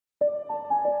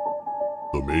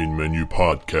The Main Menu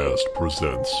Podcast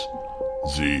presents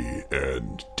Z&D.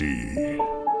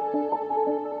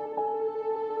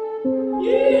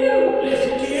 Yeah, let's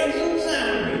kill some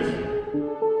zombies.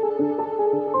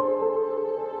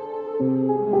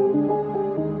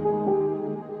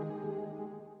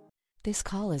 This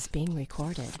call is being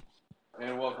recorded.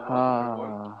 And welcome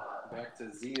everyone back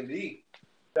to Z&D.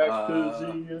 Back to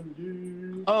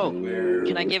Z&D. Oh,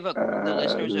 can I give the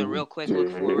listeners a real quick look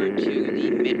forward to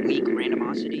the midweek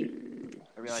randomosity?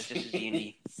 I realize this is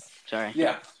D&D. Sorry.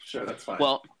 Yeah, sure, that's fine.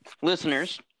 Well,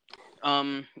 listeners,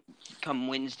 come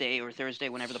Wednesday or Thursday,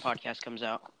 whenever the podcast comes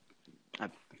out, I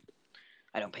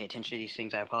don't pay attention to these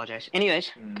things. I apologize.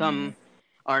 Anyways, come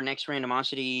our next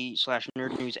randomosity /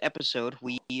 nerd news episode,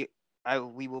 I'll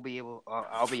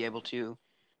be able to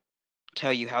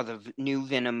tell you how the new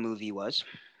Venom movie was.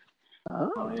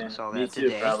 Oh, yeah. I saw Me that too,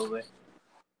 today. probably.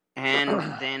 And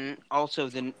then also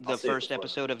the first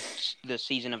episode of the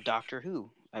season of Doctor Who,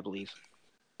 I believe.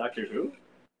 Doctor Who?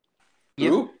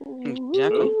 Yep. Who?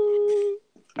 Exactly.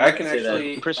 I can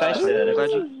actually... Precisely.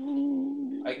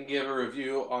 I can give a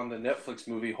review on the Netflix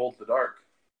movie Hold the Dark.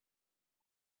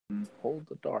 Hold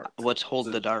the Dark. What's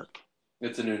Hold the Dark?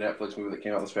 It's a new Netflix movie that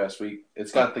came out this past week.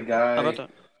 It's got the guy How about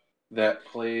that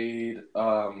played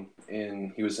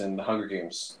he was in the Hunger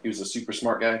Games. He was a super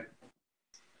smart guy.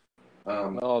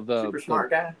 The super smart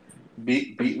guy?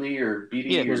 Beatley or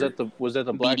Beatty? Yeah, was that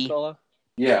the black Beatty. fella?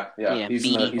 Yeah. Yeah, He's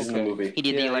in the movie. He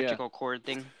did the Yeah, electrical cord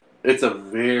thing. It's a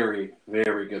very,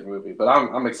 very good movie, but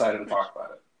I'm excited to talk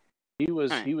about it. He was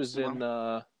in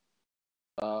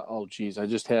I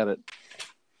just had it.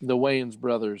 The Wayans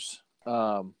brothers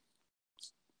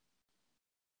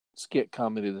skit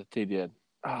comedy that they did.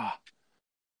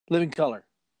 Living Color.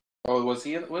 Oh, was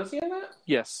he in that?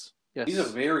 Yes. He's a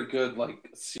very good,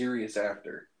 serious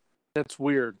actor. That's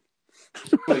weird.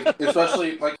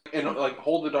 Especially in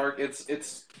Hold the Dark. It's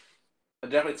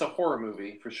a horror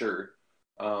movie for sure.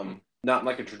 Not in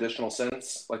a traditional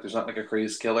sense. There's not a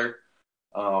crazy killer.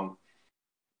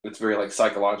 It's very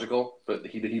psychological, but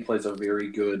he plays a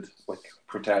very good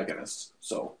protagonist.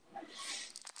 So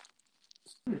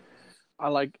I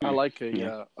like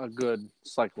a good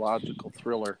psychological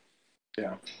thriller.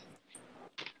 Yeah.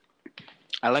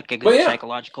 I like a good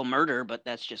psychological murder, but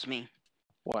that's just me.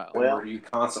 Wow. Well, are you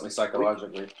constantly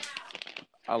psychologically?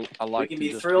 I like we can to be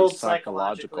just thrilled be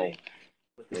psychological.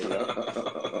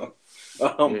 Yeah.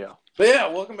 But yeah,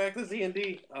 welcome back to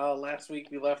Z&D. Last week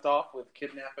we left off with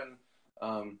kidnapping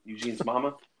Eugene's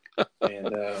mama.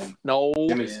 And No,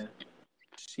 Jimmy's...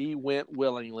 she went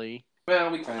willingly. Well,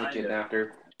 we kind of kidnapped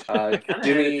her.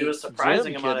 Jimmy do a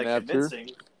surprising Jim amount of kidnapped her.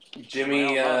 convincing.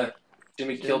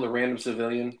 Jimmy killed a random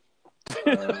civilian.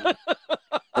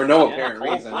 For no apparent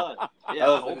reason. Yeah,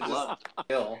 Other than just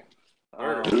kill.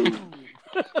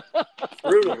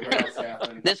 Brutal.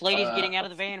 This lady's getting out of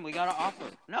the van. We gotta offer.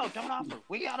 No, don't offer.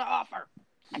 We gotta offer.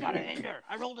 I gotta end her.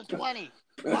 I rolled a 20.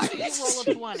 Why did you roll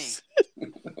a 20?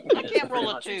 I can't roll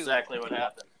a 2. Exactly what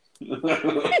happened.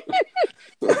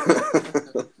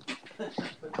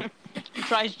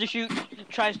 Tries to shoot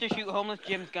homeless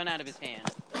Jim's gun out of his hand.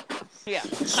 Yeah,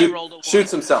 I rolled a 1.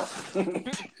 Shoots himself.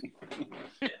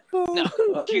 No,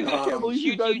 shoots you guys let me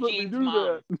Eugene's do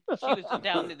mom. that. She was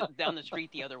down the street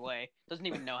the other way. Doesn't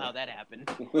even know how that happened.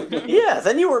 Yeah,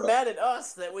 then you were mad at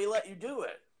us that we let you do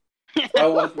it. I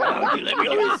was Why'd you let me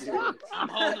do it? I'm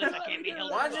homeless. I can't be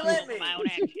held Why'd you accountable let me? for my own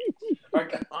actions.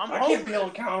 I can't be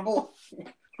held accountable.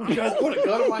 You guys put a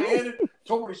gun in my hand and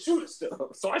told me to shoot it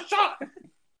still. So I shot.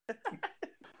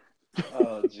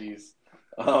 Oh, jeez.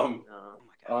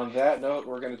 On that note,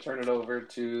 we're going to turn it over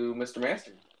to Mr.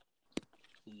 Master.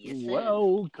 Yes, sir.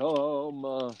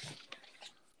 Welcome,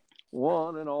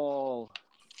 one and all,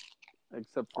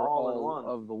 except for All in all one.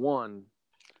 of the one.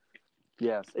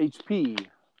 Yes, HP,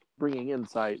 bringing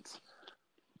insights.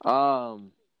 All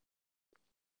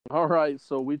right,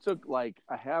 so we took a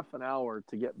half an hour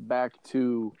to get back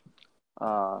to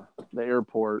the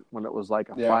airport when it was a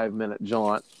 5-minute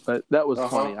jaunt, but that was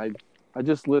funny. I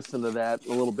just listened to that a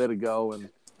little bit ago, and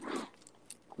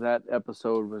that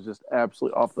episode was just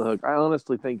absolutely off the hook. I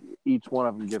honestly think each one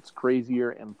of them gets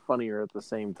crazier and funnier at the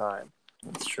same time.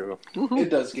 That's true. It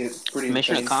does get pretty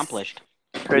Mission intense. accomplished.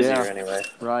 Crazier Yeah. anyway.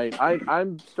 Right.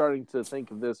 I'm starting to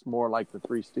think of this more like the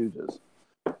Three Stooges.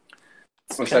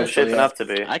 It's kind of shaping up to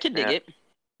be. I could dig it.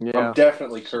 Yeah. I'm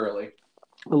definitely curly.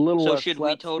 A little So less should we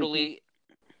slapsticky.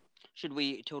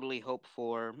 totally hope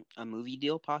for a movie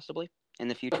deal possibly in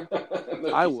the future?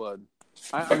 I would.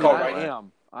 I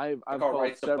am. I've call called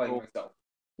rights to play several. myself.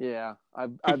 Yeah.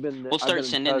 I've been. We'll I've start been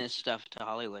sending in this stuff to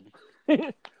Hollywood.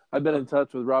 I've been in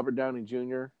touch with Robert Downey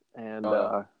Jr. and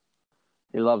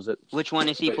He loves it. Which one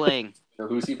is he Wait. playing? Or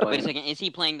who's he Wait a playing? second. Is he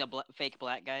playing the fake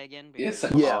black guy again? Yes.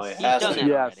 Because Yes. Oh, he he's has done to. that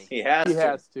Yes. already. He has He to.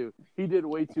 has to. He did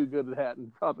way too good at that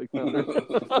in Tropic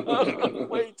Thunder.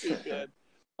 Way too good.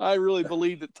 I really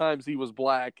believed at times he was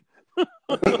black.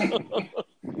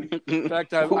 In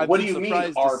fact, I've What been do you mean,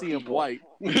 surprised to our see him people? white.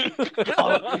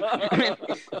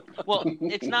 Well,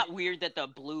 it's not weird that the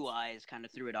blue eyes kind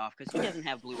of threw it off because he doesn't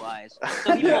have blue eyes.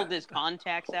 So he pulled his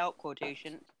contacts out,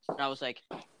 quotation, and I was like,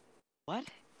 what?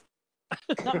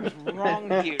 Something's wrong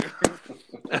here.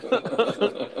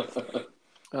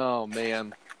 Oh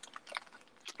man.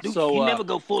 Dude, So you never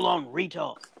go full on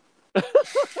retard.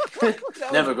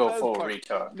 Never go full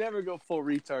retard. Never go full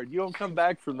retard. You don't come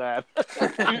back from that.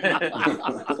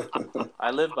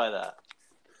 I live by that.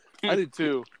 I did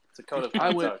too. It's a code of I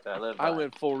went- conduct I live by. I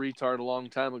went full retard a long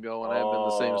time ago, and I haven't been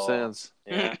the same Oh. since.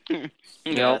 Yeah,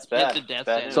 Yeah, that's bad. It's a death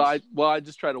Bad sentence. So I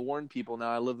just try to warn people now.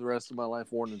 I live the rest of my life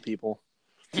warning people.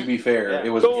 To be fair, Yeah. it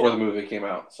was before the movie came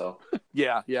out, so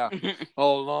Yeah.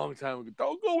 Oh, a long time ago.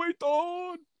 Don't go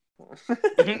retard.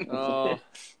 Oh,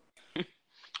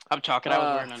 I'm talking. I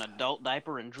was wearing an adult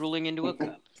diaper and drooling into a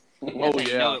cup. oh That's how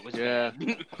you yeah. know it was Yeah.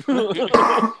 bad.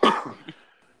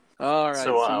 All right.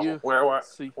 So, where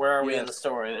are we in yes. the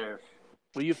story there?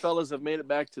 Well, you fellas have made it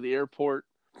back to the airport.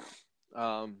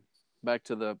 Back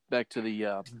to the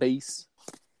base.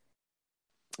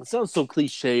 It sounds so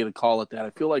cliche to call it that. I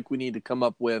feel like we need to come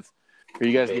up with, or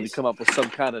you guys need to Base. come up with some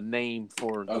kind of name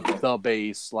for Okay. the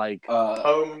base, like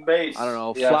Home base. I don't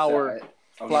know, yeah, Flower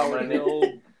I'm Flower gonna- Hill,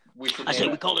 We should I say name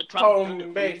we it call it Tropic Home Thunder.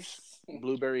 Base.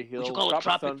 Blueberry Hill, Would you call it Tropic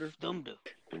Tropic Thunder, Thunder?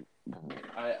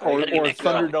 or gotta get back to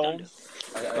Tropic Thunderdome.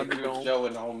 I agree with Joe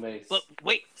in Home Base. But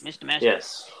wait, Mr. Master,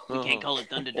 Yes. we can't call it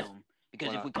Thunderdome because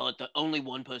Why if not? we call it, only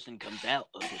one person comes out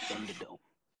of the Thunderdome.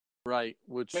 Right,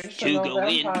 which Two go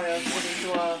in.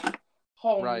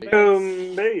 Home Right. base.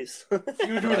 Home base.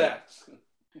 You do that.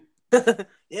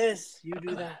 Yes, you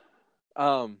do that.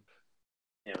 Yeah,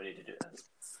 we need to do that.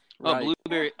 Oh, right.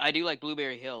 Blueberry! I do like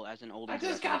Blueberry Hill as an older I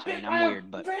just got fan. bit I'm by weird, a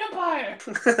but vampire.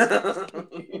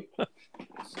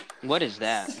 what is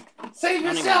that? Save I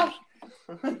don't yourself.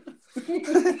 I don't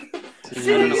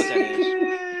know what that is.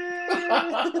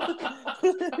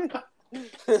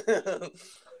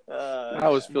 I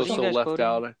always feel What are you so guys left quoting?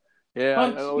 out. Yeah,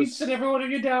 Punch I always, each and every one of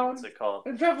you down What's it called?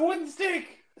 and drive one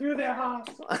stick through their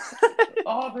hearts.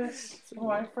 All this,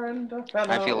 my friend, fellow.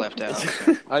 I feel left out.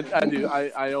 So. I do.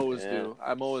 I always Yeah. do.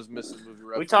 I'm always missing movie We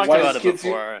references. talked Why about does it kids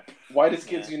you- before. Whitest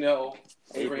kids Yeah. you know,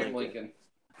 Abe Abraham Lincoln.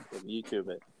 Lincoln. YouTube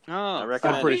it. I Oh,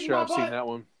 recommend I'm pretty it. sure I've my seen butt. that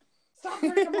one. Stop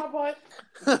drinking my butt.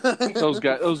 Those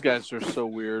guys are so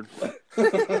weird. Some Yeah,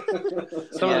 of I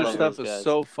their love stuff those is guys.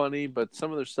 so funny, but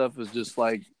some of their stuff is just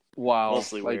like wow.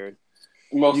 Mostly like, weird.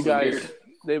 Mostly You guys,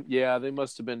 weird. they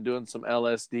must have been doing some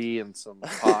LSD and some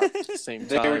pot at the same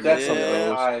They were time. definitely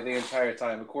Yeah. high the entire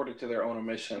time, according to their own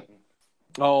admission.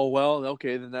 Oh well,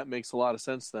 okay, then that makes a lot of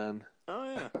sense then.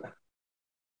 Oh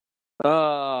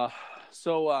yeah.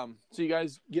 So you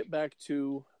guys get back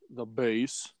to the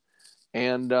base,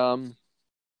 and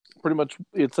pretty much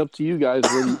it's up to you guys.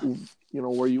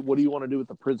 What do you want to do with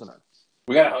the prisoner?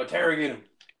 We gotta interrogate him.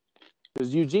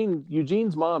 Because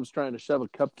Eugene's mom's trying to shove a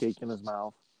cupcake in his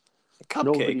mouth. A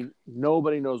cupcake.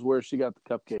 Nobody knows where she got the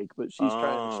cupcake, but she's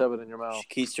trying to Oh. shove it in your mouth.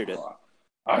 She keistered it.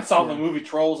 I saw the movie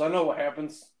Trolls. I know what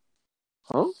happens.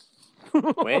 Huh?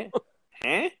 Wait.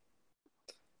 Huh?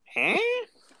 Huh?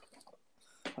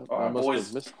 All right, must boys.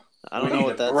 have missed. I don't we know need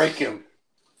what to that's. break him.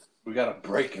 We gotta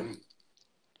break him.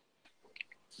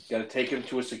 Gotta take him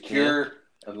to a secure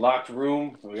and locked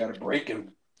room. We gotta break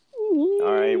him. All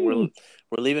right, we're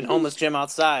leaving homeless Jim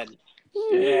outside.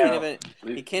 Yeah.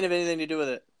 He can't have anything to do with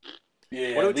it.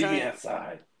 Yeah, What are we leave me trying-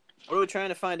 outside. What are we trying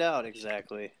to find out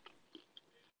exactly?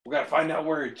 We gotta find out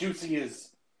where Juicy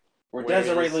is. Where Where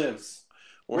Desiree is- lives.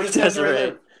 Where Where's does Desiree Desiree?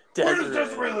 live? Where does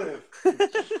Desiree live?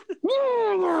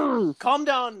 Calm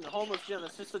down, homeless Jim.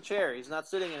 It's just a chair. He's not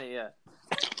sitting in it yet.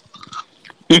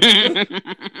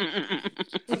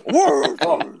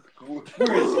 Oh,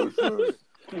 where is he?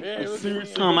 Hey, look, Oh,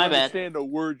 don't my bad. understand a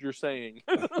word you're saying.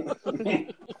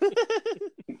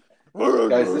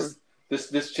 Guys,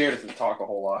 this chair doesn't talk a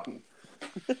whole lot.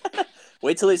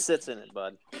 Wait till he sits in it,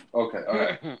 bud. Okay, all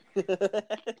right.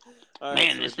 All right,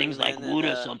 Man, so this we thing's bring like him in, wood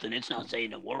or something. It's not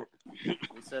saying a word. We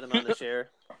set him on the chair.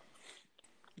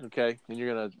 Okay, and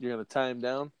you're gonna tie him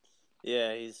down.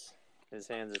 Yeah, his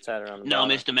hands are tied around the No,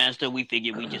 bottom. Mr. Master, we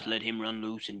figured we just let him run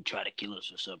loose and try to kill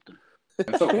us or something.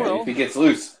 It's okay. Well- If he gets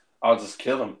loose, I'll just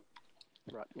kill him.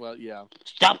 Right. Well, yeah.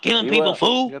 Stop killing We people, will.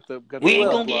 fool! Got the We ain't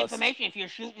blood gonna get lust. information if you're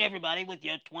shooting everybody with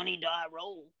your 20 die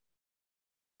roll.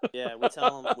 Yeah, we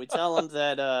tell him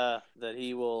that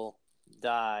he will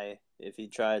die if he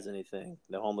tries anything.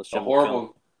 The homeless A Jim will kill him.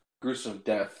 horrible, gruesome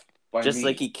death by Just me.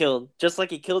 like he killed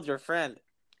your friend.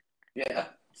 Yeah.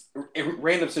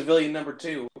 Random civilian number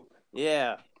 2.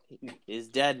 Yeah. He's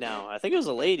dead now. I think it was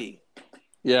a lady.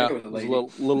 Yeah, it was a it was a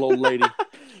lady. little old lady.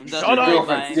 Thus Your played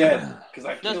girlfriend's by, dead because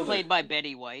I thus killed her. played by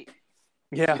Betty White.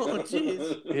 Yeah, Oh,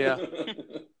 jeez. Yeah.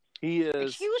 he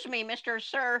is. Excuse me, Mr.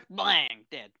 Sir. Blang.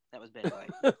 Dead. That was Betty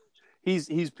White. He's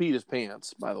peed his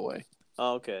pants, by the way.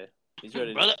 Oh, okay. He's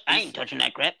ready. Brother, I ain't touching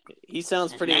that crap. He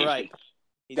sounds pretty Nasty. ripe.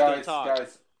 He's gonna talk.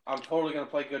 Guys, I'm totally gonna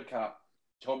play good cop.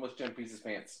 Homeless Jim pees his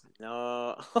pants.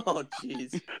 No. Oh,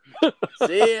 jeez.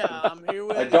 See, I'm here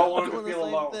with I you. don't want him Doing to the feel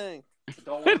same alone. thing.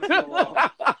 Don't want to feel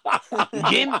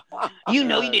alone. Jim, you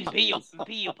know you didn't pee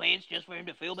your pants just for him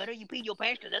to feel better. You peed your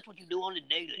pants because that's what you do on the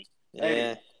daily.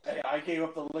 Yeah. Hey, I gave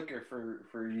up the liquor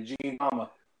for Eugene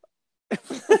Mama.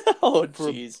 Oh,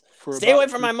 jeez. For Stay away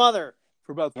about from three- my mother.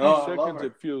 For about 3 Oh, I love seconds, her.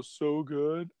 it feels so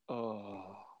good.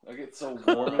 Oh. I get so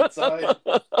warm inside.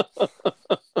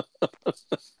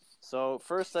 So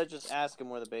first, I just ask him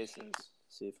where the base is.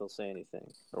 See if he'll say anything,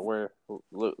 or where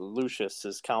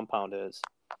Lucius's compound is.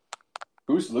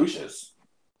 Who's Lucius?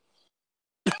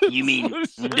 You mean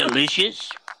delicious?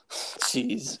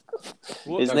 Jeez.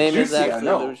 What- His No, name is Juicy, I actually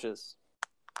know. Lucius.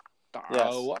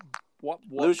 Yes. What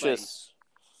Lucius.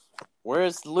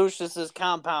 Where's Lucius's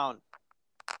compound?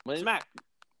 base? Smack.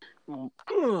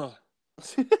 Ugh.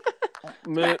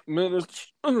 Minister.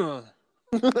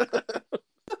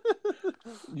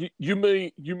 You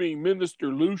mean Minister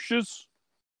Lucius?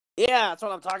 Yeah, that's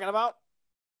what I'm talking about.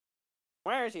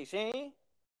 Where is he? See?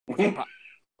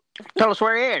 Tell us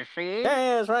where he is, see? There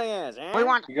he is. Right he is. Eh? We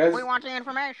want You guys- the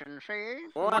information, see? We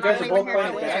We're want not You guys are leaving both here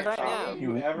playing till right bad later, now. cop. Have see?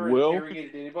 you ever Will?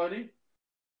 interrogated anybody?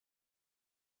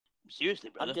 Seriously,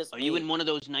 brother, just are you me. in one of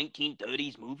those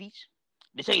 1930s movies?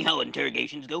 This ain't how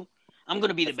interrogations go. I'm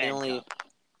gonna be the That's the bad only- cop.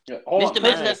 Yeah, hold on, Mr.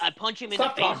 Mesa, prisoner. I punch him in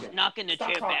Stop the face, talking. knocking the Stop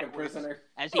chair talking, backwards prisoner.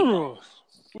 as he Ugh. falls.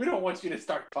 We don't want you to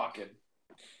start talking.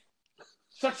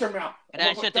 Shut your mouth. And I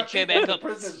I'm gonna set the put chair that in back the up.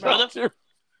 prisoner's Brother, mouth.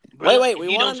 brother, wait, if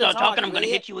we you want don't him to stop talk, talking, I'm you gonna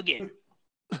idiot. hit you again.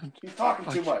 He's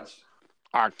talking too much.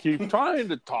 I keep trying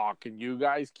to talk, and you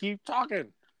guys keep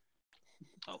talking.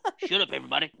 Oh, shut up,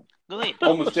 everybody. Go ahead.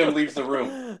 Homeless Jim leaves the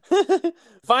room.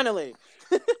 Finally.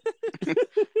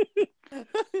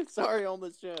 Sorry,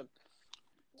 homeless Jim.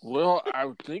 Well, I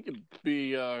would think it'd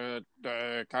be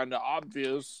kind of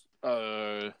obvious.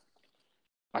 I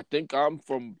think I'm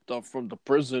from the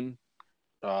prison.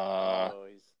 So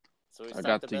he I stopped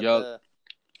got up the at yellow.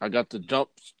 I got the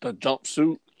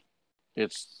jumpsuit.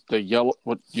 It's the yellow.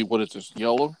 What is this?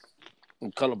 Yellow?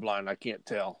 I'm colorblind. I can't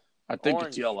tell. I think Orange.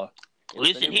 it's yellow. It's the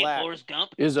Listen new here, black. Forrest Gump.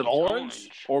 Is it It's orange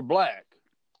or black?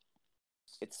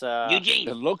 It's Eugene,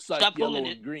 It looks like stop yellow fooling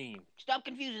and it. green. Stop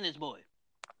confusing this boy.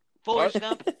 Forrest What?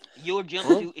 Gump, your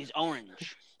jumpsuit is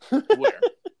orange. Where?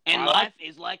 And I life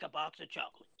is like a box of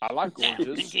chocolate. I like Now,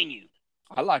 oranges. continue.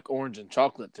 I like orange and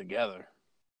chocolate together.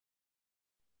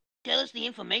 Tell us the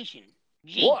information.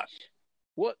 Jeez. What?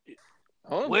 What?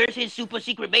 Huh? Where's his super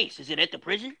secret base? Is it at the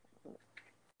prison?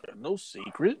 No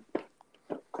secret.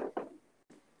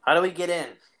 How do we get in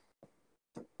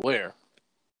Where?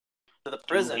 to the To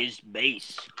prison? his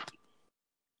base.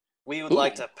 We would Ooh.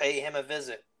 like to pay him a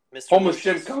visit, Mr. Homeless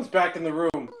Lucius. Jim comes back in the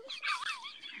room.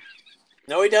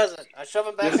 No, he doesn't. I shove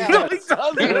him back Yes, he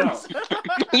out. does.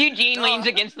 No. Eugene No. leans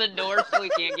against the door so he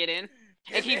can't get in.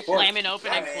 It keeps Forrest, slamming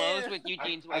open and I- closed with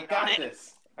Eugene's I weight got on it.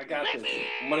 this. I got this.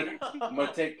 I'm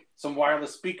gonna take some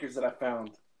wireless speakers that I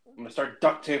found. I'm gonna start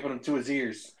duct taping them to his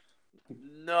ears.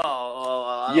 No,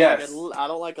 I Yes. I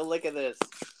don't like a lick of this.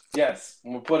 Yes,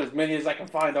 I'm gonna put as many as I can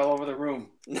find all over the room.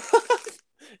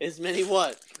 As many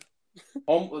what?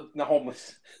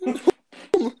 Homeless.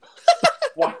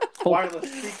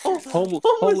 Wireless speakers.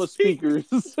 Homeless speakers.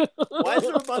 Why is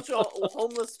there a bunch of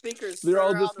homeless speakers? They're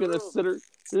all spread just around the gonna room?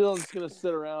 They're all just gonna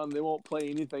sit around. They won't play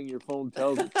anything your phone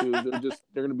tells it to.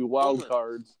 They're gonna be wild Homeless.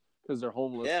 cards because they're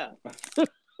homeless. Yeah.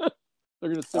 They're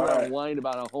gonna sit All around right. and whine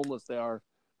about how homeless they are.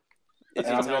 Is he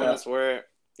And I'm telling gonna- us where?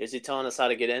 Is he telling us how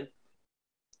to get in?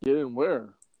 Get in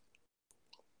where?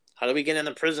 How do we get in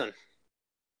the prison?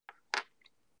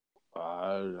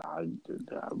 I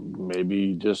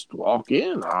maybe just walk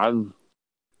in. I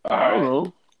don't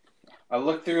know. I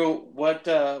looked through what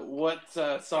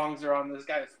songs are on this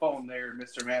guy's phone there,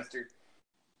 Mr. Master.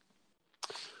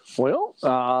 Well,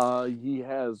 he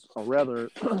has a rather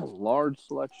large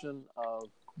selection of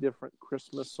different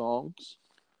Christmas songs.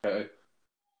 Okay.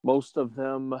 Most of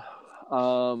them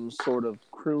sort of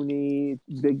croony,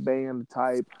 big band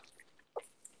type.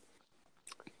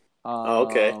 Oh,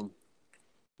 okay.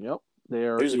 Yep.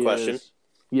 There Here's a question.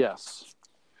 Yes.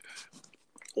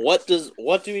 What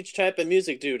do each type of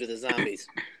music do to the zombies?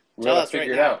 We Tell gotta us right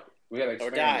figure it now. out. We gotta Or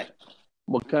expand die. it.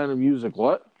 What kind of music?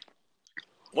 What?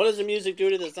 What does the music do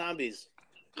to the zombies?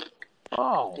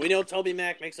 Oh. We know Toby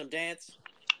Mac makes them dance.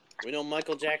 We know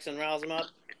Michael Jackson riles them up.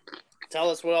 Tell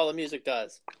us what all the music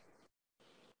does.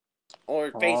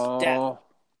 Or face death.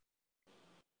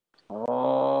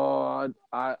 I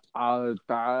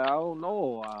don't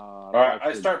know. All right,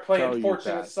 I start tell playing you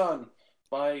 "Fortunate that. Son"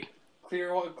 by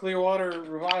Clearwater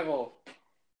Revival.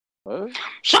 What?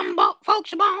 Some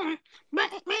folks are born, me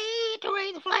to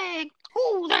raise the flag.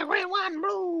 Ooh, that red, white, and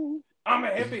blue. I'm a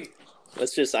hippie.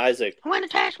 That's just Isaac. When the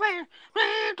taxpayer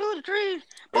ran to the trees,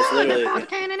 That's boy, literally, they brought the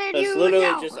cannon at that's you. literally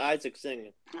Yo, just Isaac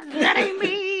singing. that ain't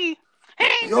me.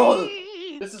 It ain't Yo,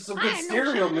 me. this is some I good ain't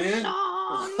stereo, no man. son.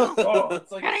 Oh,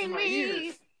 it's like That it's in ain't my me.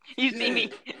 ears. You see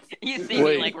me? You see me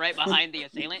Wait. like right behind the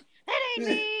assailant? That ain't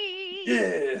me.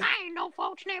 Yeah. I ain't no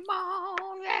fortunate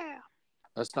born. Yeah.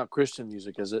 That's not Christian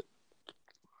music, is it?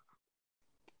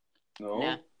 No.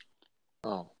 Nah.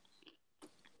 Oh.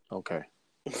 Okay.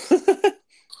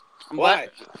 Why?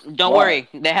 But don't worry.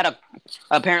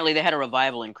 Apparently they had a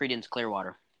revival in Creedence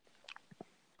Clearwater.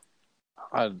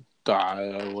 I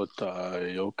would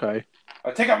die. Okay.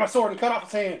 I take out my sword and cut off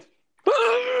his hand. No!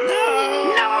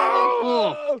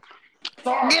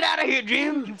 Sorry. Get out of here,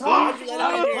 Jim! You fool! Why'd you let him in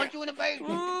I'll here? punch you in the face.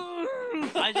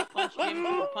 Isaac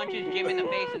punches Jim in the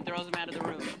face and throws him out of the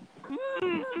room.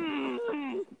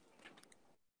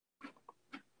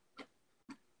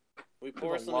 We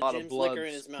pour There's a some lot of of Jim's blood liquor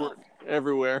in his mouth.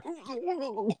 everywhere.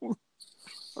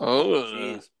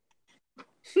 Jeez.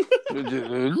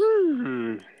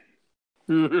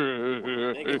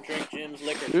 Make him drink Jim's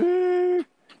liquor.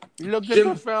 Look at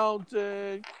the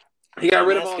fountain. He got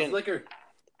rid of I'm all his asking- liquor.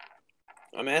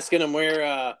 I'm asking him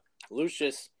where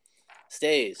Lucius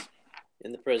stays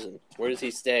in the prison. Where does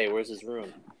he stay? Where's his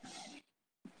room?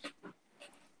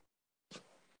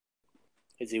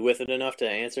 Is he with it enough to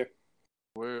answer?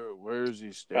 Where is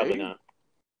he staying? Probably not.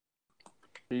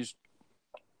 He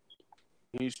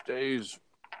stays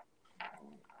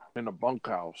in a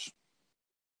bunkhouse.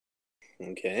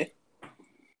 Okay.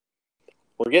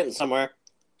 We're getting somewhere.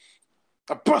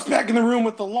 I bust back in the room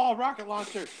with the law rocket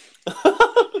launcher.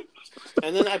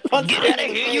 And then I punch Get him out in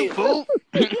of the here, you face. fool!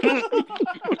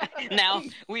 Now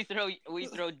we throw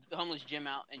homeless Jim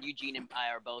out, and Eugene and I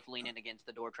are both leaning against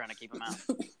the door trying to keep him out.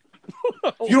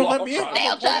 You don't let me in. Stay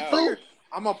outside, fool!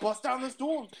 I'm gonna bust down this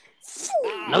door.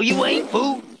 No, you ain't,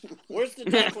 fool! Where's the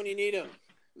duck when you need him?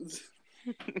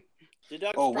 The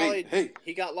duck's Oh, probably wait, hey.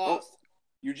 he got lost.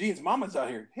 Eugene's mama's out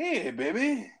here. Hey,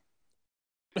 baby.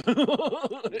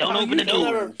 Don't open the door,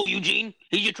 never- Eugene.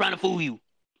 He's just trying to fool you.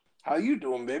 How you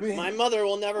doing, baby? My mother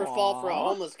will never fall for a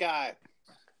homeless guy.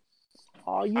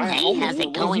 Oh, I hope has it's it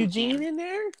a going, Eugene Jim. in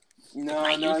there?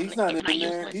 No, he's not in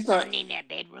there. He's not. in that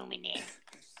bedroom in there.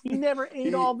 He never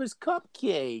ate all of his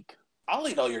cupcake. I'll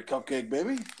eat all your cupcake,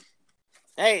 baby.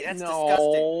 Hey, that's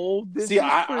disgusting. No, this See, is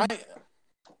I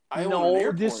own no, an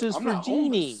airport. this is I'm for not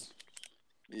Jeannie. homeless.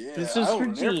 Yeah, This I is own for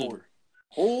an Jeannie. airport.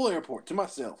 Whole airport to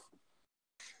myself.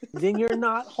 Then you're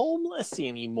not homeless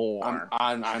anymore.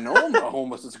 I know I'm not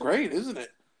homeless. It's great, isn't it?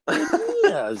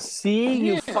 Yeah, see,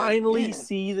 you Yeah, finally yeah.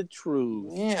 see the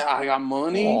truth. Yeah, I got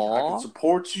money. I Aw. can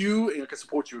support you, and I can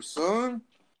support your son.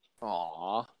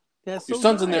 Aw, that's Your so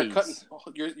son's in there nice.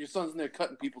 cutting. Your son's in there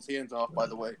cutting people's hands off. By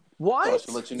the way, What? so I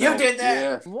should let you know. You did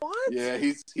that. What? Yeah,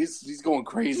 he's going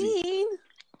crazy. Gene,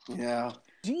 Yeah.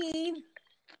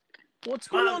 what's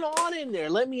going on in there?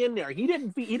 Let me in there. He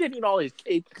didn't eat all his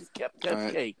cake. Kept All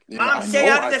right. cake. Yeah, Mom, I stay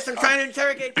know. out of this. I'm trying to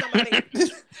interrogate somebody.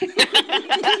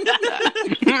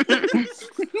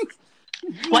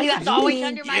 Why you have to always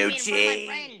undermine me in front of my Eugene.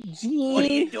 friends? What are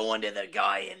Gene, you doing to the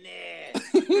guy in there?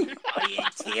 Are you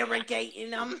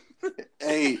interrogating him?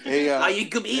 Hey, Are you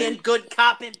being good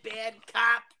cop and bad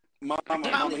cop? Mama,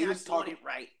 Probably he not was doing talking. it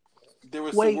right. There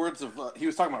was Wait. some words of he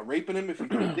was talking about raping him if he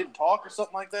didn't talk or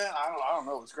something like that. I don't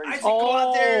know. It's crazy. I said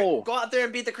Oh. go out there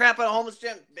and beat the crap out of homeless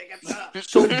Jim. Big up.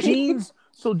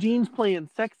 so Gene's playing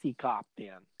sexy cop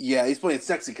then. Yeah, he's playing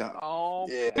sexy cop. Oh,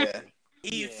 Yeah.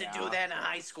 He used to do Yeah. that in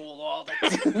high school all the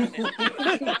time.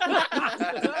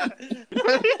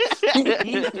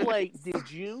 he played.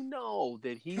 Did you know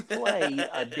that he played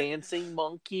a dancing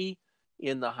monkey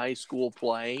in the high school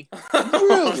play?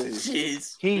 Really?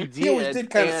 Jeez. He did. He always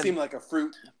did kind of and- seem like a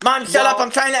fruit. Mom, shut Well- up.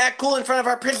 I'm trying to act cool in front of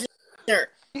our prisoner.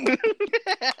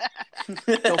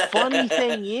 The funny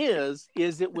thing is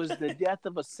it was the death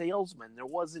of a salesman. There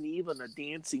wasn't even a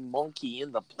dancing monkey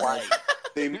in the play.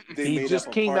 They He made just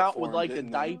up a came part out for with him, like a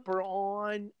didn't they? diaper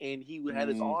on, and he had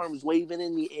his Mm. arms waving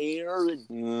in the air.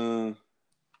 And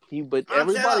But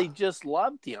everybody just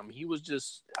loved him. He was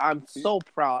just. I'm so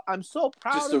proud. I'm so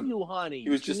proud of you, honey. He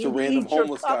was just Can a you random eat your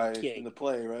homeless guy cupcake? in the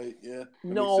play, right? Yeah. that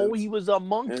makes No, sense. he was a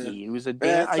monkey. Yeah. He was a Yeah, dan-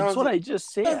 it That's sounds what like- I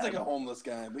just said. Sounds like a homeless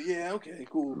guy, but yeah, okay,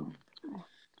 cool.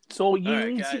 So you right,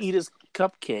 need to guys. eat his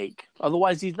cupcake.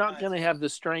 Otherwise, he's not going to have the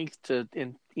strength to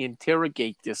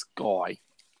interrogate this guy.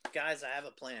 Guys, I have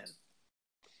a plan.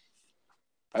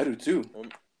 I do too.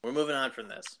 We're moving on from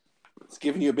this. It's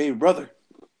giving you a baby brother.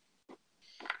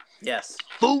 Yes.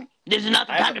 Fool, this is not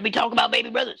the I time have- to be talking about baby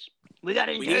brothers. We got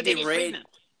to We need interrogate to his raid.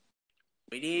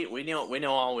 treatment. We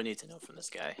know all we need to know from this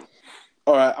guy.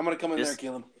 All right, I'm gonna come in This- there,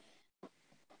 kill him.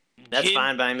 That's Jim,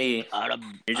 fine by me.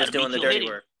 You're just doing the dirty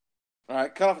work. All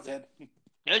right, cut off his head.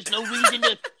 There's no reason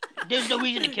to. There's no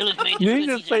reason to kill this man. You didn't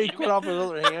because just he's say an cut off his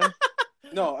other hand.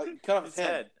 No, cut off his His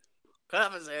head. head. Cut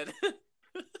off his head.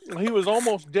 He was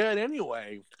almost dead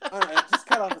anyway. All right, just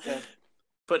cut off his head.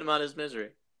 Put him out of his misery.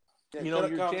 Yeah, You know,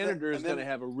 cut your off his head, janitor is and then- going to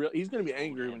have a real. He's going to be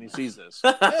angry when he sees this.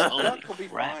 Yeah, Duck will be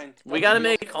crap. fine. We Duck got to will be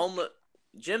make okay. home.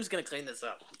 Jim's gonna clean this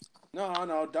up.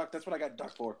 No, Duck. That's what I got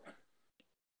Duck for.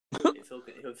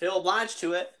 If he'll oblige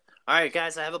to it. All right,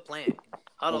 guys, I have a plan.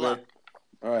 Huddle Okay. up.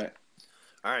 All right.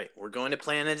 All right, we're going to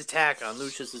plan an attack on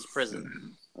Lucius's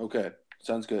prison. Okay.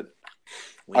 Sounds good.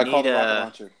 We I call need the rocket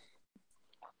launcher.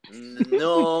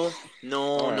 No,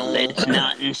 All right. Let's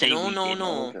not and say No, we no, did.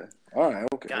 no. Okay. All right.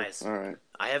 Okay. Guys. All right.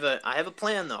 I have a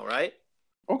plan though, right?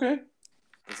 Okay.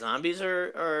 The zombies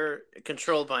are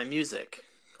controlled by music,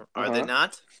 are they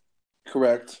not?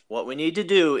 Correct. What we need to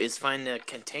do is find a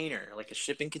container, like a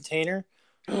shipping container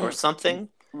or something,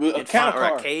 A cattle or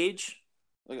car. a cage.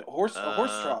 Like a horse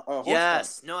trough.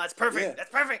 Yes. No, that's perfect. Yeah. That's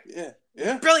perfect. Yeah.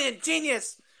 Yeah. Brilliant.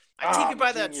 Genius. I take you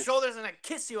by the genius. shoulders and I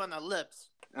kiss you on the lips.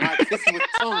 And I kiss him with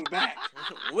tongue back.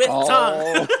 With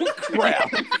tongue. crap!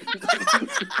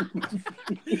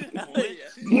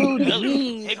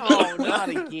 Eugene, Hey, oh, not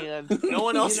again. No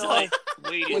one else You know, saw it.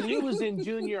 when he was in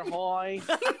junior high,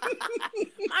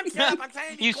 I'm trying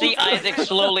to You see Isaac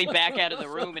slowly back out of the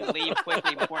room and leave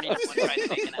quickly before anyone tries to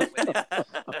take it out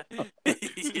with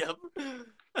him. Yep.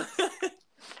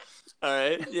 All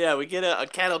right. Yeah, we get a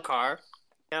cattle truck.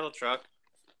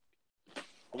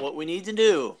 What we need to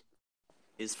do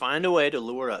is find a way to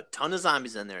lure a ton of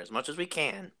zombies in there as much as we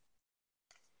can.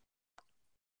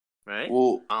 Right?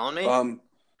 Well, Follow me?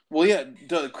 well, yeah.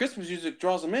 The Christmas music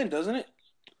draws them in, doesn't it?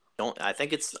 I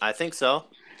think so.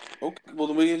 Okay. Well,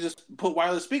 then we can just put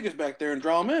wireless speakers back there and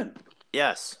draw them in.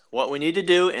 Yes. What we need to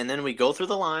do, and then we go through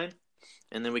the line,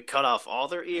 and then we cut off all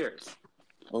their ears.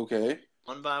 Okay.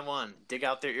 One by one. Dig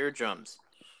out their eardrums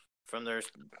from their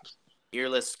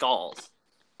earless skulls.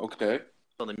 Okay.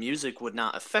 So the music would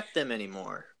not affect them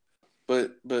anymore.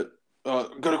 But got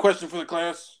a question for the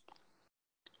class.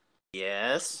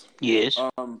 Yes. Yes.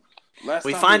 Last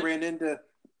We time find- we ran into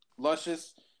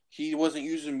Luscious, he wasn't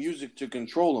using music to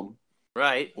control him.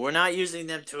 Right. We're not using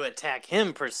them to attack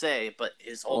him per se, but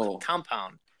his whole Oh.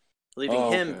 compound, leaving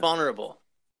Oh, him okay. vulnerable.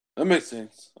 That makes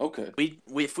sense. Okay.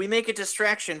 If we make a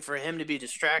distraction for him to be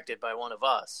distracted by one of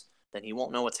us, then he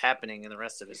won't know what's happening in the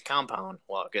rest of his compound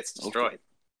while it gets destroyed.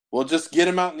 Well, just get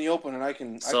him out in the open, and I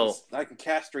can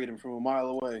castrate him from a mile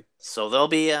away. So they'll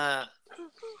be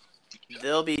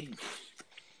they'll be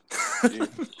You're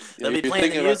playing thinking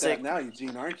the about music. that now,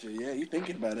 Eugene, aren't you? Yeah, you're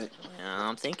thinking about it. Yeah,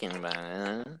 I'm thinking about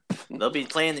it. They'll be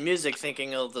playing the music,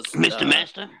 thinking of the Mr.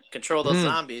 Master, control those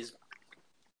zombies.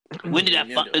 when did I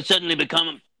You do it. suddenly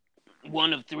become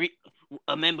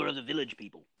a member of the village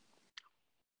people?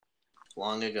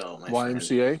 Long ago, my friend.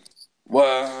 YMCA.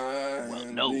 Well,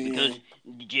 no, because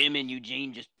Jim and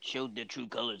Eugene just showed their true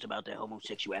colors about their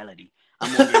homosexuality.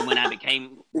 I'm wondering when I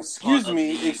became. Excuse part of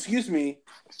me, the- excuse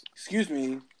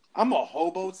me. I'm a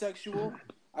hobosexual.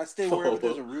 I stay wherever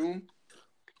there's a room.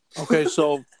 Okay,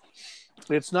 so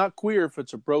it's not queer if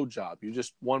it's a bro job. You're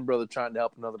just one brother trying to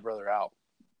help another brother out.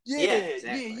 Yeah,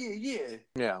 exactly. yeah.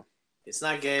 Yeah. It's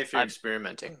not gay if you're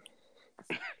experimenting.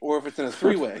 Or if it's in a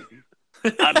three-way.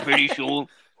 I'm pretty sure,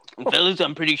 fellas,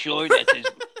 I'm pretty sure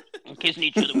that kissing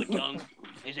each other with tongue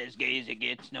is as gay as it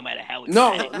gets, no matter how it's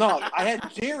No, said. I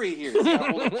had Jerry here. So I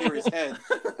hold up Jerry's head,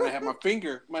 and I have my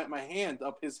finger, my hand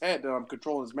up his head, and I'm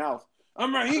controlling his mouth.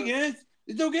 I'm right here, guys.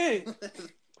 It's okay.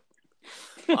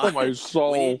 Oh my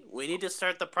soul. We need to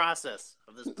start the process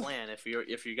of this plan. If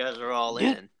you guys are all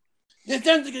in, That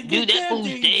sounds like a Dude, good that time, fool's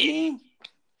there, dead. Eugene.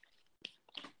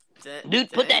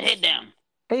 Dude, put that head down.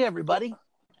 Hey, everybody.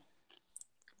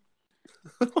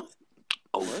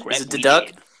 Oh, crap, Is it the we duck?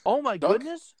 dead. Oh my Duck?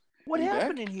 goodness. What You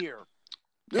happened back? in here?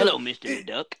 Hello, Mr.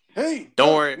 Duck. Hey, Don't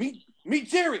Duck, worry. Meet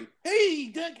Jerry.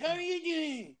 Hey, Duck, how are you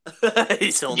doing?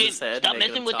 He's holding Jim, his head. stop making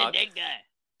messing him with the talk. dead guy.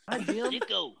 Hi, Jim.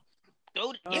 Sicko. Get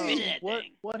rid of that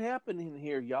thing. What happened in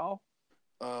here, y'all?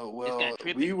 Well,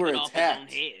 tripped we and were cut off his own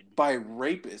attacked head. by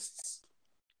rapists,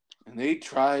 and they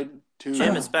tried to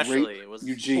Jim especially rape was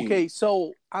Eugene. Okay,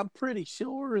 so I'm pretty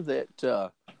sure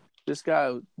that this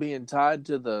guy being tied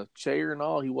to the chair and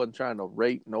all, he wasn't trying to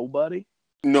rape nobody.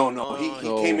 No, he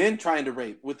No. came in trying to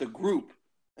rape with a group,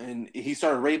 and he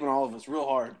started raping all of us real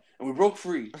hard, and we broke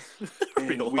free.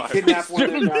 And we kidnapped one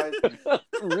of them guys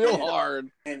real hard,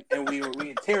 and we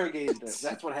interrogated them.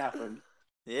 That's what happened.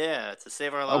 Yeah, to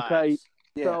save our lives. Okay,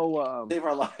 Yeah, so save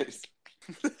our lives.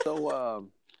 so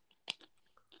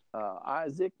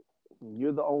Isaac,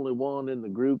 you're the only one in the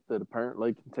group that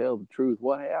apparently can tell the truth.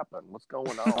 What happened? What's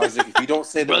going on? Isaac, if you don't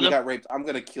say that Brother. we got raped, I'm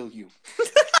gonna kill you.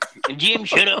 And Jim,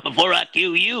 shut up before I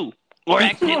kill you. Or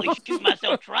accidentally shoot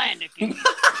myself trying to kill you.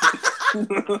 I'm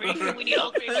pretty sure we need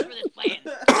all three of us for this plan.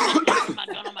 I'm just putting my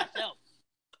gun on myself.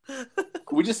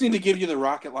 We just need to give you the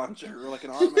rocket launcher or like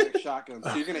an automatic shotgun,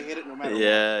 so you're gonna hit it no matter what.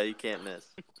 Yeah, you can't miss.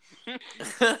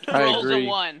 I Rolls agree. a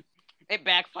 1. It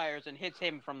backfires and hits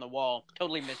him from the wall.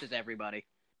 Totally misses everybody.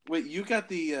 Wait, you got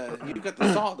the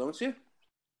saw, don't you?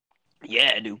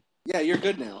 Yeah, I do. Yeah, you're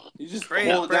good now. You just Pray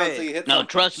hold and it down pray. until you hit No, something.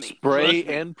 trust me. Spray Trust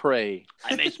me. and pray.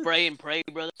 I may spray and pray,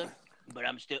 brother, but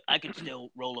I can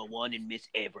still roll a 1 and miss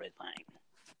everything.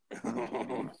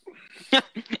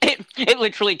 It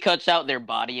literally cuts out their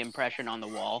body impression on the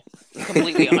wall,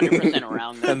 completely 100%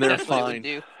 around them. And they're That's what it would fine.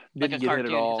 do. Like Didn't a get hit cartoon.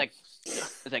 at all.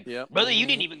 It's like, Yep. brother, you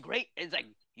didn't even graze. It's like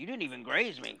you didn't even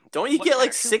graze me. Don't you What get kind like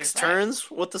of shooting 6 is that? turns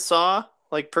with the saw,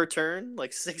 like per turn,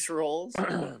 like 6 rolls?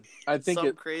 I think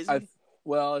Something crazy.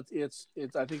 It's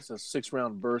I think it's a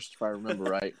 6-round burst if I remember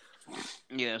right.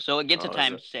 Yeah, so it gets Oh, a is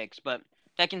times it? 6, but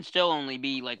that can still only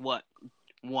be like what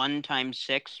 1 times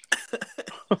 6.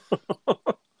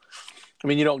 I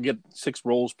mean, you don't get 6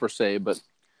 rolls per se, but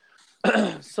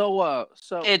so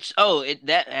It's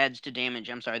that adds to damage.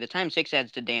 I'm sorry, the times 6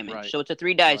 adds to damage. Right. So it's a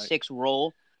 3 die Right. 6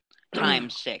 roll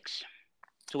times 6.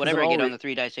 So whatever I all get on re- the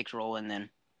 3 die 6 roll, and then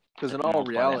because in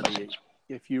multiply all that by reality, 6.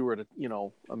 if you were to,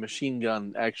 a machine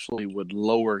gun actually would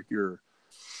lower your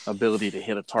ability to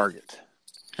hit a target.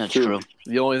 That's true.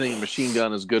 The only thing a machine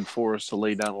gun is good for is to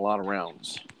lay down a lot of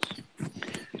rounds.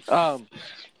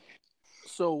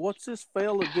 So what's this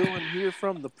fella doing here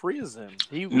from the prison?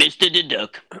 Mr. the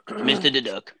Duck, Mr. the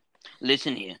Duck,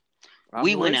 listen here.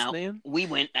 We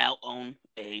went out on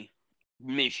a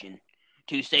mission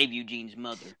to save Eugene's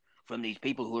mother from these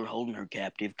people who are holding her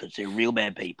captive because they're real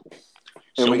bad people.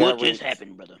 And So we got what just raped.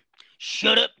 happened, brother?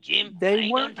 Shut up, Jim. I They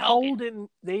ain't weren't done talking.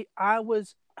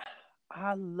 holding.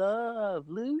 I love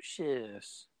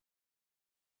Lucius.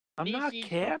 I'm not Mrs.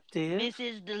 captive. Mrs.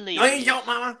 No, you Delirious. don't,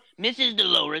 Mama. Mrs.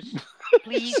 Dolores,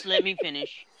 please let me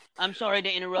finish. I'm sorry to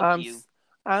interrupt you.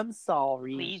 I'm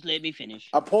sorry. Please let me finish.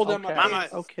 I pulled down my Okay.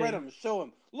 pants, Okay. spread them, show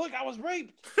him. Look, I was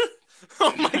raped.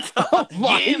 Oh my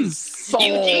god. Jim, soul.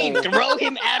 Eugene, throw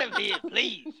him out of here,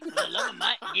 please. For the love of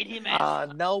Mike, get him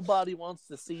out. Nobody wants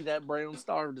to see that brown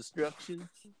star of destruction.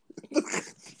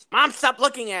 Mom, stop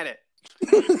looking at it.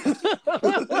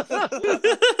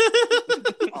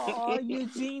 Oh,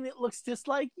 Eugene, it looks just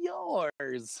like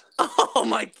yours. Oh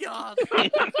my god.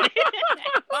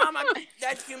 Mom,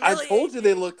 that's I humiliating. told you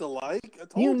they looked alike. I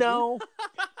told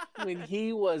When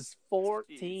he was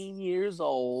 14 years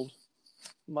old,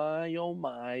 my oh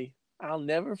my, I'll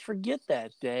never forget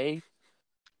that day.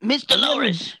 Miss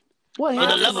Dolores, What for the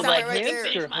happened love to of that Mike, let me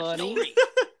hamster, finish my honey? story.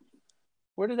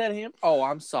 Where did that hamster? Oh,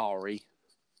 I'm sorry.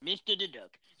 Mr. the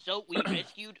Duck. So we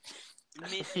rescued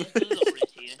Mrs.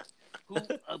 Dolores here, who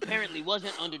apparently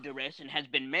wasn't under duress and has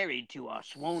been married to our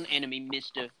sworn enemy,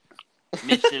 Mr.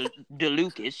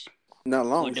 DeLucas. Not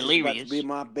long. Or She's about delirious. to be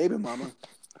my baby mama.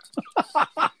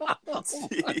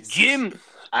 Jim,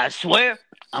 I swear,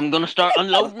 I'm gonna start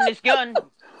unloading this gun.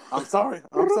 I'm sorry.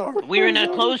 I'm sorry. We're in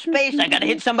a closed space. I gotta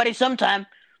hit somebody sometime.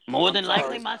 More than likely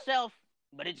sorry. myself,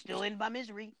 but it's still in my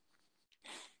misery.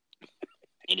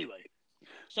 Anyway,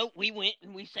 so we went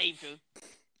and we saved her.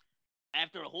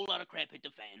 After a whole lot of crap hit the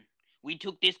fan, we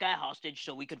took this guy hostage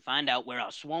so we could find out where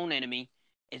our sworn enemy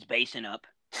is basing up.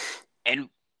 And,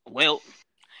 well,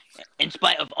 in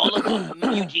spite of all of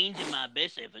Eugene's and my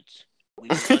best efforts, we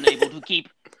were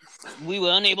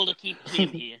unable to keep Jim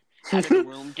here out of the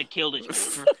room to kill this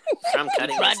creature. I'm We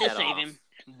cutting tried his to head save off. him,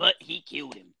 but he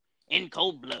killed him in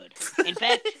cold blood. In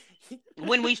fact,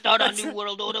 when we start our new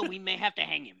world order, we may have to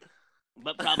hang him.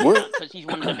 But probably not, because he's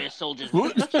one of the best soldiers we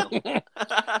can kill.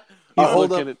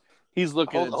 He's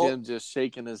looking at Hold- Jim, just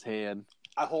shaking his head.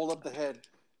 I hold up the head.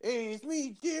 Hey, it's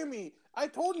me, Jimmy. I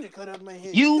told you to cut off my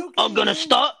head. You It's are okay, gonna man.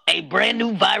 start a brand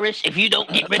new virus if you don't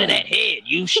get rid of that head,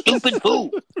 you stupid fool.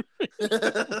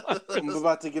 I'm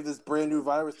about to give this brand new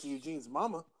virus to Eugene's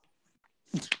mama.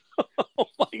 Oh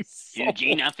my soul.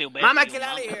 Eugene, I feel bad. Mama, for your get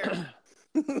out of mama.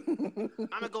 here.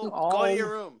 Mama, go to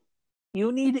your room.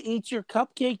 You need to eat your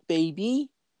cupcake, baby.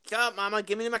 Shut up, Mama.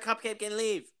 Give me my cupcake and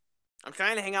leave. I'm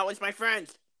trying to hang out with my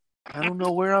friends. I don't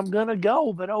know where I'm gonna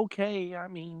go, but okay. I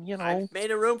mean, you know. I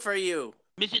made a room for you.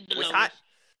 Mr. Dolores.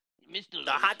 Mr. Dolores.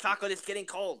 The hot chocolate is getting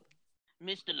cold.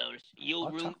 Mr. Dolores,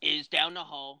 your room is down the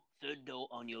hall, third door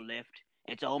on your left.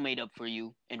 It's all made up for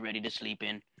you and ready to sleep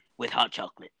in with hot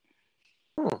chocolate.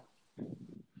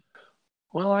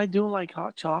 Well, I do like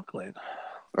hot chocolate.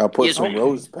 I'll put Yes, some ma'am.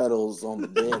 rose petals on the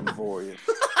bed for you.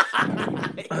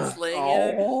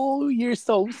 Oh, you're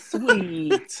so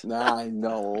sweet. I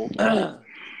know.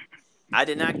 I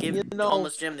did not give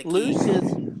homeless Jim the key.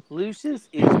 Lucius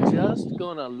is just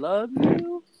gonna love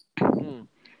you.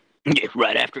 Yeah,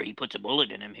 right after he puts a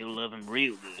bullet in him, he'll love him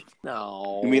real good.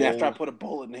 No. You mean after I put a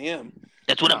bullet in him?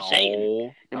 That's what I'm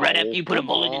saying. And right after you put a come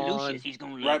bullet in on. Lucius, he's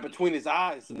gonna love Right you. between his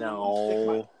eyes. And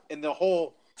No. in the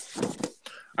hole.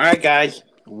 All right, guys.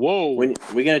 Whoa.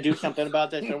 We gonna do something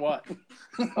about this or what?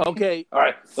 Okay. All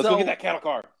right, let's So- go get that cattle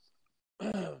car.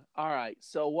 All right.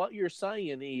 So what you're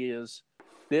saying is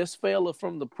this fella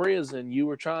from the prison, you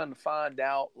were trying to find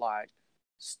out like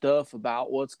stuff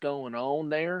about what's going on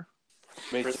there.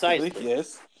 Basically, Precisely.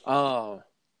 yes.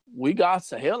 We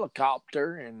got a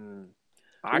helicopter and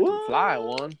I can fly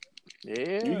one.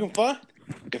 Yeah. You can fly?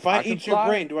 If I can eat your fly.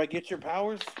 brain, do I get your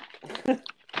powers?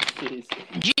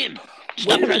 Jim, Where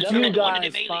stop did trying to you make one of guys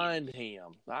them aliens. find him?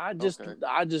 I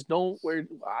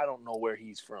don't know where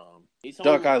he's from.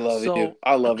 Duck, I love So- you.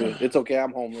 I love you. It's okay.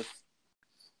 I'm homeless.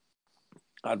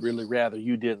 I'd really rather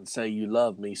you didn't say you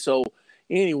love me. So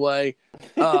anyway,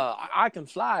 I can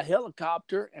fly a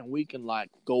helicopter and we can like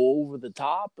go over the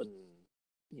top and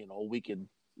we could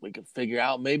figure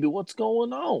out maybe what's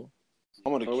going on.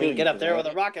 I'm gonna Or kill we you can get up for there that.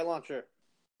 with a rocket launcher.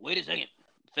 Wait a second.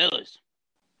 Fellas,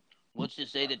 what's to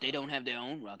say that they don't have their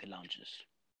own rocket launchers?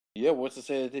 Yeah, what's to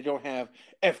say that they don't have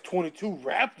F-22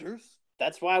 Raptors?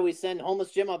 That's why we send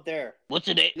homeless Jim up there. What's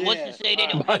to say they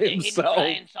don't By have their hidden himself.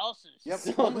 flying saucers? Yep.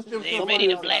 They're ready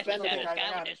to blast us out of the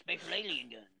sky with their special alien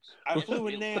guns. I That's flew the in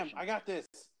real NAM. question. I got this.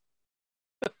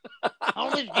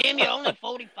 Homeless Jim, you're only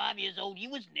 45 years old. You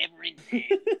was never in there.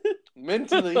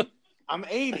 Mentally, I'm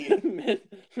 80.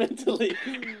 Mentally.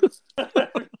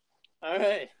 All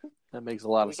right. That makes a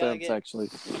lot We of gotta sense, get- actually.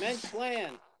 Men's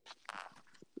plan.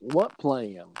 What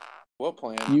plan? What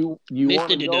plan? You want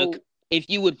Mr. to go? Duduck, if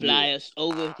you would fly us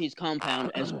over his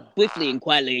compound as swiftly and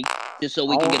quietly, just so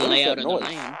we can Oh, get a what is layout that of the noise?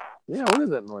 land. Yeah, what is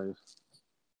that noise?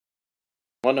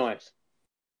 What noise?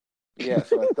 Yeah,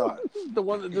 that's what I thought. The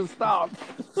one that just stopped.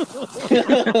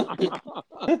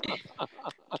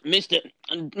 Mr.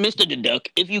 Duduck,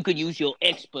 if you could use your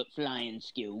expert flying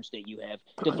skills that you have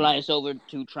to fly us over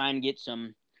to try and get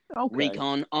some Okay.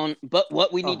 recon on. But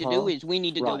what we need to do is we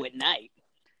need to go Right. at night.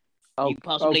 Oh, You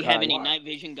possibly have okay. any night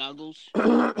vision goggles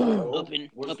Oh, up in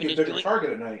let's this get bigger joint?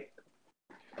 target at night.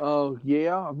 Oh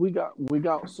yeah, we got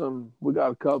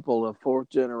a couple of fourth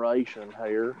generation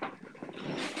here.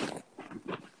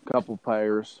 Couple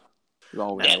pairs.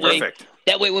 All That's That way- perfect.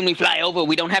 That way, when we fly over,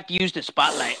 we don't have to use the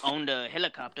spotlight on the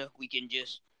helicopter. We can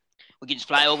just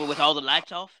fly over with all the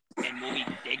lights off, and we'll be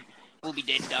dead. We'll be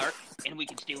dead dark, and we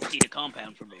can still see the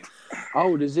compound from there.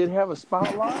 Oh, does it have a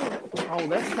spotlight? Oh,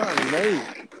 that's kind of neat.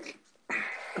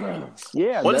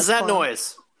 Yeah. What that's is that fine.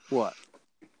 noise? What?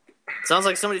 Sounds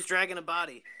like somebody's dragging a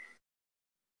body.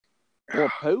 Well,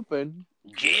 pooping.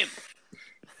 Jim,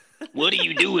 what are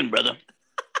you doing, brother?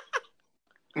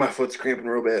 My foot's cramping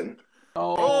real bad.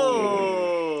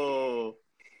 Oh.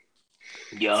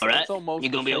 You all right? It's almost You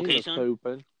gonna be the same okay, as son?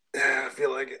 Pooping. Yeah, I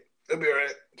feel like it. It'll be all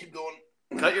right. Keep going.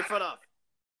 Cut your foot off.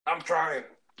 I'm trying.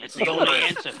 That's the only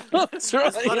answer. That's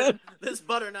right. This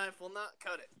butter knife will not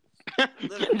cut it.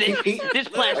 This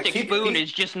plastic keep- spoon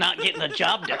is just not getting the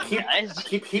job done, guys. I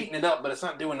keep heating it up, but it's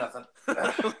not doing nothing.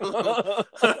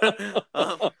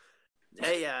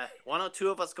 Hey, why don't two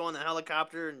of us go in the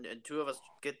helicopter and two of us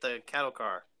get the cattle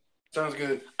car? Sounds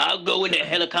good. I'll go in the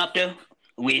helicopter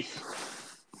with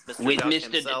Duck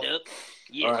Mr. himself. Duck.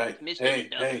 Yes, All right. Mr. Hey,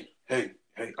 Duck. hey,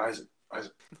 Isaac,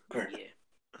 come here. Yeah.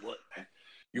 What?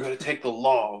 You gotta take the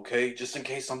law, okay? Just in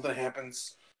case something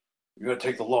happens, you gotta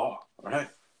take the law, all right?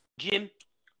 Jim,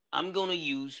 I'm gonna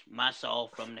use my saw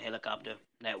from the helicopter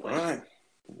that way. All right.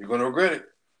 You're gonna regret it.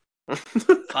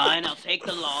 Fine, I'll take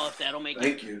the law if that'll make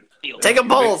Thank you you. feel Take better. them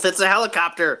both. It's a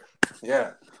helicopter.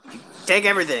 Yeah. Take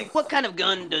everything. What kind of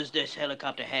gun does this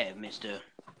helicopter have,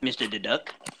 Mr.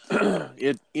 Duck?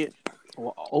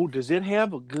 Oh, does it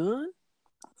have a gun?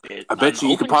 I bet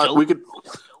you could hoping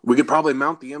so. We could probably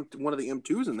mount one of the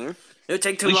M2s in there. It would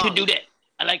take too We long. should do that.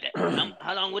 I like that.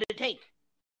 How long would it take?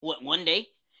 What, 1 day?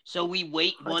 So we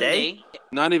wait A 1 day? day.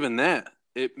 Not even that.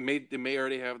 It may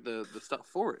already have the stuff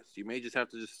for it. You may just have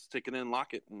to just stick it in,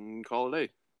 lock it, and call it a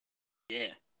day. Yeah.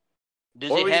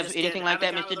 Does Or it we can have just anything like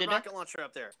that, have a guy Mr. with a Dada? rocket launcher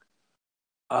up there.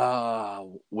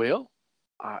 Well,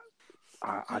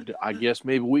 I guess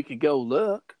maybe we could go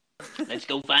look. Let's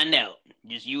go find out.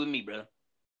 Just you and me, bro.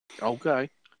 Okay.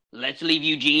 Let's leave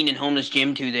Eugene and homeless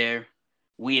Jim to their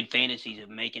weird fantasies of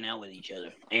making out with each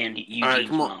other. And Eugene's All right,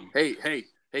 come on. mom.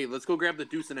 Hey, let's go grab the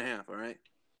deuce and a half, all right?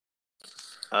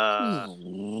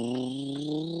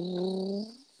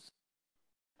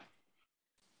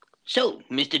 So,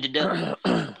 Mr. Dada,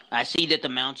 I see that the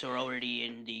mounts are already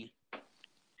in the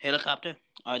helicopter.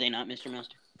 Are they not, Mr.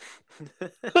 Master?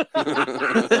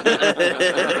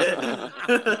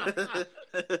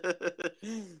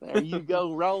 There you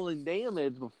go, rolling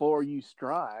damage before you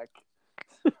strike.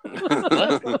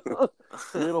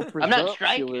 Little presumptuous. I'm not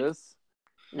striking.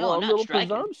 No, well, I'm a not little striking.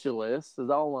 presumptuous is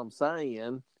all I'm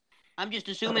saying. I'm just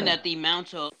assuming that the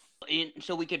mounts are in,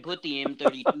 so we could put the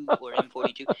M32 or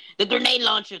M42, the grenade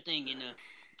launcher thing in the.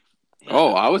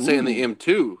 Oh, I was saying the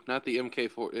M2, not the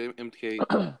MK4, MK.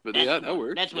 But yeah, that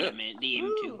works. That's what yeah. I meant. The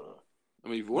M2. I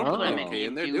mean, if you want to That's put what I the meant. MK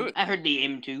in there, M2. do it. I heard the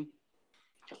M2.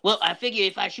 Well, I figure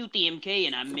if I shoot the MK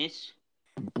and I miss,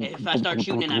 if I start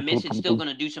shooting and I miss, it's still going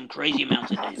to do some crazy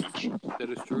amounts of damage. That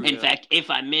is true. In fact, if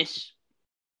I miss,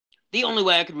 the only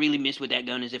way I could really miss with that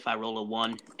gun is if I roll a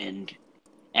 1, and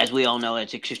as we all know,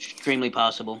 it's extremely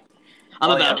possible. I'm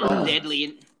about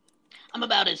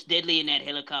as deadly in that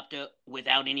helicopter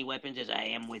without any weapons as I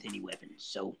am with any weapons,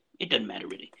 so it doesn't matter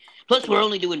really. Plus, we're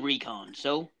only doing recon,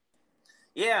 so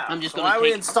yeah. I'm just so gonna why are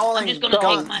we installing? I'm just gonna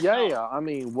take myself. Yeah, I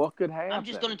mean, what could happen? I'm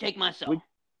just gonna take myself.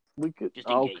 We could. Just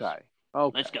in case. Okay.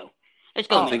 Let's go. Let's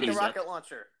go. think Mr. the he's- Dada. rocket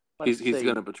launcher. He's see.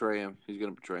 gonna betray him. He's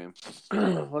gonna betray him.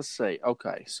 Let's see.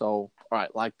 Okay, so all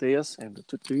right, like this, and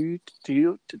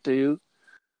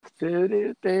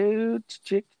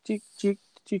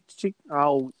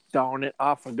oh darn it!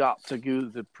 I forgot to do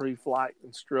the pre-flight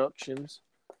instructions.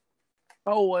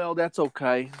 Oh well, that's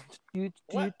okay.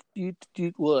 What?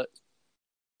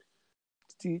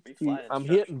 I'm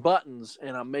hitting buttons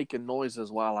and I'm making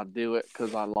noises while I do it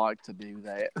because I like to do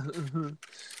that.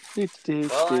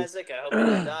 Well, Isaac, I hope you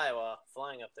don't die while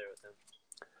flying up there with him.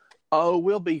 Oh,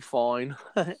 we'll be fine.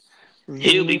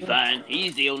 He'll be fine.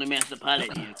 He's the only master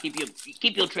pilot here.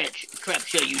 Keep your trap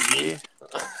shut, Eugene.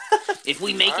 If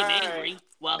we make him angry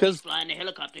while he's flying the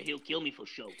helicopter, he'll kill me for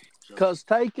sure. Because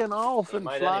taking off and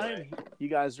might flying, anyway. you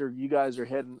guys are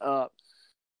heading up,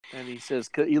 and he says,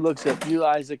 he looks at you,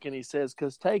 Isaac, and he says,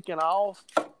 because taking off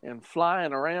and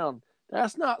flying around,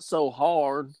 that's not so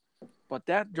hard. But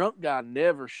that drunk guy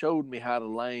never showed me how to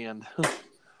land.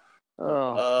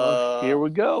 Here we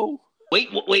go.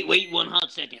 Wait 1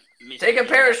 hot second. Mr. Take a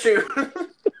parachute.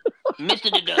 Mr.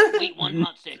 Dada, wait 1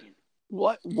 hot second.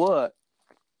 What?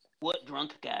 What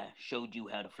drunk guy showed you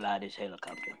how to fly this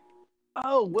helicopter?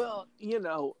 Oh, well,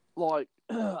 like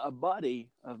a buddy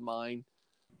of mine,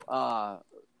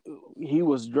 he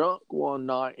was drunk one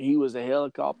night. He was a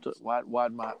helicopter.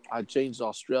 I changed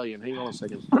Australian. Hang on a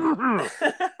second.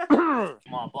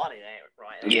 My body ain't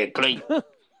right. Yeah, Clay.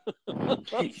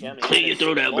 He showed me Clear your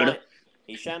throat out, brother.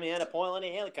 He showed me how to point on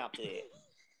a helicopter.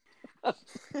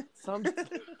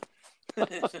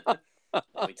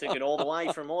 We took it all the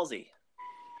way from Aussie.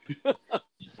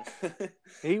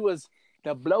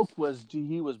 The bloke was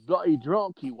bloody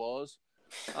drunk. He was.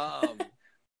 Brother,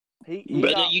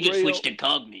 you just switched to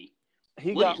cogni.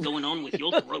 What is going on with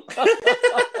your throat?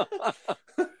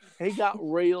 He got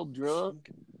real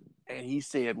drunk, and he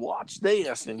said, "Watch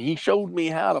this," and he showed me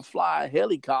how to fly a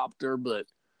helicopter. But,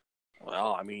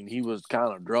 well, I mean, he was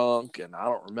kind of drunk, and I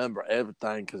don't remember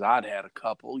everything because I'd had a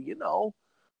couple,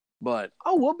 But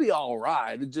we'll be all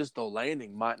right. It's just the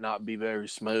landing might not be very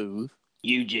smooth.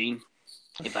 Eugene,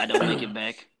 if I don't make it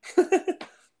back,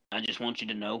 I just want you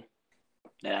to know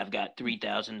that I've got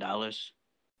 $3,000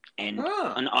 and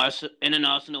an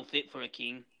arsenal fit for a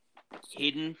king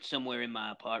hidden somewhere in my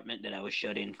apartment that I was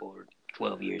shut in for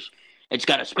 12 years. It's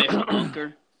got a special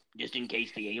bunker just in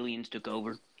case the aliens took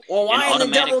over. Well, why in the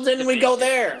devil didn't we go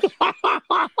there?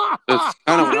 That's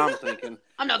kind of what I'm thinking.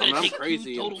 I'm not going to I'm take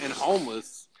crazy two total... and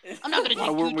homeless. I'm not going to take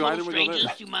two total strangers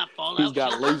to my fallout He's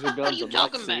got shelter. laser guns What are you and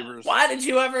talking lightsabers. about? Why did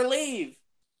you ever leave?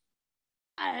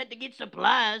 I had to get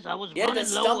supplies. I was You had to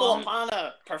running low stumble on. upon a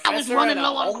I professor was running and a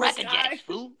low on homeless Cracker guy? Jacks,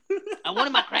 fool. I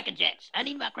wanted my Cracker Jacks. I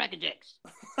need my Cracker Jacks.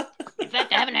 In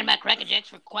fact, I haven't had my Cracker Jacks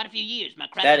for quite a few years. My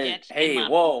Cracker That is, Jacks. hey, and my,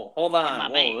 whoa, hold and my on,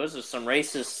 whoa, bag. those are some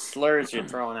racist slurs you're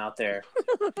throwing out there.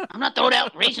 I'm not throwing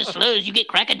out racist slurs. You get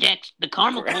Cracker Jacks, the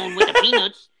caramel corn with the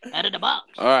peanuts out of the box.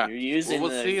 All right. You're using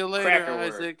We'll the see you later, cracker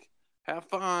word. Isaac. Have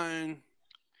fun.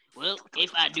 Well,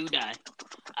 if I do die,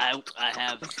 I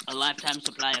have a lifetime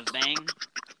supply of Bang,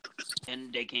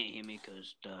 and they can't hear me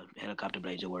because the helicopter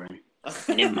blades are whirring.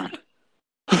 Never mind.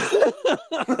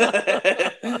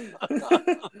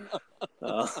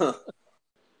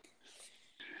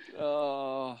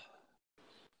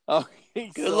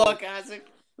 Okay. Good luck, Isaac.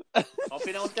 Hope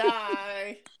you don't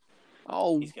die.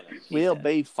 Oh, He's we'll dead.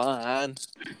 be fine.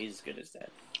 He's as good as dead.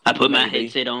 I put my Maybe.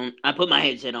 headset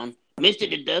on. Mr.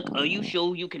 the Duck, are you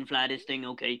sure you can fly this thing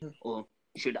okay? Or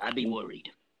should I be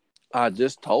worried? I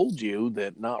just told you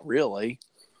that not really.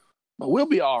 But we'll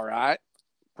be all right.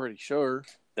 Pretty sure.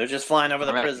 They're just flying over the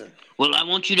All right. prison. Well, I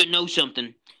want you to know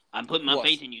something. I'm putting my What?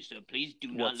 faith in you, sir. Please do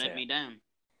not What's let that? me down.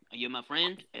 You're my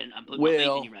friend, and I'm putting my faith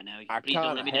in you right now. I Please don't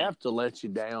kind let of me down. have to let you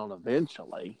down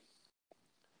eventually.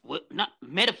 What? Not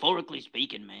metaphorically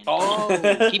speaking, man. Oh,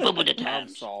 Keep up with the I'm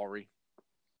times. sorry.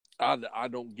 I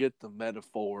don't get the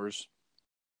metaphors.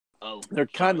 Oh, They're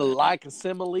kind of like a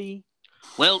simile.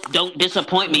 well, don't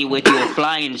disappoint me with your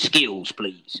flying skills,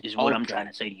 please. Is what I'm Okay. trying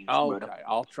to say to you, Okay, brother.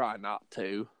 I'll try not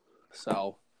to.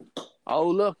 So, oh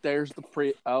look, there's the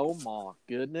Oh my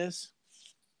goodness,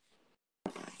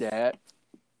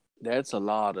 that's a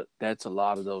lot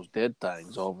of those dead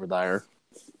things over there.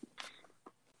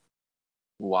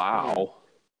 Wow.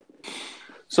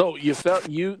 So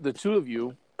the two of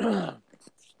you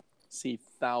see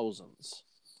thousands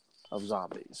of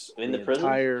zombies In the prison?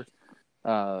 entire,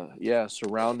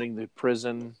 surrounding the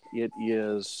prison.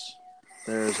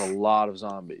 There's a lot of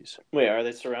zombies. Wait, are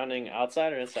they surrounding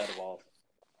outside or inside the walls?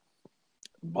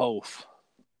 Both.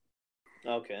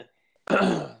 Okay.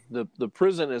 The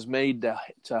prison is made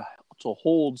to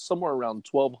hold somewhere around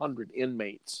 1,200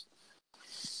 inmates,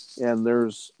 and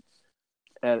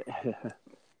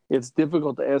it's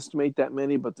difficult to estimate that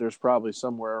many, but there's probably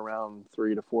somewhere around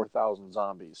 3,000 to 4,000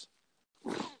 zombies.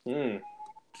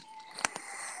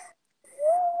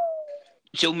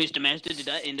 So, Mr. Master, did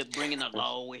I end up bringing the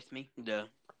law with me?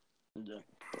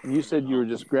 You said you were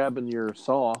just grabbing your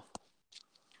saw.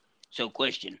 So,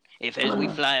 question: if as we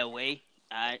fly away,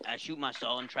 I shoot my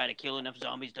saw and try to kill enough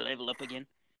zombies to level up again,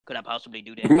 could I possibly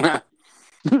do that?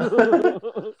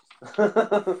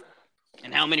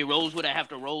 And how many rolls would I have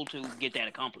to roll to get that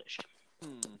accomplished?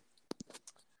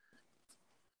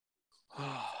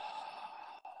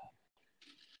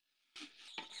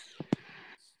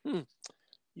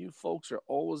 You folks are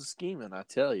always scheming, I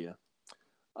tell you.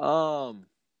 How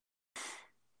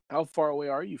far away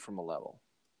are you from a level?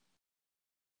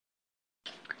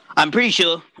 I'm pretty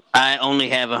sure I only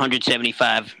have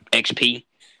 175 XP.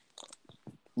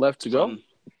 Left to go?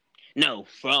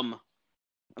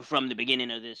 From the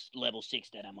beginning of this level 6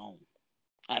 that I'm on.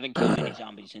 I haven't killed any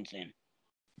zombies since then.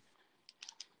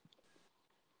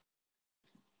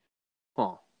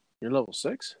 Huh. You're level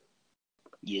 6?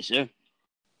 Yes, sir.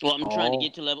 Well, I'm trying to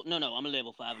get to level... No, I'm a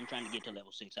level 5. I'm trying to get to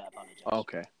level 6. I apologize.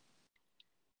 Okay.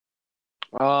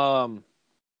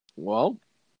 Well,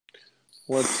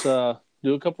 let's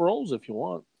do a couple rolls if you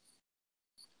want.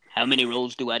 How many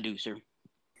rolls do I do, sir?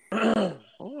 I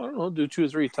don't know. Do 2 or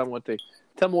 3. Tell me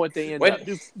what they end Wait. up.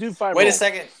 Do 5 Wait rolls. a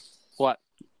second. What?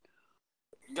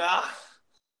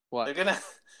 What?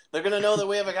 They're gonna know that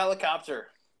we have a helicopter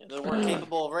and that we're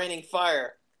capable of raining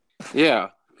fire. Yeah,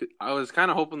 I was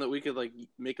kind of hoping that we could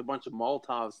make a bunch of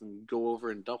Molotovs and go over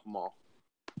and dump them all.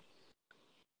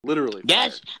 Literally,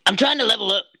 Guys, I'm trying to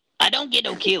level up. I don't get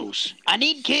no kills. I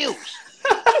need kills.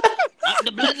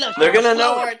 The bloodlust. They're gonna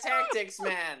know our tactics,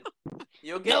 man.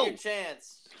 You'll get your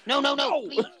chance. No.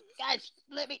 Please, guys,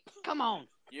 let me. Come on.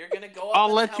 You're gonna go up.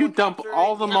 I'll let you dump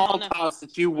all the I'm Molotovs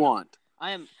that you want.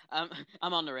 I'm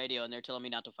on the radio and they're telling me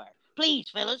not to fire. Please,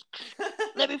 fellas,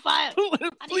 let me fire.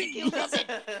 I need to kill something.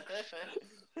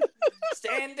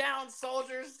 Stand down,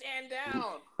 soldiers. Stand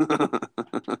down.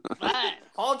 Fine.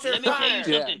 Hold your Let me tell fire. you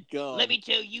something. Let me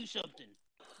tell you something.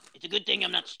 It's a good thing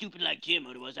I'm not stupid like Jim,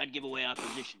 otherwise I'd give away our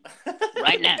position.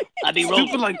 Right now, I'd be rolling.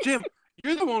 Stupid like Jim.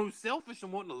 You're the one who's selfish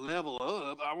and wanting to level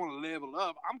up. I want to level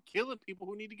up. I'm killing people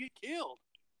who need to get killed.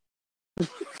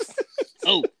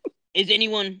 Oh, is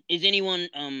anyone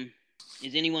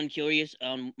curious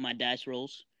on my dice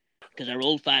rolls? Because I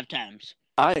rolled 5 times.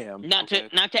 I am. Not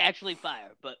to actually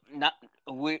fire, but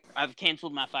I've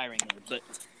canceled my firing mode. But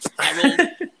I rolled.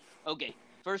 Okay,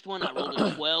 first one I rolled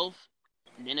a 12,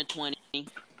 then a 20,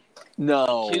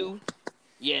 No. 2.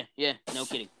 Yeah, no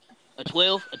kidding. A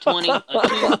 12, a 20, a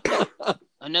 2,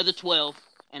 another 12,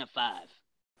 and a 5.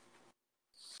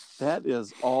 That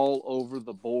is all over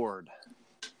the board.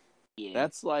 Yeah.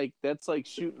 That's like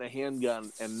shooting a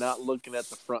handgun and not looking at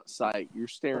the front sight. You're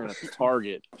staring at the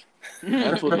target.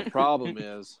 That's what the problem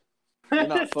is. You're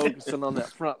not focusing on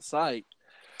that front sight.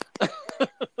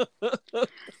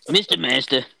 Mr.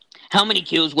 Master, how many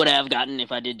kills would I have gotten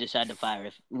if I did decide to fire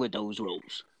with those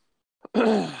rolls?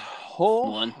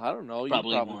 One. I don't know.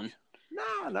 Probably one.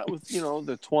 Nah, not with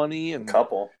the 20 and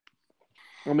couple.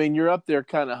 I mean, you're up there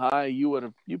kind of high. You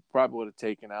probably would have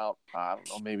taken out, I don't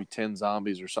know, maybe 10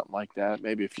 zombies or something like that.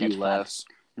 Maybe a few less.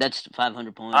 That's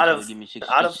 500 points. Out of give me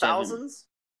out of thousands.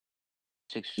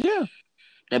 Yeah.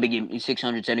 That'd be giving me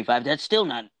 675. That's still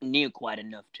not near quite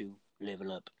enough to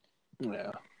level up.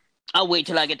 Yeah. I'll wait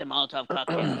till I get the Molotov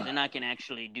cocktails, and I can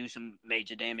actually do some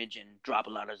major damage and drop a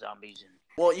lot of zombies. And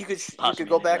Well, you could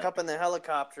go back up in the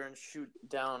helicopter and shoot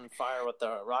down fire with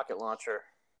the rocket launcher.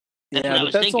 That's what I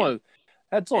was but thinking.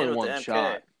 that's only And with one the MK.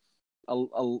 shot.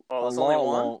 It's only one?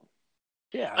 won't.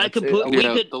 Yeah. I could it's- put. a- We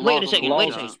Yeah, could the wait a laws second. of Wait a laws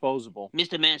are second, disposable.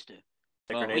 Mr. Master.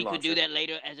 The grenade We could launcher. do that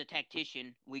later as a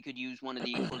tactician. We could use one of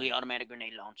the fully automatic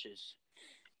grenade launchers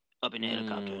up in the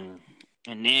helicopter,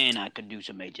 and then I could do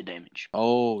some major damage.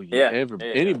 Oh, yeah. Yeah. Yeah.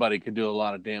 Anybody could do a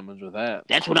lot of damage with that.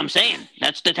 That's what I'm saying.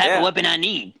 That's the type of weapon I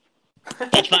need.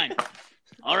 That's fine.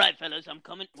 All right, fellas, I'm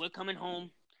coming. We're coming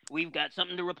home. We've got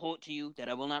something to report to you that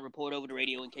I will not report over the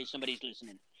radio in case somebody's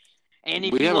listening. And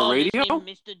if We you have a are radio?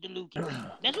 listening, Mr.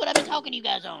 DeLucas, that's what I've been talking to you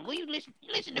guys on. Will you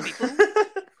listen to me, fool?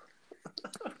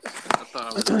 I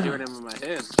thought I was hearing him in my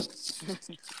head.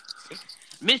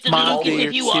 Mr. My DeLucas, dear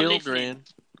if you are listening,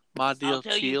 my dear I'll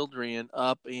tell you- children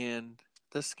up in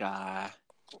the sky,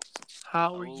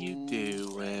 how are you Oh.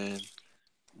 doing?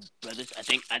 brothers, I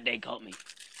think they caught me.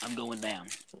 I'm going down.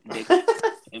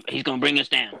 He's gonna bring us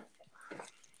down.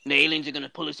 The aliens are gonna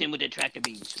pull us in with their tractor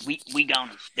beams. We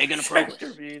goners. They're gonna probe us.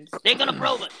 Tractor beams. They're gonna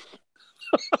probe us.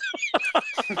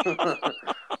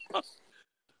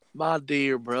 My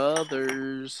dear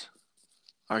brothers,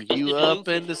 are Mr. you up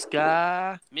DeLucas. in the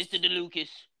sky? Mr. DeLucas,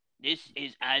 this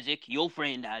is Isaac, your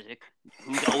friend Isaac,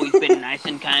 who's always been nice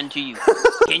and kind to you.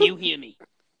 Can you hear me?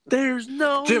 There's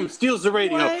no Jim steals the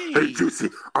radio. way. Hey, Juicy,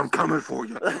 I'm coming for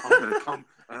you. I'm gonna come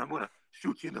and I'm gonna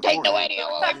shoot you in the Take the forehead. radio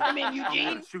away from him, I'm Eugene.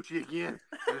 gonna shoot you again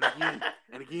and again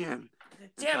and again.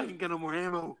 Until I can get no more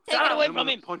ammo. Take it away I'm from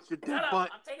gonna him. punch your dead Shut up. butt.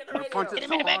 I'm taking the I'm gonna punch radio. Hit it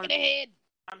him in so the back hard. of the head.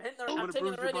 I'm I'm taking gonna the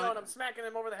bruise your radio butt. and I'm smacking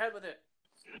him over the head with it.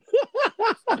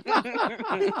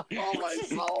 Oh my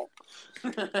soul.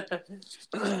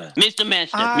 Mr.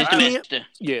 Master, I Mr. can't- Master,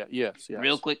 Yes.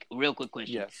 real quick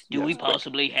question. Yes. Do we yes.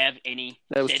 possibly have any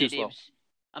That was too slow. sedatives?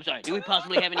 I'm sorry. Do we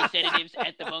possibly have any sedatives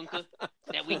at the bunker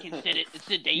that we can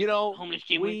sedate homeless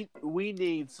Jim with? we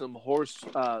need some horse.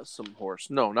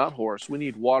 No, not horse. We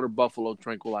need water buffalo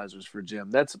tranquilizers for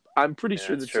Jim. I'm pretty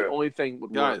sure that's that's the true. only thing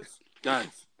would work.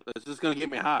 Guys, it's just gonna get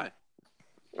me high.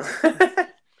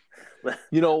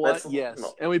 You know what? That's- Yes,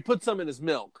 no. and we put some in his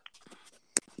milk.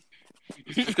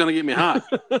 It's just gonna get me high.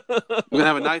 We're gonna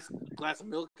have a nice glass of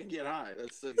milk and get high.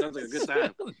 That sounds like a good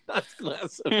time. Nice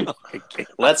glass of milk.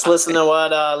 Let's listen to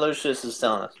what Lucius is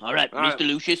telling us. All right, All right. Mr.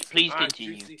 Lucius, please All right,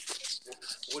 continue. Juicy.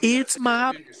 What do you It's have to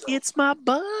my do yourself? it's my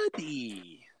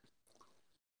buddy.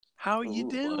 How are you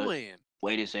Ooh, doing?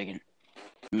 Wait a second.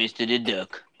 Mr. the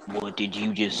Duck, what did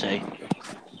you just say?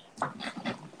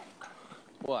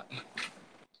 What?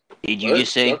 Did you What?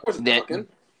 just say Duck wasn't that? talking.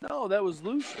 No, that was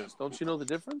Lucius. Don't you know the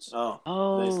difference? Oh,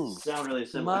 Oh. they sound really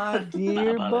similar. My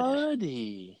dear apologize.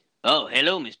 buddy. Oh,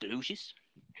 hello, Mr. Lucius.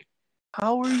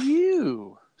 How are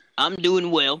you? I'm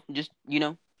doing well. Just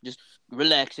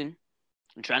relaxing.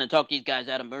 I'm trying to talk these guys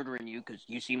out of murdering you because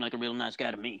you seem like a real nice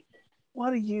guy to me.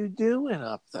 What are you doing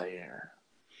up there?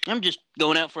 I'm just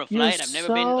going out for a You're flight. I've never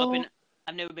been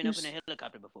up in you're a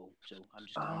helicopter before, so I'm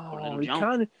just going for a little it jump.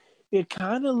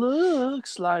 kind of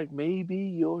looks like maybe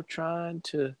you're trying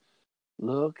to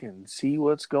look and see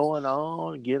what's going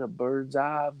on, get a bird's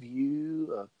eye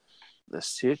view of the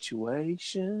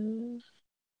situation.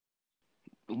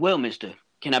 Well, Mister,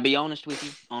 can I be honest with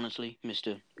you? Honestly,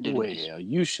 Mister. Well,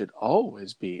 you should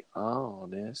always be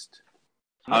honest.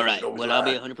 All right. So Well, I'll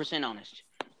be glad. 100% honest.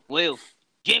 Well,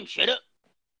 Jim, shut up.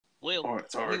 Well, All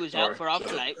right, sorry, we was sorry, out for our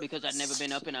sorry. flight because I'd never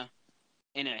been up in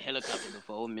a helicopter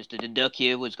before. Mr. the Duck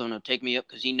here was going to take me up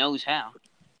because he knows how.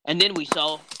 And then we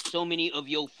saw so many of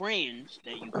your friends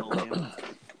that you call them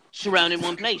surrounded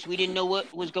one place. We didn't know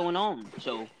what was going on.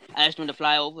 So I asked him to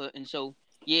fly over. And so,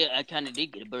 yeah, I kind of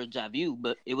did get a bird's eye view,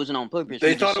 but it wasn't on purpose. They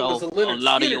We just thought it was saw a Leonard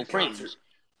lot of Skinner your friends. concert.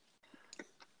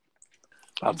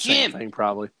 About the same Jim. thing,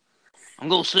 probably. I'm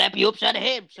gonna slap you upside the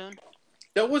head, son.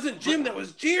 That wasn't Jim. That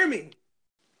was Jeremy.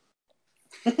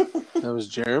 That was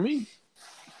Jeremy?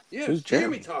 Yeah, Who's it's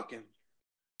Jeremy Jeremy? talking.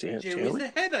 Jeremy's Jeremy? the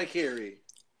head I carry.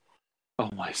 Oh,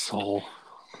 my soul.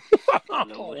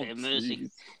 Lord have mercy.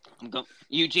 jeez. I'm going,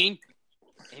 Eugene.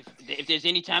 If there's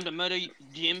any time to murder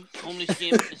Jim, homeless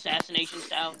Jim, assassination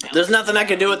style, There's nothing I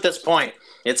can do at this point.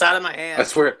 It's out of my I hands.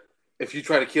 swear, if you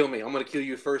try to kill me, I'm gonna kill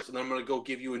you first, and then I'm gonna go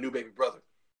give you a new baby brother.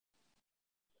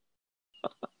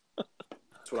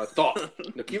 That's what I thought.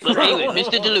 Now keep But trying. anyway,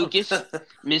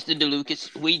 Mr.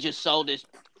 DeLucas, we just saw this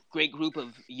great group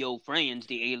of your friends,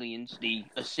 the aliens, the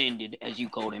Ascended, as you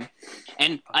called him,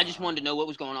 and I just wanted to know what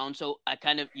was going on. So I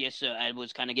I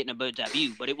was kind of getting a bird's eye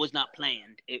view, but it was not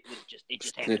planned. It just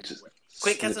happened. Snitches.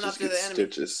 Quick, catching up to the enemy.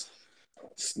 Stitches.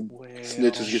 Well,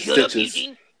 Snitches get Shut up, stitches.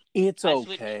 Eugene. it's I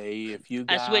switched- okay if you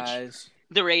I switched. guys...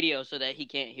 The radio so that he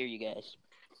can't hear you guys.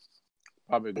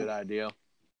 Probably a good idea.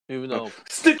 Even though...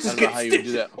 Stitches I don't know get how you would do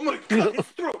stitches. that. I'm gonna cut his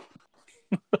throat.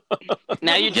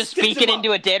 Now you're just Stitch speaking him up.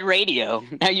 into a dead radio.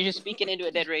 Now you're just speaking into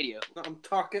a dead radio. No, I'm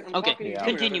talking. Okay, talking to you. Yeah.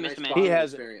 continue, We're having Mr. a Man. bonding He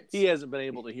experience. hasn't been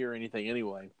able to hear anything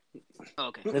anyway.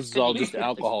 Okay. This is all just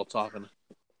alcohol talking.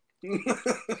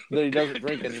 That he doesn't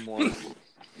drink anymore.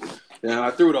 Yeah,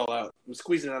 I threw it all out. I'm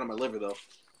squeezing it out of my liver though.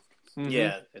 Mhm.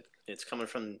 Yeah, it's coming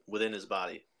from within his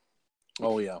body.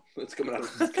 Oh, yeah. It's coming out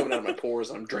of my pores.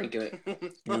 I'm drinking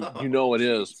it. You know it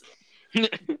is.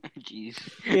 Jeez.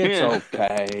 It's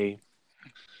okay.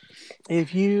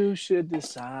 If you should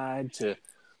decide to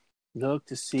look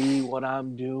to see what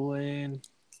I'm doing,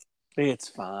 it's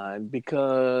fine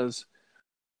because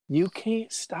you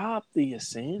can't stop the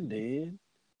Ascended.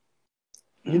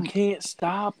 You can't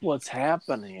stop what's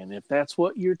happening. If that's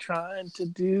what you're trying to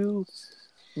do,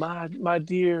 my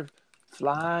dear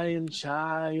flying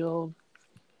child,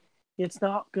 it's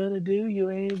not gonna do you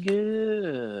any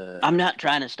good. I'm not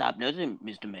trying to stop nothing,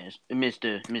 Mr.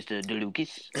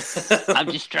 DeLucas. I'm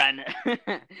just trying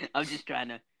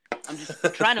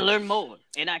to learn more,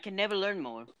 and I can never learn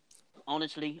more.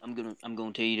 Honestly, I'm gonna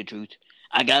tell you the truth.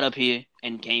 I got up here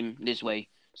and came this way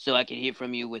so I could hear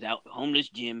from you without homeless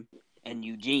Jim and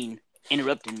Eugene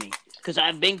interrupting me. Because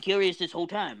I've been curious this whole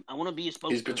time. I want to be a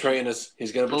spokesperson. He's betraying us.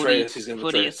 He's gonna betray us. He's gonna for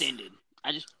betray the us. Ascended.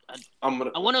 I I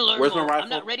want to learn Where's more. my rifle? I'm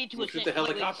not ready to Let's ascend. shoot the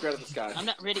helicopter out of the sky. I'm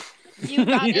not ready. You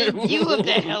got it. You of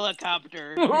the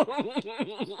helicopter.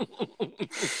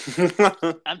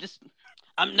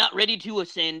 I'm not ready to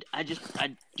ascend. I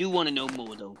do want to know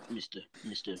more though, Mr.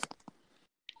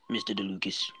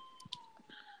 DeLucas.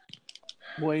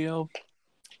 Well,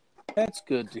 that's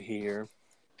good to hear.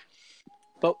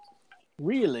 But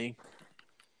really,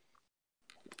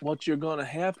 what you're going to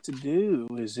have to do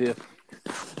is if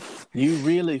you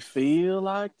really feel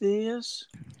like this,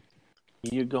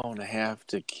 you're going to have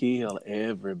to kill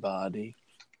everybody.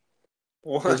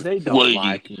 Because they don't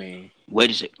like me. Wait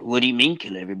a sec. What do you mean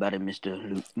kill everybody,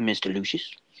 Mr.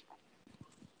 Lucius?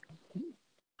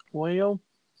 Well,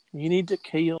 you need to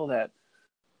kill that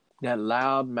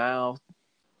loud mouth,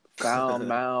 foul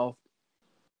mouth,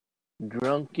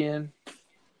 drunken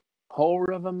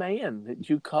whore of a man that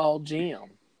you call Jim.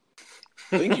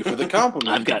 Thank you for the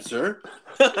compliment, sir.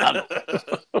 That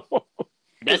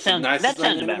sounds nicest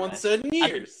thing about anyone right. said in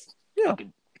years.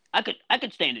 I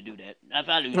could stand to do that if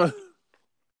I lose.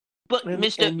 But And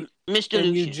Mr. Lucius,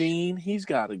 Eugene, he's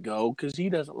got to go because he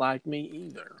doesn't like me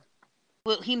either.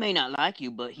 well, he may not like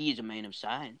you, but he is a man of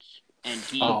science, and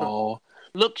he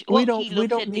we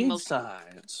don't need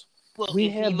science. Well, we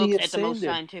if have he the looks at the most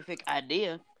Ascended. scientific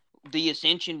idea, the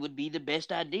ascension would be the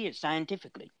best idea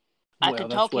scientifically. Well, I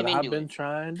could that's talk what him I've into been it.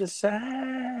 trying to say.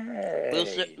 Well,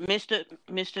 sir, Mr.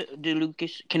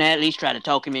 DeLucas, can I at least try to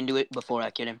talk him into it before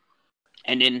I kill him?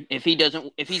 And then if he's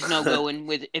not going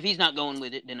with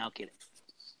it, then I'll kill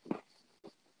him.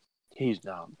 He's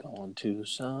not going to,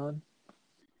 son.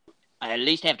 I at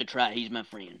least have to try. He's my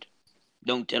friend.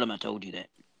 Don't tell him I told you that.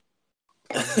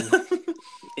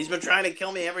 He's been trying to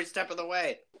kill me every step of the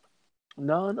way.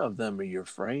 None of them are your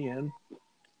friend.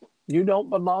 You don't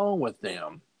belong with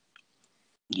them.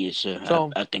 Yes, sir.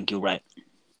 So- I think you're right.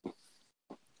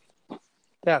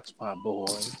 That's my boy.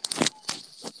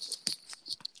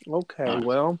 Okay,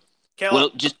 well. Kill Well,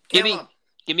 him. just Kill give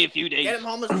him. me a few days. Get him,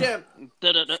 homeless Jim.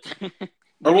 Da-da-da. I Give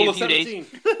me rolled a a few days.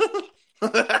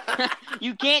 17.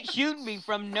 You can't shoot me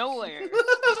from nowhere.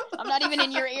 I'm not even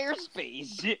in your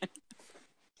airspace.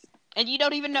 And you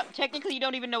don't even know. Technically, you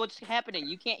don't even know what's happening.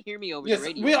 You can't hear me over Yes, the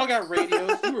radio. we all got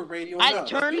radios. You were radioing I up.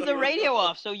 turned the radio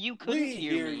off so you couldn't We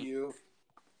hear me. you.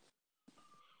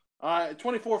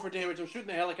 24 for damage. I'm shooting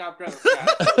the helicopter out of the sky.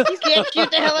 You can't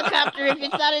shoot the helicopter if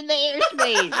it's not in the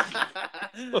airspace.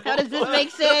 How does this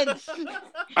make sense?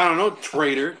 I don't know,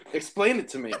 traitor. Explain it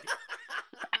to me.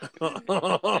 All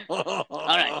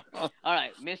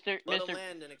right, Mr.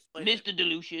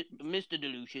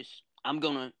 Delucius. I'm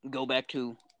gonna go back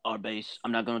to our base.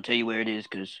 I'm not gonna tell you where it is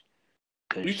because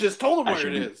you just told him where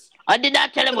it is. I did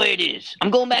not tell him where it is.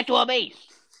 I'm going back to our base.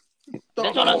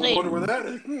 That's all I said. Wonder where that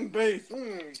is. Base.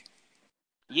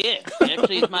 Yeah,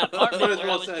 actually, it's my apartment where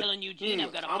I was telling Eugene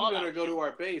I've got a I'm gonna go to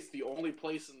our base, the only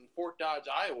place in Fort Dodge,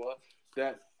 Iowa,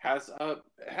 that has a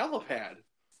helipad.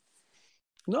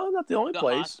 No, not the only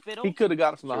place. Hospital? He could have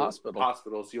got it from the hospital.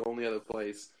 Hospital's the only other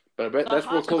place. But I bet that's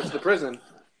real close to the prison.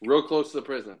 Real close to the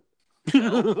prison.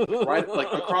 Right,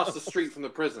 like across the street from the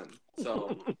prison.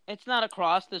 So it's not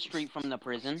across the street from the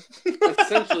prison.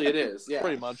 Essentially, it is. Yeah,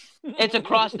 pretty much. It's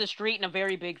across the street in a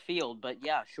very big field. But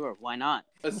yeah, sure, why not?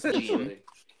 Essentially.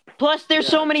 Plus, there's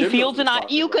so many fields in Iowa.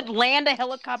 You could land a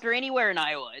helicopter anywhere in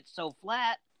Iowa. It's so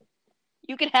flat.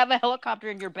 You could have a helicopter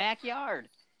in your backyard.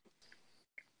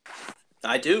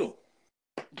 I do.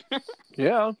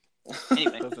 Yeah.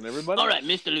 Anyway, doesn't everybody? All right,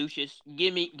 Mr. Lucius,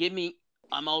 give me.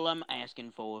 All I'm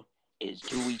asking for is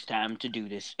 2 weeks' time to do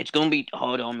this. It's gonna be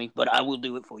hard on me, but I will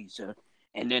do it for you, sir.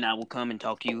 And then I will come and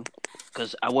talk to you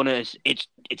because I want to. It's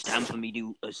time for me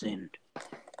to ascend.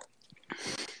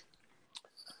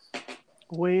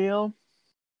 Well,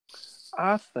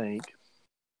 I think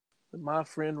that my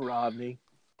friend Rodney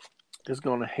is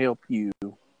going to help you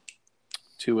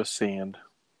to ascend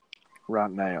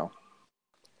right now.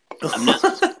 I'm not.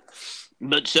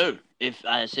 But, sir, if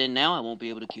I ascend now, I won't be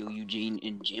able to kill Eugene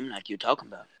and Jim like you're talking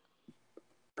about.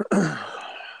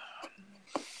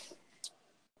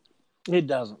 It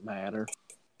doesn't matter.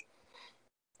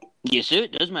 Yes, sir,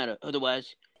 it does matter.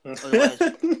 Otherwise,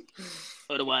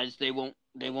 they won't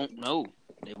know.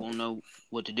 They won't know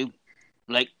what to do.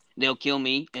 Like, they'll kill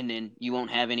me, and then you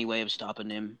won't have any way of stopping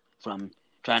them from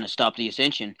trying to stop the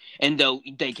ascension. And though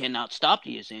they cannot stop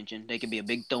the ascension, they could be a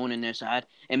big thorn in their side.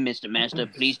 And Mr. Master,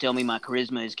 please tell me my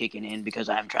charisma is kicking in because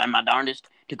I'm trying my darndest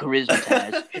to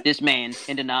charismatize this man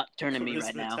into not turning me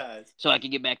right now, so I can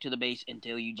get back to the base and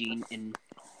tell Eugene and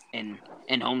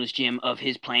Homeless Jim of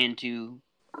his plan and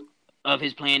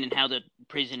how the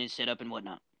prison is set up and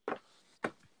whatnot.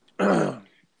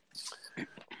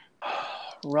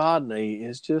 Rodney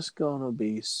is just going to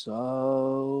be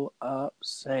so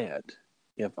upset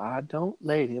if I don't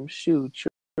let him shoot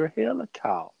your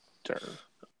helicopter.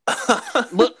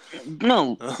 But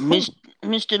no,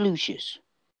 Mr. Lucius.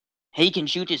 He can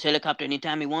shoot his helicopter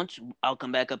anytime he wants. I'll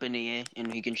come back up in the air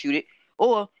and he can shoot it.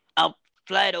 Or I'll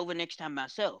fly it over next time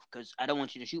myself because I don't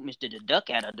want you to shoot Mr. the Duck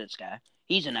out of the sky.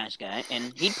 He's a nice guy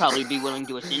and he'd probably be willing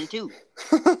to ascend too.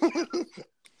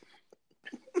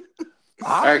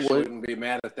 I actually wouldn't be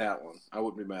mad at that one. I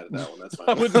wouldn't be mad at that one. That's fine.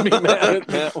 I wouldn't be mad at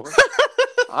that one.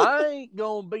 I ain't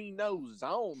gonna be no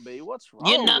zombie. What's wrong?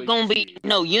 You're not gonna be.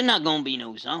 No, you're not gonna be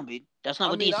no zombie. That's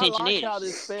not what the ascension is. I like how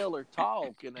this feller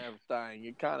talk and everything.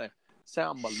 It kind of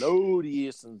sound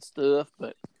melodious and stuff,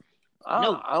 but I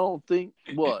don't think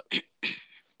what.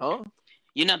 Huh?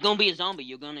 You're not gonna be a zombie.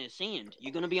 You're gonna ascend.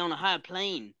 You're gonna be on a higher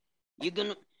plane.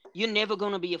 You're never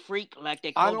gonna be a freak like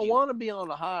they called you. I don't want to be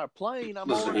on a higher plane. I'm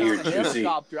on a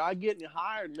helicopter. I get any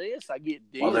higher than this, I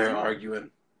get dizzy. While they're arguing,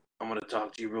 I'm gonna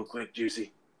talk to you real quick,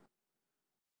 Juicy.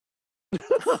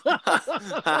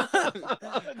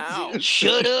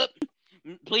 Shut up,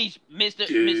 please, Mr.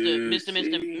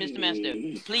 Master.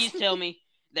 Please tell me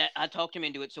that I talked him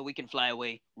into it so we can fly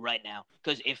away right now.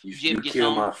 Because if Jim gets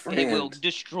on, it will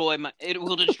destroy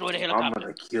the helicopter. I'm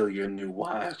gonna kill your new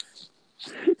wife.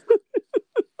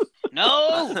 No!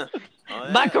 Oh,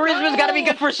 yeah. My charisma's got to be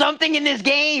good for something in this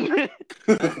game.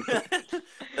 That's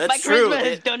my charisma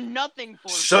has done nothing for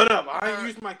me. Shut up! I ain't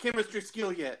used my chemistry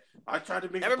skill yet. I tried to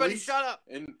make everybody shut up.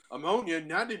 And ammonia,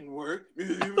 and that didn't work.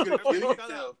 You were gonna kill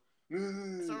yourself.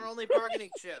 It's our only bargaining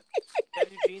chip.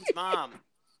 Eugene's mom.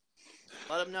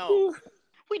 Let him know.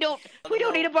 We don't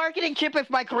need a bargaining chip if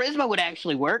my charisma would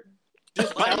actually work.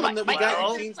 Just tell them that we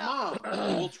got Eugene's mom.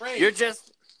 We'll trade.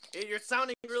 You're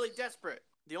sounding really desperate.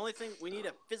 The only thing we need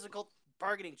a physical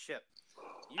bargaining chip.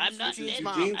 I'm not Eugene's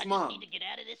mom. Eugene's I mom. just need to get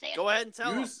out of this air. Go ahead and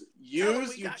tell him.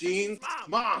 Use Eugene's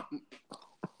mom. Tell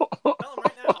him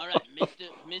right now. All right,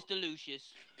 Mr.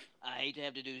 Lucius. I hate to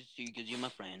have to do this to you because you're my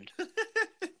friend.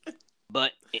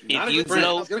 But if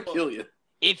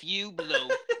you blow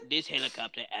this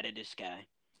helicopter out of the sky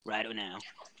right now,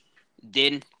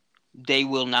 then they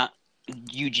will not.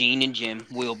 Eugene and Jim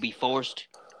will be forced.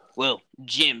 Well,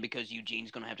 Jim, because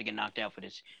Eugene's going to have to get knocked out for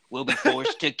this, will be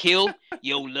forced to kill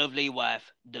your lovely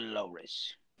wife,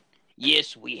 Dolores.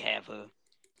 Yes, we have her.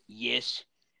 Yes,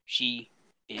 she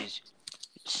is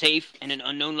safe in an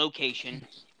unknown location.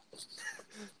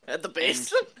 At the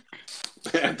base.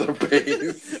 At the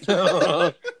base.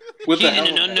 She's in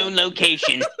an unknown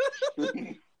location.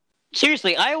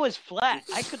 Seriously, Iowa's flat.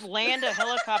 I could land a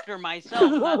helicopter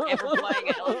myself, not ever flying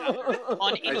a helicopter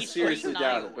on any I street seriously in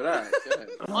doubt Iowa. it, but all right, go ahead.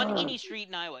 On any street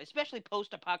in Iowa, especially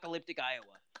post-apocalyptic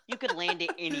Iowa. You could land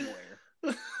it anywhere.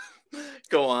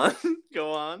 Go on.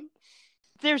 Go on.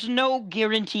 There's no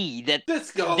guarantee that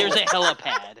Let's go. there's a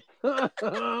helipad.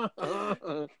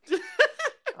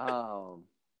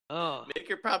 Oh. Make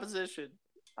your proposition.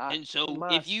 And so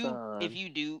my if you son.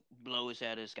 do blow us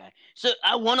out of the sky, so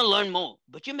I want to learn more,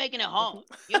 but you're making it hard.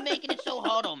 You're making it so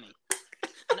hard on me.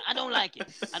 And I don't like it.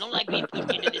 I don't like being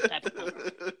pushed into this type of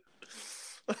comfort.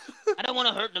 I don't want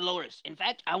to hurt Dolores. In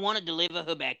fact, I want to deliver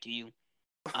her back to you.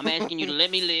 I'm asking you to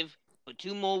let me live for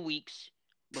 2 more weeks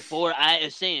before I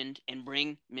ascend and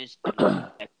bring Miss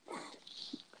back.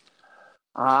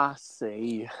 I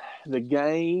see the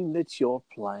game that you're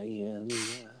playing.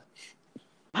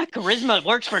 My charisma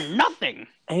works for nothing.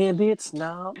 And it's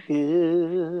not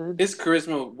good. His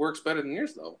charisma works better than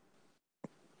yours, though.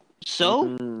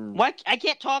 So? Why? I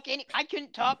can't talk I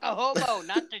couldn't talk a hobo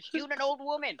not to shoot an old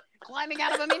woman climbing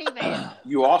out of a minivan.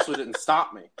 You also didn't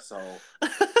stop me, so.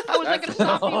 How was I going to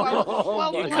stop you? I was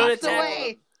 12 You blocks could've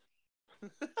away.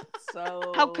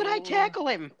 So How could I tackle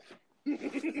him?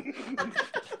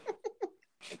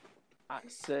 I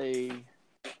see.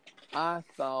 I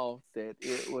thought that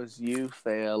it was you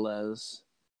fellas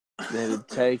that had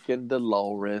taken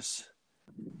Dolores.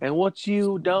 And what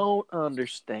you don't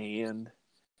understand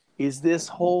is this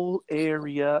whole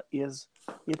area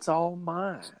it's all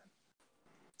mine.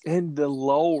 And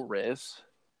Dolores,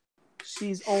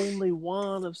 she's only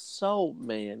one of so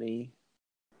many.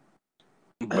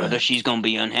 Brother, she's going to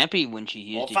be unhappy when she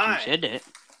hears that fine. you said that.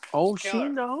 Oh, Kill she her.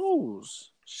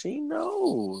 knows. She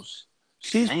knows.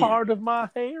 She's Man. part of my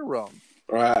harem.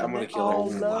 All right, I'm going They to kill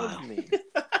all her. love me.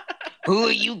 Who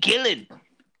are you killing?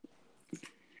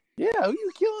 Yeah, who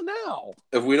you killing now?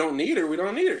 If we don't need her, we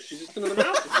don't need her. She's just another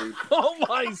mouse to feed. Oh,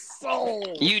 my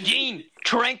soul. Eugene,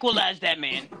 tranquilize that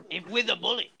man with a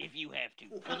bullet if you have to.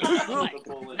 For the love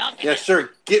of life. Knock him Yeah, out.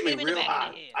 sure. Get me Hit him in the real back of high.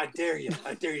 the head. I dare you.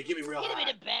 I dare you. Get me real Hit him in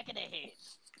high. the back of the head.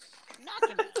 Knock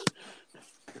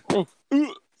him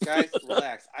out. Guys,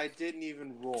 relax. I didn't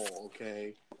even roll,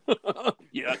 okay?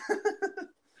 Yeah.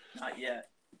 Not yet.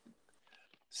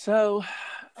 So,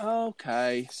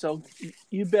 okay. So,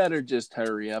 you better just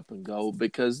hurry up and go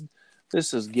because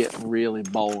this is getting really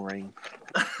boring.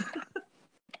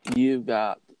 You've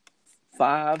got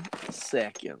 5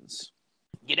 seconds.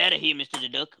 Get out of here, Mr. the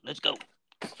Duck. Let's go.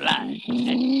 Fly.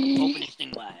 Open this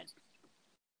thing wide.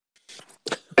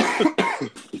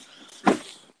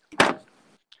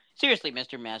 Seriously,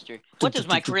 Mr. Master, what does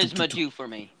my charisma do for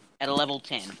me at a level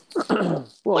 10? Well,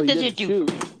 What he does didn't it do?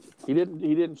 shoot. He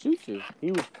didn't shoot you.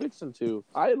 He was fixing to.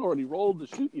 I had already rolled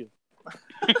to shoot you.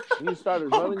 And you started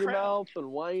running your mouth and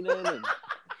whining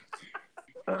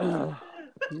and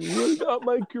what about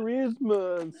my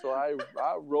charisma? And so I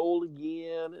rolled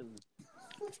again and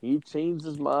he changed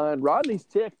his mind. Rodney's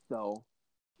ticked though.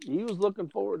 He was looking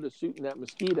forward to shooting that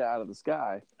mosquito out of the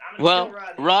sky. Well,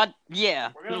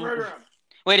 yeah. We're gonna murder him.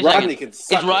 Wait a Rodney second. can Is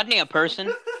suck it. Rodney a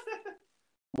person?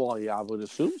 Well, yeah, I would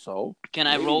assume so. Can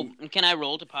I roll? Can I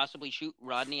roll to possibly shoot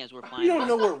Rodney as we're flying? You don't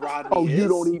know where Rodney Oh, is. you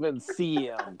don't even see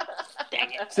him.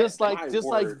 Dang it. Just My like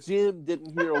word. Jim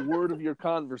didn't hear a word of your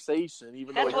conversation,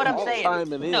 even That's though what he I'm was saying.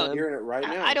 chiming in. No, I'm hearing it right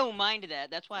now. I don't mind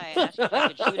that. That's why I asked if I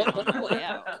could shoot him on my way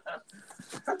out.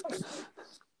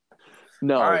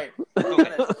 No. All right.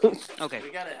 Okay. We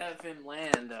gotta have him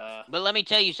land. But let me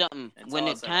tell you something. And When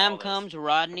tell the us time all this. comes,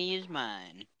 Rodney is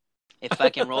mine. If I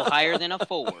can roll higher than a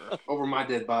 4. Over my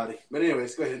dead body. But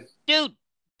anyways, go ahead. Dude,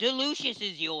 Delucius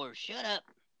is yours. Shut up.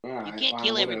 All You right, can't fine,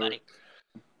 kill whatever. everybody.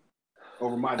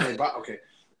 Over my dead body.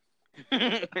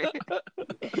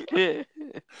 Okay.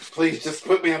 Please, just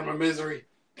put me out of my misery.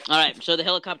 All right, so the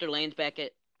helicopter lands back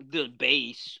at the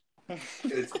base.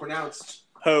 It's pronounced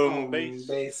Home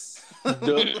base.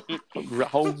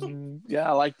 Home, yeah,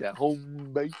 I like that. Home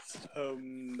base.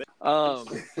 Home base.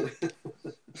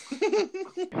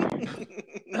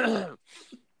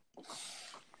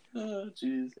 Oh,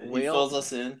 jeez. He Well- fills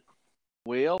us in.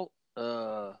 well,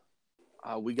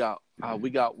 we got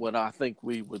what I think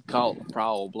we would call a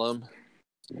problem.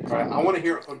 All right, I want to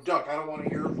hear it from Duck. I don't want to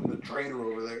hear it from the traitor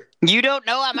over there. You don't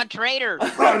know I'm a traitor.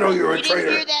 I know you're a You didn't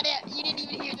traitor. hear that? You didn't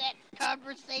even hear that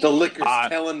conversation? The liquor's I-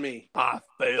 telling me I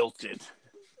felt it.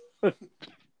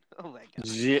 Oh my god.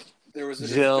 Zip. there was a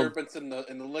Jill. disturbance in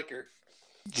the liquor.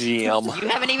 Jim. You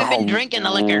haven't even been drinking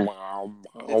the liquor.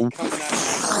 It's coming out of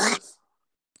my nose.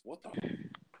 What the?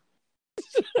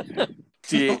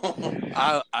 Jim.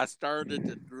 I started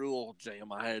to drool,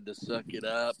 Jim. I had to suck it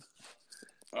up.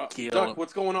 Duck,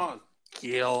 what's going on?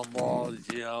 Kill them all,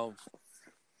 Jim.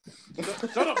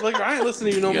 Shut up, Liquor. I ain't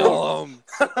listening to you no Kill more. them.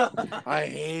 I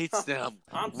hate them.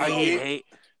 I'm I sorry. hate.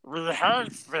 We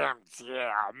hate them,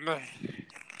 Jim.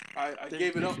 I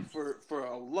gave it up for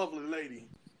a lovely lady.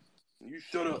 You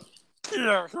shut up.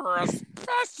 Kill her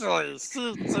especially.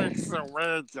 She takes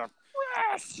away the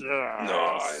precious. No,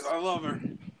 I love her.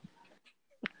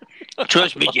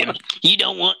 Trust me, Jim. You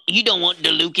don't want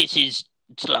the Lucas's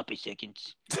sloppy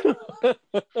seconds.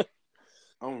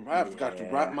 I've got the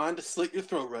right mind to slit your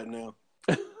throat right now.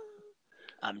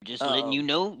 I'm just letting you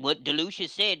know what Delucia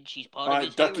said. She's part All of right,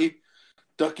 his Ducky.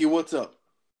 Ducky, what's up?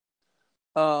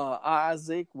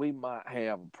 Isaac, we might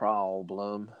have a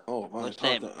problem. Oh, What's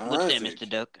that? What's that, Mr.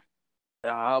 Duck?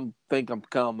 I think I'm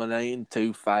coming in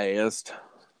too fast.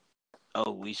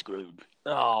 Oh, we screwed.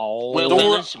 Oh, well,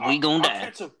 fellas, we gonna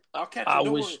die. I'll catch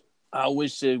him. I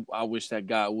wish that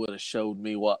guy would have showed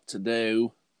me what to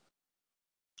do.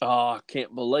 Oh, I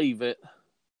can't believe it.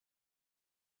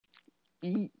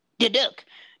 The duck,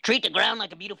 treat the ground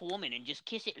like a beautiful woman and just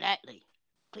kiss it lightly.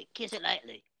 Kiss it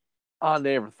lightly. I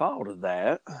never thought of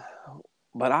that,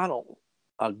 but I don't.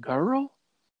 A girl?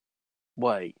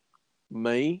 Wait,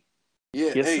 me?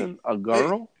 Yeah, kissing a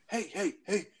girl? Hey.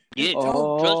 Yeah,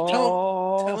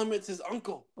 tell him it's his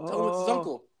uncle. Tell him it's his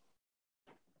uncle.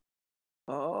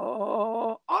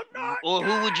 I'm not. Or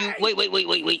who would you? Wait.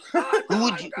 Who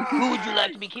would you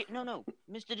like to be kissing? No,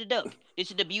 Mr. the Duck.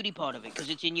 This is the beauty part of it because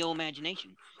it's in your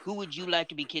imagination. Who would you like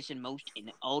to be kissing most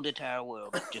in all the entire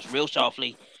world? Just real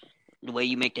softly, the way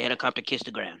you make the helicopter kiss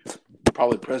the ground.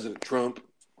 Probably President Trump.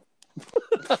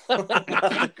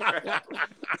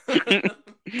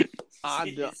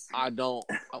 I don't.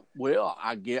 Well,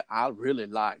 I really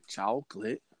like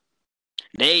chocolate.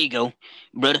 There you go,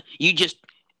 brother. You just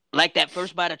like that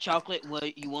first bite of chocolate where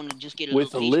you want to just get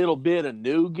with little a little bit of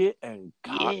nougat and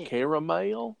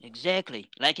caramel. Exactly,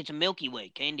 like it's a Milky Way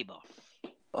candy bar.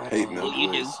 I hate What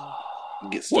you do?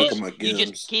 Get stuck in my gums. You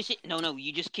just kiss it. No,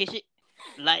 you just kiss it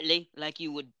lightly, like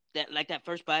you would that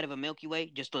first bite of a Milky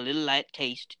Way. Just a little light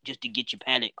taste, just to get your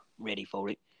palate ready for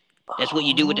it. That's what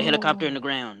you do with the helicopter in the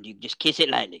ground. You just kiss it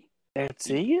lightly. That's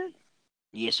it?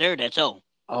 Yes, sir. That's all.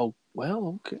 Oh,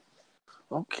 well, okay.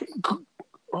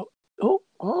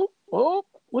 Oh,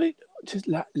 wait. Just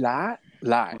light. Very,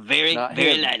 not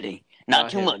very heavy. lightly. Not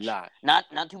too heavy, much. light. Not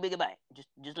too big a bite. Just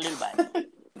a little bite.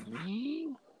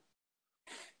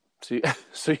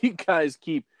 So you guys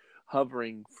keep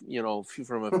hovering,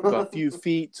 from a few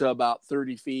feet to about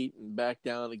 30 feet and back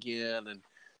down again, and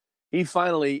he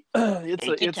finally it's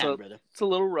a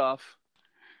little rough.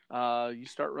 You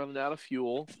start running out of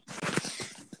fuel.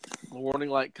 The warning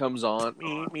light comes on.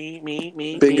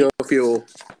 Me. Bingo fuel.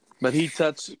 But he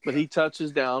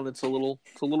touches down. It's a little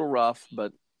rough,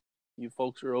 but you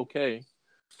folks are okay.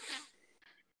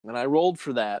 And I rolled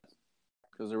for that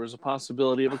because there was a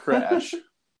possibility of a crash.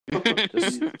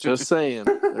 just saying,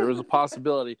 there was a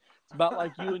possibility. It's about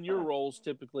like you and your rolls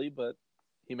typically, but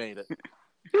he made it.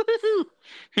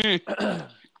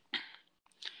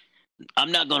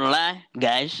 I'm not gonna lie,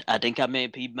 guys. I think I may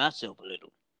have peed myself a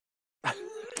little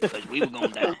because we were gonna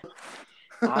die.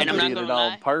 I And I'm not did gonna it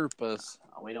on lie. purpose.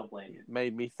 Oh, we don't blame you.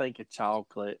 Made me think of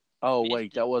chocolate. Oh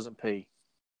wait, that wasn't pee.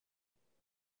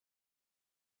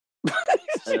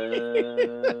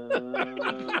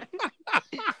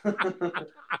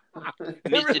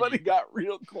 Everybody got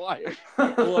real quiet.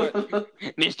 What?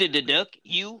 Mr. the Duck,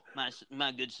 you,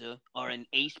 my good sir, are an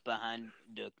ace behind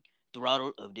the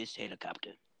throttle of this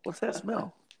helicopter. What's that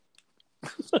smell?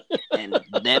 And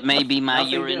that may be my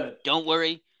Nothing urine. good. Don't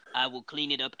worry, I will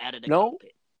clean it up out of the No.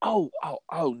 cockpit. Oh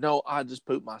no! I just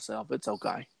pooped myself. It's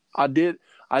okay. I did.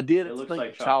 It looks think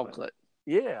like of chocolate.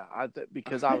 Yeah,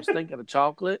 because I was thinking of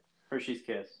chocolate. Hershey's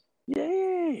Kiss.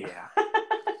 Yeah,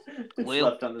 It's Well,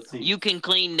 left on the seat. you can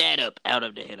clean that up out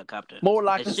of the helicopter. more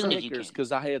like a as soon as you Snickers can.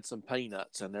 because I had some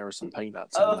peanuts and there were some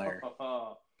peanuts in there.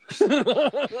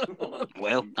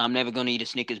 Well, I'm never gonna eat a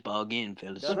Snickers bar again,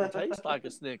 fellas. Doesn't taste like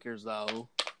a Snickers though.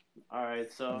 All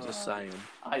right, so I'm just saying.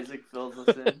 Isaac fills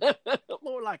us in.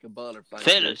 More like a Butterfinger.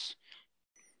 Fellas,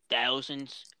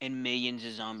 thousands and millions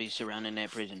of zombies surrounding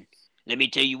that prison. Let me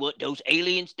tell you what, those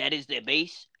aliens, that is their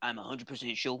base. I'm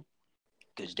 100% sure.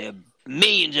 Because there are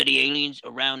millions of the aliens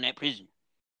around that prison.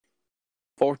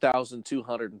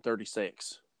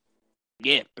 4,236.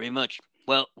 Yeah, pretty much.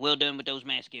 Well done with those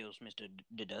math skills, Mr.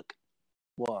 The Duck.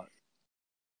 What?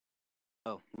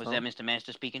 Oh, was that Mr.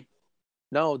 Master speaking?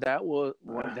 No, that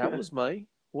was me.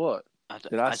 What?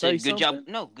 Did I say said good something?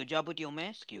 job. No, good job with your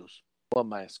math skills. What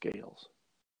math scales?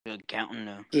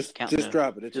 Counting. Just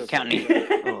drop it. It's Just okay. counting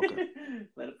it. Oh, okay.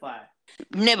 Let it fly.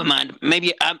 Never mind.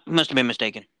 Maybe I must have been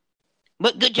mistaken.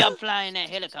 But good job flying that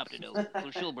helicopter, though.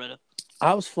 For sure, brother.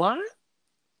 I was flying?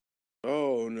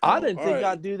 Oh no! I didn't think right.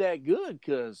 I'd do that good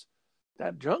because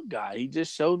that drunk guy, he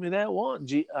just showed me that one.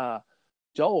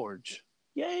 George.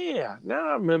 Yeah, now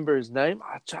I remember his name.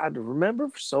 I tried to remember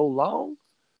for so long.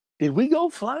 Did we go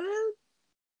flying?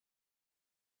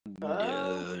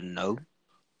 No.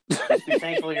 Just be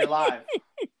thankful you're alive.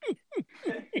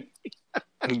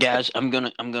 Guys, I'm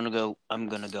gonna go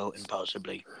and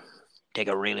possibly take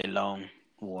a really long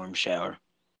warm shower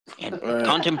and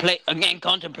contemplate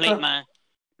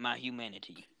my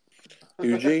humanity.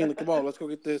 Eugene, come on, let's go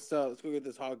get this. Let's go get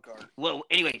this hog cart. Well,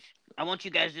 anyways, I want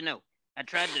you guys to know I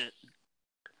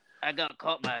got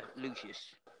caught by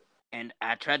Lucius, and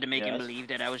I tried to make him believe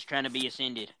that I was trying to be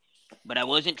ascended, but I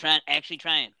wasn't actually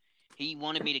trying. He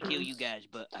wanted me to kill you guys,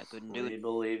 but I couldn't do it. We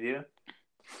believe you.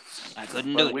 I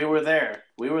couldn't do it. We were there.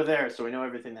 We were there, so we know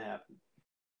everything that happened.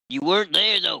 You weren't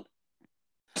there, though.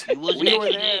 You wasn't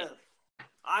actually there.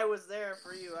 I was there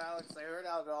for you, Alex. I heard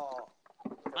it all.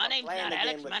 My name's not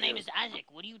Alex. My name is Isaac.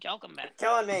 What are you talking about?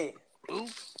 Killing me. Who?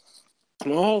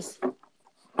 Smalls.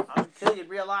 I'm killing you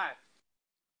real life.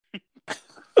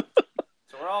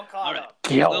 So we're all caught up.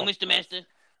 Well, Mr. Master.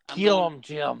 Kill him,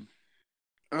 Jim.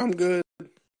 I'm good.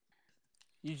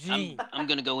 Eugene. I'm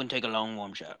going to go and take a long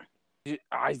warm shower.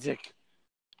 Isaac.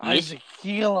 Yes? Isaac,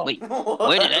 kill him. Wait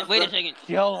a second.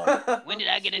 Kill him. When did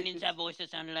I get an inside voice that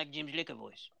sounded like Jim's liquor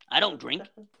voice? I don't drink.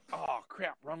 Oh,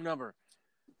 crap. Wrong number.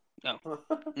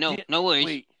 No worries.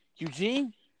 Wait,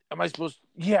 Eugene? Am I supposed to...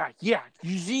 Yeah,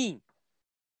 Eugene.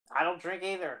 I don't drink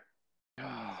either.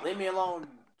 Leave me alone,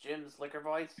 Jim's liquor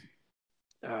voice.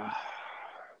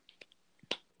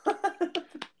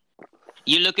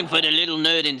 You're looking for the little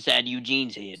nerd inside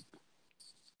Eugene's head.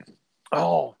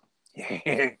 Oh.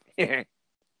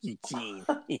 Eugene.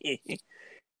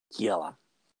 Kill him.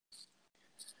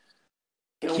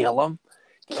 Kill him.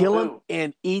 Kill him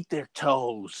and eat their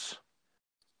toes.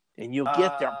 And you'll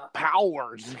get their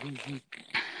powers.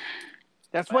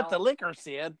 That's what the liquor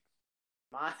said.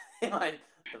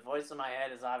 The voice in my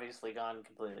head has obviously gone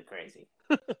completely crazy.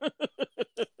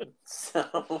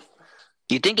 So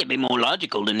You think it'd be more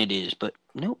logical than it is, but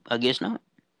nope, I guess not.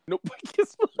 Nope, I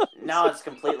guess not. No, it's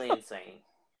completely insane.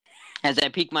 As I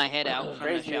peek my head out from the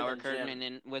Crazier shower than curtain Jim. and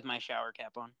then with my shower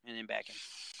cap on and then back in.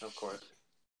 Of course.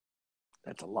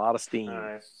 That's a lot of steam. All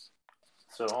right.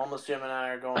 So homeless Jim and I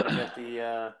are going to get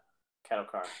the cattle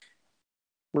car.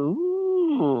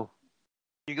 Ooh.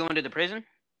 You going to the prison?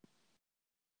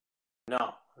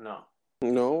 No. No.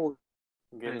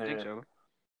 I'm I getting didn't think there. so.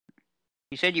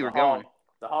 You said you were The going.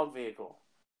 The hog vehicle.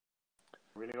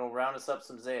 We're gonna go round us up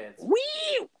some Zeds.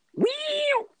 Wee!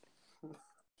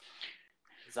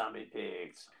 Zombie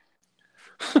pigs.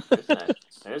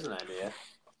 There's an idea.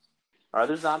 Are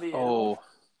there zombie animals?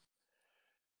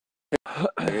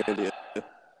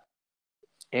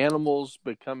 Animals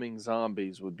becoming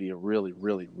zombies would be a really,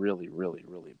 really, really, really,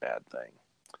 really bad thing.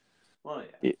 Well,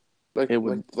 yeah.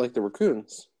 Like the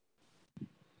raccoons.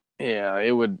 Yeah,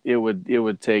 it would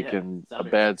take a zombie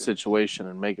bad raccoons. situation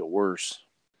and make it worse.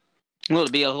 Well,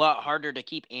 it'd be a lot harder to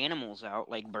keep animals out,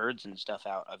 like birds and stuff,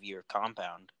 out of your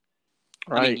compound.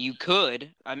 Right. I mean, you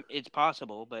could. It's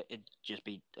possible, but it'd just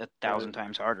be 1,000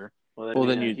 times harder. Well,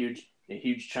 then a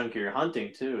huge chunk of your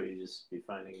hunting too. You'd just be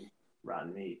finding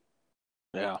rotten meat.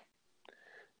 Yeah.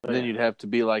 And then you'd have to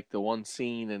be like the one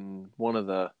scene in one of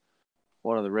the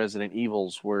Resident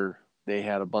Evils where they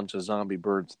had a bunch of zombie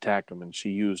birds attack them, and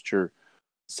she used her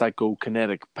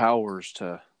psychokinetic powers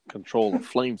to control a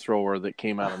flamethrower that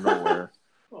came out of nowhere.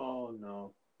 Oh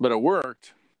no! But it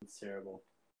worked. It's terrible.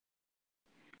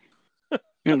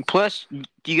 And plus,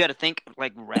 you got to think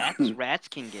like rats. Rats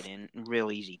can get in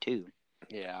real easy too.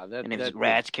 Yeah, and if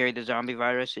rats carry the zombie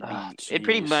virus, it'd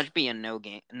pretty much be a no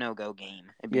go game.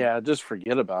 Yeah, just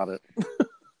forget about it.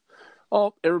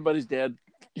 Oh, everybody's dead.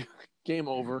 Game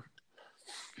over.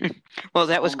 Well,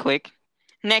 that was quick.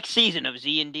 Next season of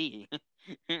Z&D.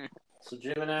 So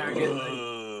Jim and I are getting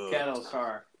the cattle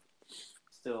car.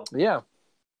 Still. Yeah.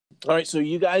 All right, so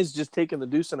you guys just taking the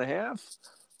deuce and a half?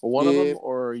 Or one of them?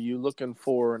 Or are you looking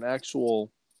for an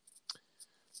actual,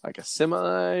 like a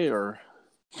semi or...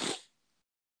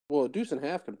 Well, a deuce and a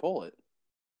half can pull it.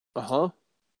 Uh-huh.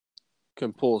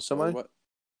 Can pull a semi?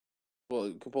 Well,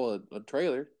 it can pull a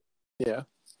trailer. Yeah.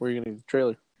 Where are you going to get the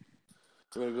trailer?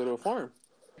 We're going to go to a farm.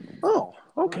 Oh,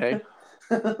 okay.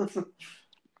 Fit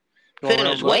in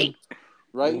his weight.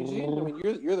 Right, Eugene? I mean,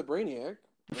 you're the brainiac.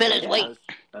 Fellas, wait.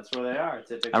 That's where they are,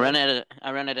 typically. I run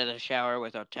out of the shower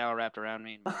with a towel wrapped around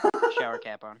me and my shower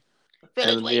cap on.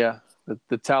 Fellas, And wait. yeah,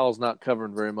 the towel's not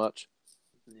covering very much.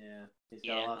 Yeah.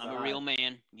 Yeah, I'm a real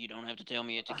man. You don't have to tell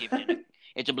me it's a gift and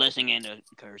it's a blessing and a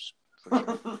curse. For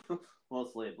sure.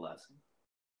 Mostly a blessing.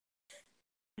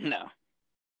 No.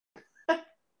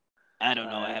 I don't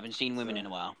know. I haven't seen women in a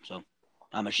while, so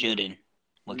I'm a shut-in.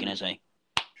 What can I say?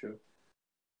 True.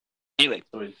 Anyway,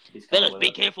 So he's fellas,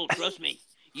 be careful. Trust me.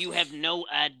 You have no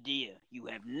idea.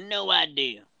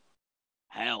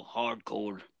 How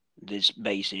hardcore this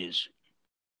base is.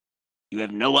 You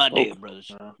have no idea,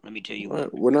 brothers. Let me tell you.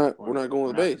 We're not going to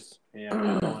the base. Yeah, we're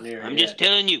not going near. I'm just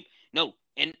telling you. No,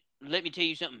 and let me tell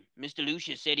you something. Mr.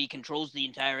 Lucius said he controls the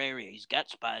entire area. He's got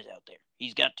spies out there.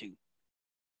 He's got to.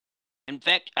 In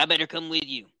fact, I better come with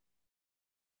you.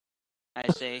 I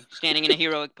say, standing in a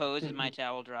heroic pose as my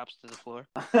towel drops to the floor.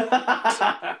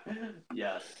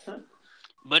 Yes.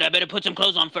 But I better put some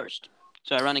clothes on first.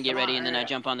 So I run and get ready, and then I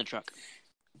jump on the truck.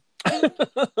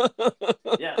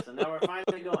 Yes, and now we're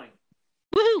finally going.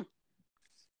 Woohoo!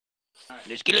 Right.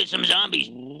 Let's get some zombies,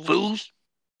 fools.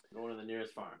 Going to the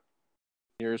nearest farm.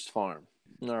 Nearest farm.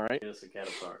 All right. Get us a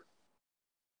cattle cart.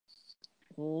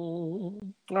 All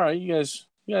right, you guys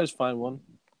find one.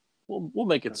 We'll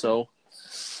make it so.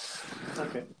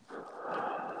 Okay.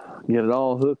 Get it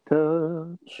all hooked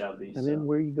up. Shall be. And then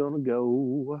where you gonna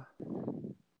go?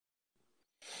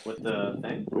 With the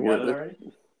thing? We got it already?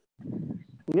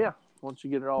 Yeah. Once you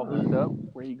get it all hooked up,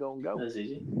 where you gonna go? That's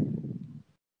easy.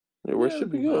 Yeah, where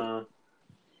should we go?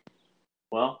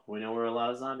 Well, we know where a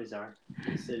lot of zombies are.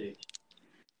 In the city.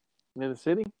 In the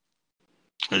city?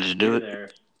 Let's do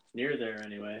it. Near there,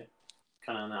 anyway.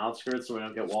 Kind of on the outskirts so we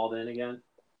don't get walled in again.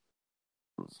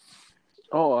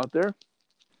 Oh, out there?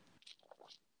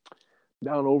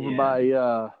 Down over by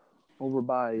I always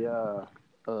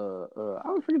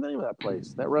forget the name of that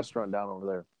place. That restaurant down over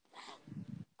there.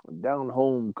 Down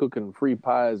home cooking free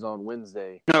pies on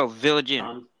Wednesday. No, Village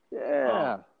Inn.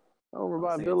 Yeah. Over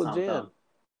by Village Inn.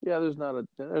 Yeah, there's not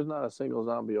a single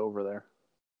zombie over there.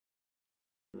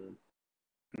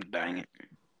 Dang it.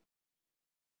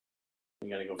 We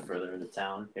gotta go further into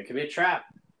town. It could be a trap.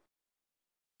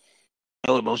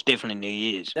 Oh, it most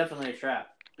definitely is. Definitely a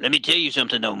trap. Let me tell you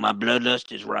something, though. My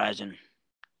bloodlust is rising.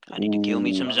 I need to kill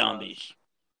me some zombies.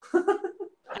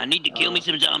 I need to kill me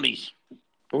some zombies.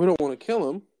 We don't want to kill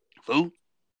them. Fool.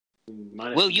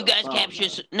 Well, you guys capture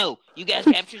some. No, you guys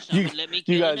capture some and let me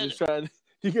kill another.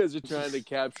 You guys are trying to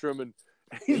capture him, and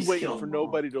he's waiting for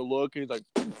nobody to look, and he's like,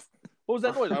 what was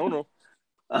that noise? I don't know.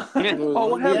 Oh,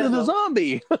 what happened to the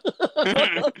zombie?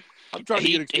 I'm trying to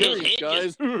get experience,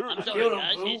 guys. I'm sorry,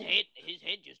 guys. His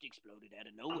head just exploded out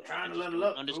of nowhere. I'm trying to level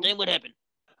up. Understand what happened?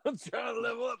 I'm trying to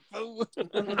level up, fool.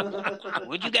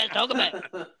 What'd you guys talk about?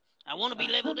 I want to be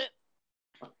leveled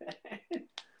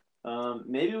up.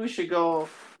 Maybe we should go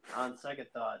on second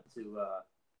thought to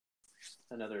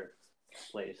another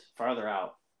place farther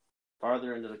out,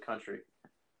 farther into the country,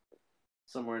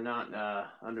 somewhere not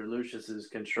under Lucius's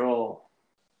control.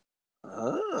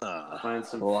 Find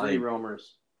some free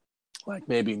roamers. Like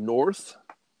maybe north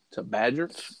to Badger?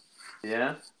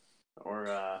 Yeah.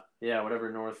 Or,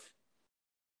 whatever North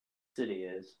City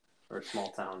is. Or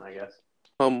small town, I guess.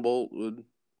 Humboldt would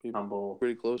be Humboldt.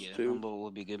 pretty close, too. Humboldt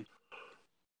would be good.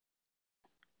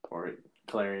 Or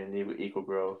Clarion, Eagle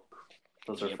Grove.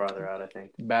 Those are farther out, I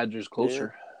think. Badger's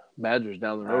closer. Yeah. Badger's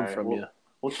down the road from you.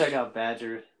 We'll check out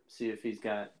Badger, see if he's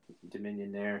got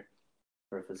Dominion there.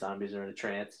 Or if the zombies are in a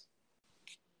trance.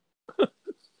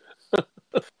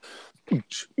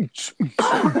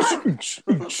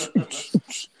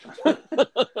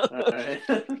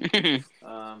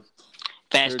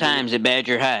 Fast Times at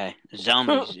Badger High,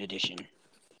 Zombies Edition.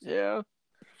 Yeah.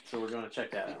 So we're going to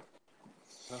check that out.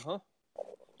 Uh-huh.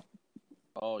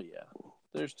 Oh, yeah.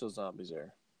 There's still zombies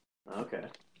there. Okay.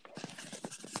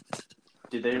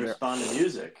 Did they respond to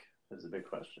music? Is a big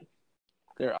question.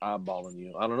 They're eyeballing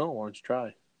you. I don't know. Why don't you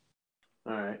try?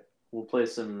 All right. We'll play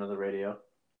some of the radio.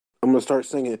 I'm going to start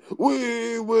singing,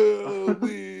 we will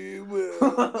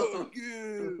fuck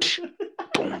you.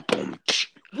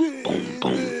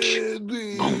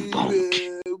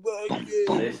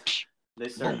 They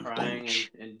start crying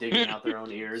and digging out their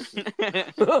own ears. I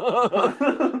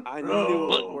knew it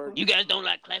would work. You guys don't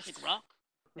like classic rock?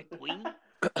 Like Queen?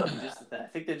 I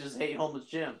think they just hate Homeless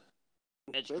Jim.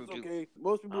 That's okay.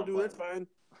 Most people do. That's fine.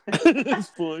 It's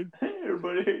fine.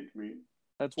 Everybody hates me.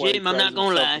 That's why Jim, I'm not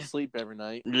gonna lie. To sleep every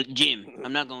night. Jim,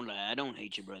 I'm not gonna lie. I don't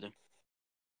hate you, brother.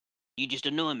 You just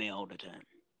annoy me all the time.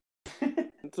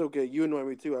 It's okay. You annoy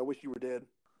me too. I wish you were dead.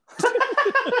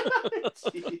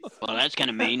 Jeez. Well, that's kind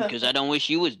of mean because I don't wish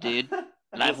you was dead.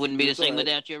 Life wouldn't be the same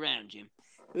without you around, Jim.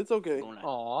 It's okay.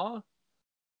 Aw.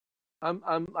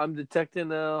 I'm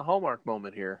detecting a Hallmark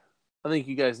moment here. I think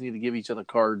you guys need to give each other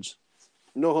cards.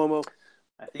 No homo.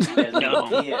 I think you guys need No,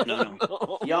 to kiss.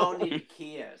 no. Y'all need to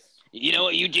kiss. You know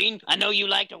what, Eugene? I know you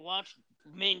like to watch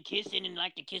men kissing and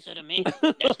like to kiss other men.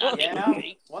 That's not Yeah?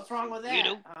 me. What's wrong with that? You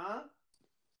do? Huh?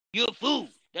 You're a fool.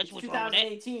 That's It's what's wrong with that.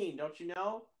 2018, don't you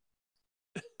know?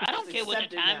 I don't It's care what the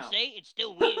accepted times now. say. It's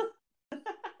still weird.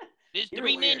 There's You're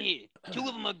 3 men weird. here. 2 of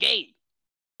them are gay.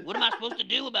 What am I supposed to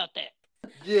do about that?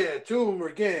 Yeah, 2 of them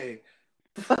are gay.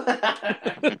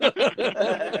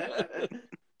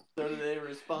 So do they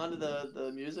respond to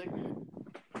the music?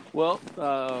 Well,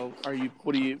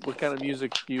 what kind of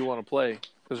music do you want to play?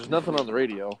 Because there's nothing on the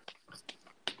radio.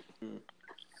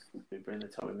 We bring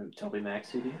the Toby Mac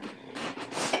CD?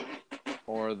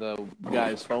 Or the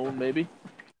guy's phone, maybe?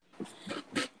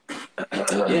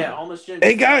 Yeah, almost Jim.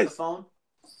 Hey, you got guys! the phone?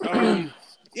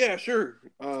 Yeah, sure.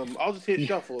 I'll just hit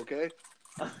shuffle, okay?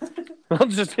 I'll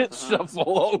just hit shuffle.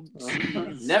 Oh,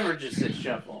 Never just hit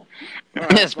shuffle. All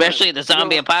right, Especially fine. the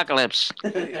zombie You know apocalypse.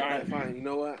 what? Hey, all right, fine. You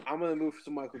know what? I'm going to move to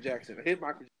Michael Jackson. Hit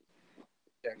Michael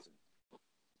Jackson.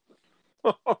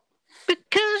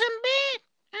 Because I'm bad.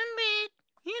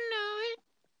 You know it.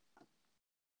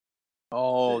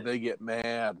 Oh, they get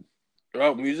mad.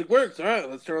 Oh, music works. All right,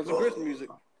 let's turn on some Christmas music.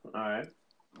 All right.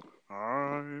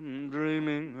 I'm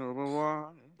dreaming of a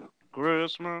white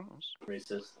Christmas,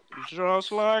 Racist.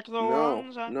 just like the No,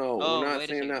 ones I... no, Oh, we're not wait a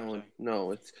saying second, that I'm one. sorry.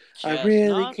 No, it's Chestnuts I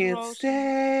really can't roasting.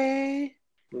 stay.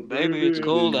 Baby, it's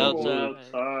cold outside.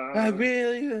 I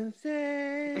really can't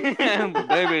stay.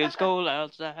 Baby, it's cold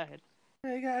outside.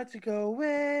 I got to go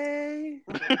away.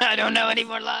 I don't know any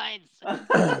more lines.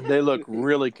 They look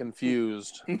really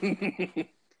confused.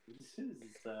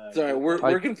 Sorry,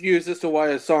 we're confused as to why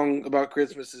a song about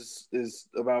Christmas is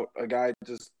about a guy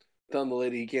just telling the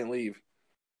lady he can't leave.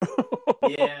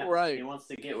 Yeah, right. He wants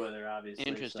to get with her, obviously.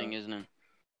 Interesting, so. isn't it?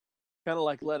 Kind of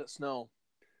like Let It Snow.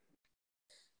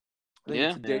 I think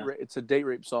Yeah. it's a date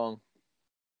rape song.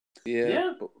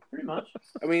 Yeah, pretty much.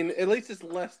 I mean, at least it's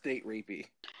less date rapey.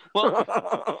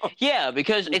 Well, yeah,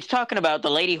 because it's talking about the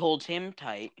lady holds him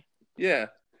tight. Yeah.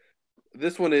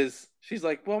 This one is, she's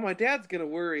like, well, my dad's going to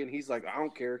worry. And he's like, I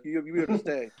don't care. You better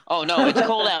stay. Oh, no, it's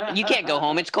cold out. You can't go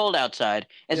home. It's cold outside.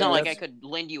 It's Yeah, not like I that's- could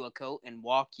lend you a coat and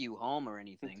walk you home or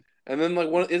anything. And then, like,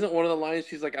 isn't one of the lines,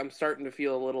 she's like, I'm starting to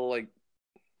feel a little, like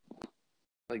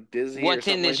dizzy. What's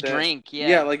or in something this like that. drink?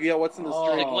 Yeah. What's in this Oh,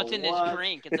 Like, drink? what's in this what?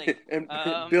 drink? It's like, and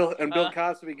um, Bill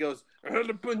Cosby goes,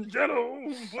 the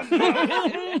Punjetto.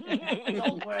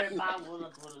 Don't worry about what I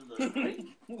put in the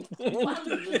drink.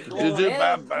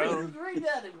 Drink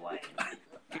anyway.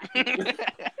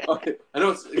 Okay, I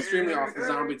know it's extremely off the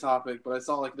zombie topic, but I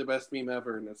saw like the best meme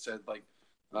ever, and it said like,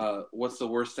 "What's the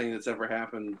worst thing that's ever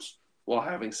happened while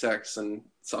having sex?" And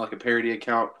it's like a parody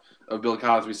account of Bill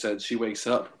Cosby said, "She wakes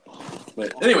up."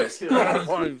 But anyways,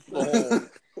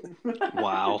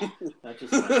 wow. That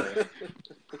just went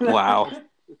there. Wow.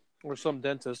 Or some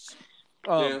dentists.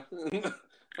 yeah.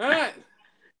 All right.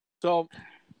 So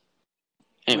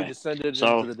we Anyway, descended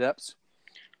so- into the depths.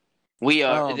 we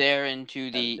are Um, there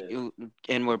into the,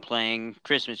 and we're playing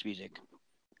Christmas music.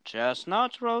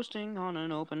 Chestnuts roasting on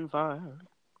an open fire.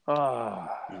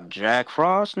 Jack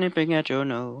Frost nipping at your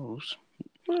nose.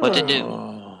 What to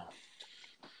do?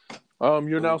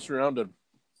 You're now surrounded.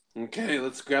 Okay,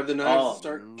 let's grab the knives Oh. and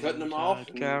start cutting them off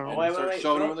and, Carol. and Wait, start wait,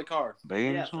 shoving throw- them in the car.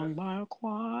 Being Yeah, sung by a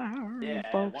choir. Yeah,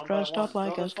 Folks one by dressed one. up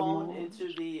like Throw the phone Eskimos.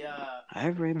 into the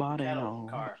Everybody cattle knows.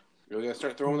 car. We gotta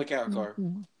start throwing the cattle car.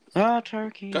 A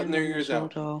turkey. Cutting and their a ears out.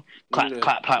 mistletoe. We Clap, need to-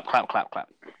 clap, clap, clap, clap, clap.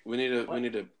 We need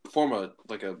to form a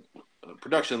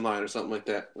production line or something like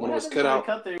that. What One of us happens,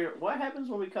 cut when out. what happens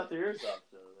when we cut their ears off?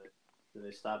 Do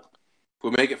they stop? If we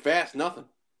make it fast, nothing.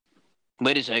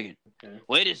 Wait a second. Okay.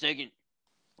 Wait a second.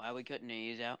 Why are we cutting the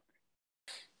ears out?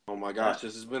 Oh my gosh,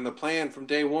 this has been the plan from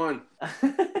day one.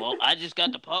 Well, I just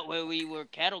got the part where we were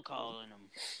cattle calling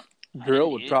them.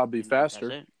 Drill would probably be faster.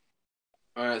 That's it.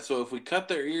 All right, so if we cut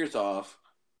their ears off,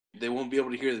 they won't be able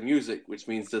to hear the music, which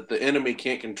means that the enemy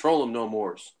can't control them no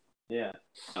more. Yeah.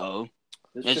 Oh,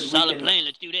 This that's a should solid weaken- plan.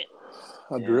 Let's do that.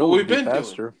 A Yeah. drill What would we've be been doing.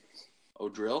 faster. Oh,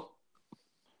 drill?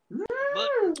 But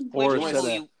Or wait, a before set of-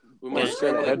 you- We Or might a Guys,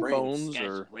 set of scramble their brains. headphones guys,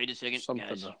 or wait a second,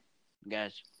 something.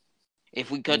 guys. If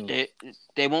we cut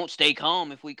they won't stay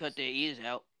calm if we cut their ears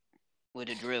out with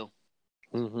a drill.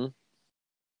 Mm-hmm.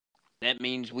 That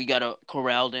means we gotta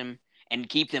corral them and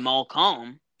keep them all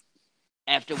calm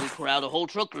after we corral a whole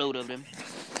truckload of them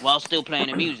while still playing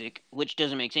the music, which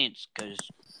doesn't make sense because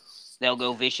they'll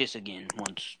go vicious again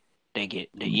once they get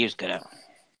their ears cut out.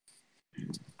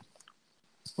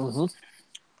 Mm-hmm.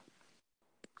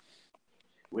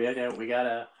 We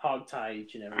gotta hog tie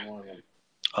each and every one of them.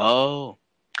 Oh,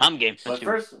 I'm game. But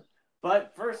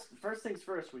first things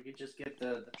first, we could just get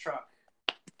the truck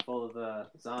full of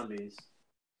zombies,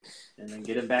 and then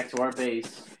get them back to our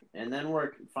base, and then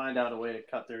find out a way to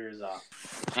cut their ears off.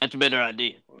 That's a better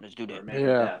idea. Let's do Or that. make them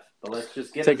deaf. But let's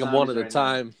just get Take the them one at zombies a right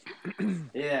time. now.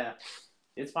 Yeah,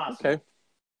 it's possible. Okay.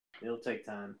 It'll take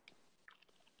time.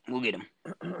 We'll get them.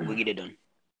 We'll get it done.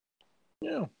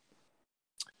 Yeah.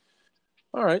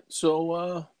 All right.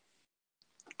 So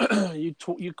you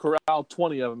corral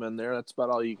 20 of them in there. That's about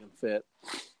all you can fit.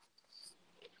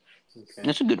 Okay.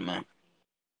 That's a good amount.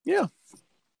 Yeah.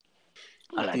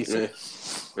 I like it.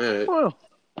 Right. Well,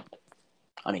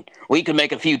 I mean, we could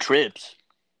make a few trips,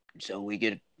 so we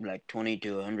get like 20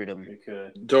 to 100 of them. We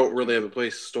could. Don't really have a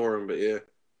place to store them, but yeah,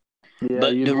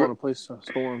 But you'd the- want a place to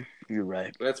store them. You're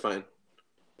right. that's fine.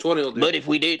 20 will do. But if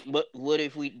we did, what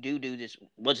if we do this?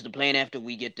 What's the plan after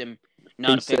we get them not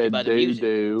He affected said by the music?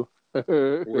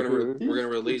 We're we're gonna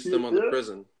release them on the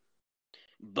prison.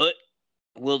 But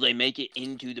will they make it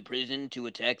into the prison to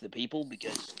attack the people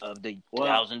because of the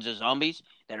thousands of zombies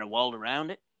that are walled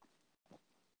around it?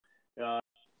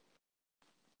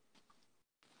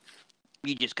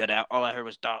 You just cut out. All I heard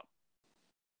was stop.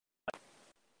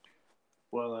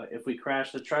 Well, if we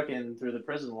crash the truck in through the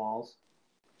prison walls,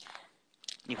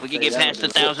 If we could get past the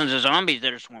thousands of zombies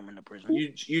that are swarming the prison.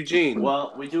 Eugene.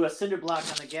 well, we do a cinder block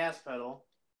on the gas pedal,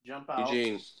 jump out,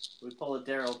 Eugene. we pull a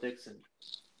Daryl Dixon.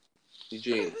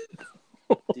 Eugene.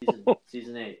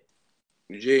 Season 8.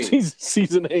 Eugene.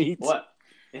 Season 8. What?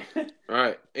 All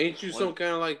right. Ain't you some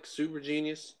kind of like super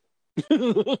genius?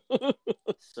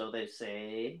 So they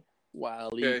say. Wile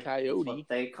Okay. Coyote. What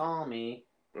they call me.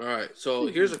 All right. So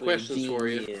here's a question for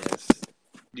you. Genius.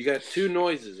 You got two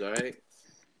noises, all right?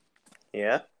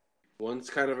 Yeah. One's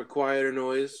kind of a quieter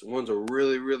noise. One's a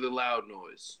really, really loud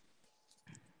noise.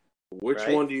 Which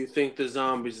Right. one do you think the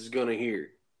zombies is gonna hear?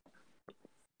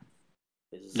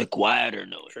 The quieter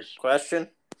noise. Trick question.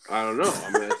 I don't know.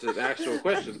 I mean, it's an actual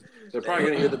question. They're probably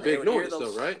gonna hear the big They would hear noise,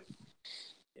 those- though, right?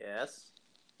 Yes.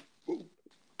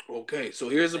 Okay. So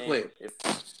here's the plan.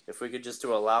 If we could just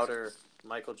do a louder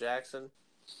Michael Jackson.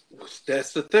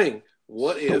 That's the thing.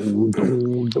 What if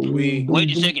we?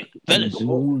 Wait a second, fellas.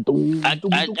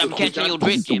 I'm catching your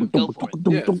drift, Jim. Go for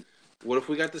it. Yeah. What if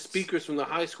we got the speakers from the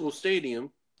high school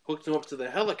stadium, hooked them up to the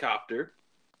helicopter,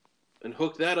 and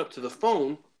hooked that up to the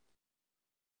phone?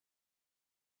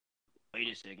 Wait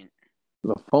a second.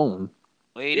 The phone.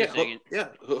 Wait a second.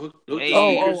 Hook Wait the a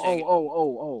speakers. second.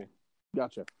 Oh.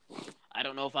 Gotcha. I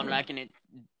don't know if I'm liking it.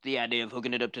 The idea of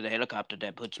hooking it up to the helicopter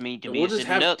that puts me to be We'll a just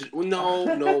sitting have duck.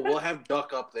 no. We'll have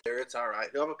Duck up there. It's all right.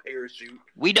 He'll have a parachute.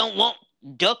 We don't want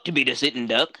Duck to be the sitting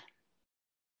duck.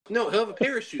 No, he'll have a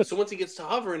parachute. So once he gets to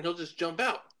hovering, he'll just jump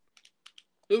out.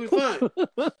 He'll be fine.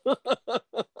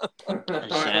 That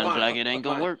sounds like it ain't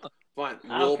gonna work. Fine.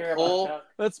 I We'll don't care pull. about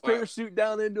Let's Wow. parachute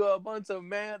down into a bunch of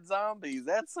mad zombies.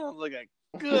 That sounds like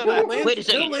a good idea. Wait a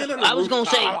second. He'll land on the I was gonna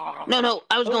say rooftop. no.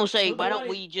 I was gonna say He'll why do don't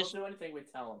we just? do anything we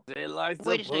tell him. They like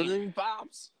Wait a the second. pudding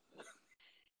pops.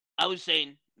 I was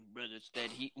saying, brothers, that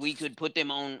we could put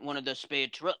them on one of the spare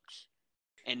trucks,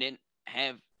 and then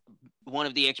have one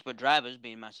of the expert drivers,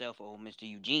 being myself or Mr.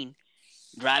 Eugene,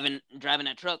 driving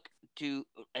that truck to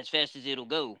as fast as it'll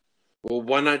go. Well,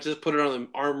 why not just put it on an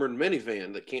armored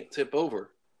minivan that can't tip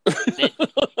over?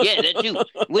 Yeah, that too.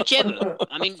 Whichever.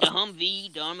 I mean, the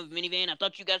Humvee, the armored minivan. I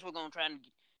thought you guys were gonna try and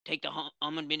take the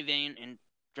armored minivan and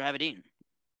drive it in.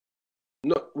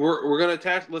 No, we're gonna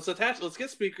attach. Let's get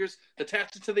speakers,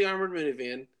 attach it to the armored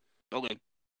minivan, Okay.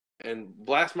 and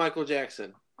blast Michael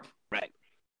Jackson. Right.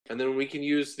 And then we can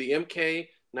use the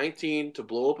MK-19 to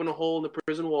blow open a hole in the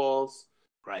prison walls,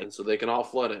 Right. and so they can all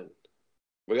flood in.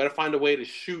 We got to find a way to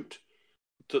shoot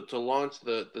to launch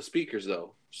the speakers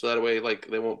though, so that way like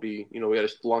they won't be. We got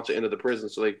to launch it into the prison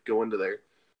so they go into there.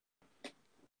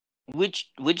 Which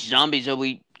zombies are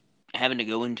we having to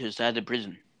go into inside the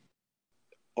prison?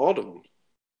 All of them.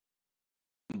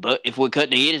 But if we're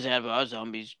cutting the ears out of our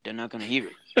zombies, they're not gonna hear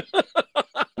it.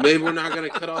 Maybe we're not gonna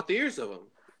cut off the ears of them.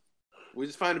 We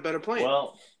just find a better plan.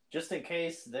 Well, just in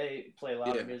case they play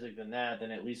louder Yeah. music than that,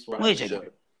 then at least we'll Wait a have second.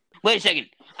 to- Wait a second.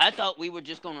 I thought we were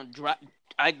just gonna drive.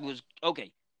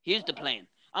 Okay. Here's the plan.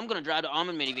 I'm gonna drive the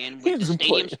armored minivan with Here's the the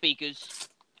stadium plan. speakers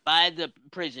by the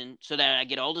prison, so that I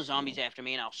get all the zombies after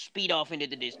me, and I'll speed off into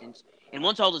the distance. And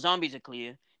once all the zombies are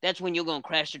clear, that's when you're gonna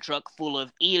crash the truck full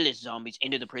of earless zombies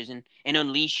into the prison and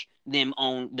unleash them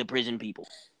on the prison people.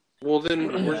 Well, then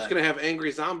we're just gonna have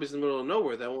angry zombies in the middle of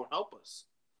nowhere that won't help us.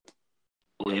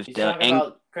 If He's the talking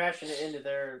about crashing it into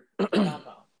their compound.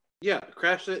 Yeah,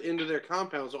 crash it into their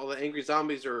compounds. All the angry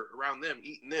zombies are around them,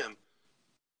 eating them.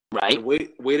 right? And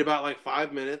wait about like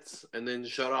 5 minutes, and then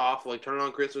shut off. Like turn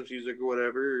on Christmas music or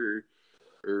whatever,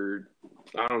 or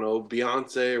I don't know,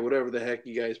 Beyonce or whatever the heck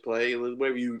you guys play,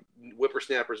 whatever you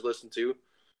whippersnappers listen to,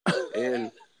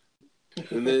 and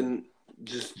then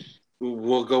just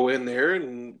we'll go in there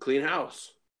and clean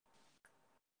house.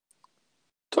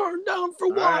 Turn down for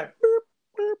All what?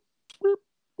 right.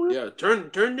 Yeah,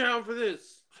 turn down for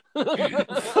this.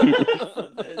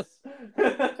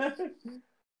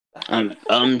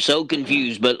 I'm so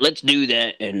confused, but let's do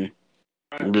that and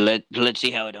let's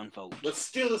see how it unfolds. Let's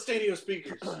steal the stadium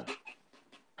speakers.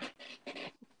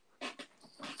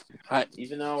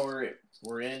 Even though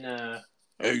we're in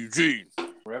Hey, Eugene.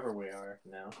 wherever we are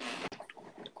now.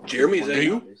 Jeremy, is that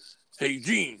you? Hey,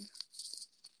 Eugene.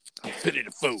 I pity the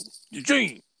fool.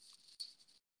 Eugene.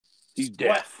 He's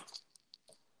deaf.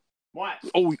 What?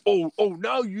 Oh,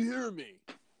 now you hear me.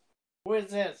 Who is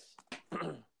this?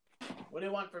 What do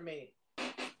you want from me?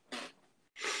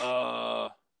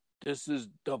 This is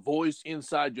the voice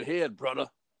inside your head, brother.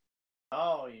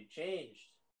 Oh, you changed.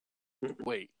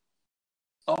 Wait.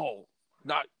 Oh,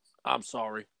 I'm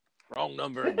sorry. Wrong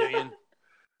number again.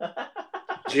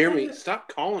 Jeremy, stop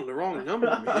calling the wrong number,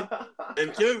 man.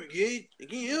 I'm sorry, kid. I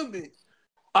can't help it.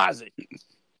 Isaac.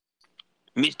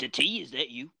 Mr. T, is that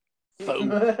you? Fool.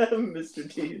 Mr.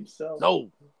 T himself.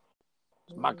 No.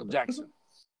 It's Michael Jackson.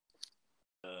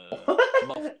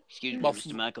 Excuse me, Buff-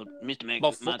 Mr. Michael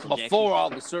Jackson. Before all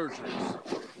the surgeries.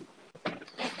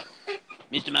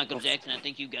 Mr. Michael Jackson, I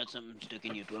think you got something stuck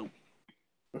in your throat.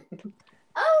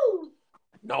 Oh!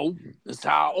 No, that's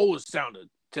how I always sounded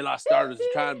till I started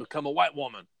trying to become a white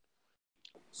woman.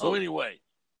 So anyway,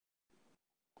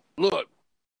 look,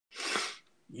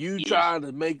 you try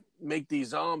to make these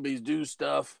zombies do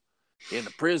stuff in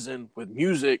the prison with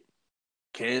music.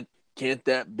 Can't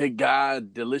that big guy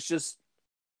Delicious?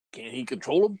 Can't he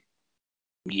control them?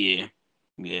 Yeah,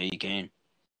 you can.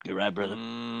 You're right, brother.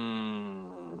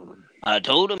 I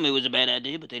told them it was a bad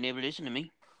idea, but they never listened to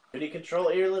me. Did he control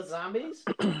earless zombies?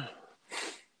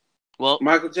 Well,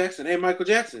 Michael Jackson. Hey, Michael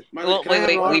Jackson. Well, can I have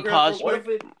wait, an we autograph paused. real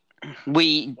quick?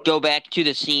 We go back to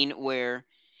the scene where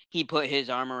he put his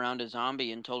arm around a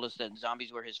zombie and told us that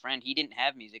zombies were his friend. He didn't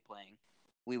have music playing.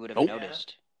 We would have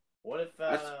noticed. What if?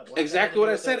 That's what exactly what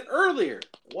I said earlier.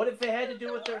 What if it had to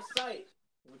do with their sight?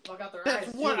 We plug out their eyes.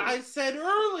 That's what too. I said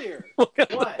earlier.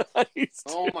 What?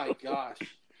 Oh my gosh.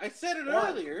 I said it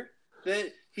earlier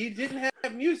that he didn't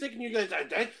have music, and you guys,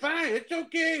 that's fine, it's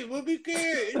okay, we'll be good.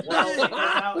 It's fine.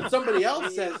 But somebody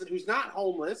else says it who's not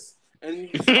homeless, and you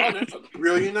just, that's a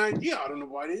brilliant idea. I don't know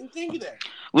why I didn't think of that.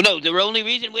 Well, no, the only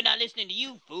reason we're not listening to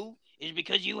you, fool, is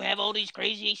because you have all these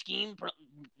crazy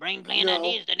brain plan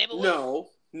ideas that never work.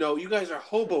 No, you guys are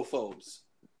hobophobes.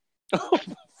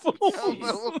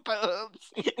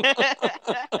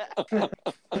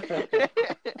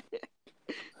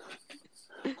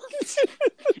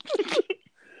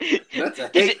 That's a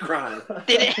hate crime.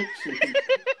 Did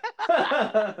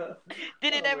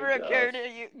it ever occur to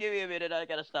you? Give me a minute. I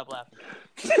gotta stop laughing.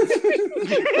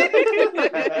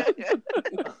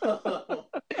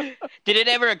 Did it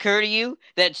ever occur to you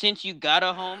that since you got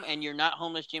a home and you're not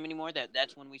homeless Jim anymore,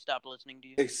 that's when we stopped listening to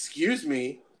you? Excuse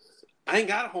me. I ain't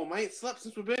got a home. I ain't slept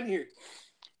since we've been here.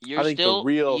 You're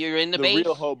you're in the base.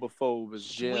 real homophobe is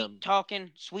Jim.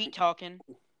 Sweet talking.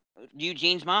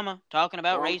 Eugene's mama talking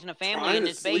about raising a family in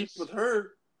this base. With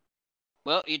her.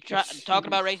 Well, you're talking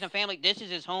about raising a family. This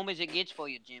is as home as it gets for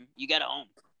you, Jim. You got a home.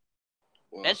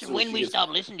 Well, that's when we stop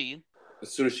listening to you.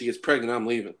 As soon as she gets pregnant, I'm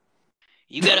leaving.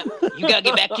 You gotta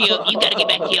get back to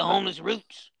your homeless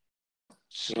roots.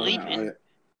 Sleeping.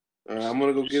 All right, I'm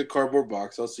gonna go get a cardboard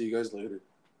box. I'll see you guys later.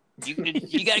 You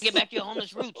gotta get back to your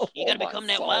homeless roots. You gotta become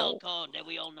that wild card that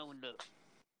we all know and love.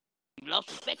 You've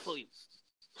lost respect for you.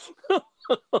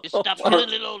 Just stop killing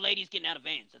little old ladies getting out of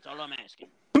vans. That's all I'm asking.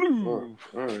 All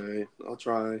right, I'll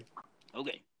try.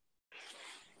 Okay.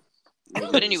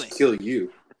 But anyway, kill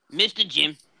you, Mr.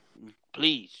 Jim.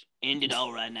 Please end it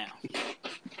all right now.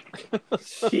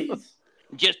 Jeez.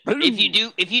 Just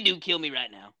if you do kill me right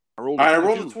now. I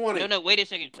rolled a 20. No, wait a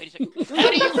second. How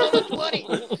do you roll a 20?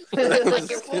 Like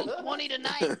you're full 20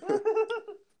 tonight.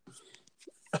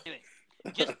 Anyway,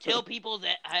 just tell people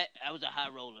that I was a high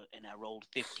roller and I rolled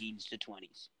 15s to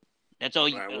 20s. That's all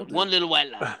you. One little white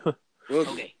lie.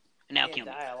 Okay, now kill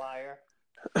me. Die a liar.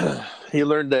 He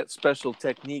learned that special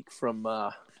technique from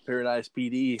Paradise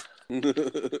PD.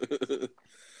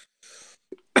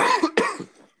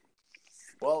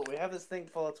 Well, we have this thing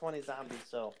full of 20 zombies,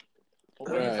 so we'll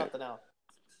figure something out.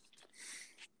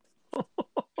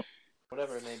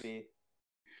 whatever it may be.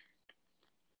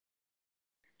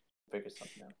 Figure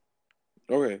something out.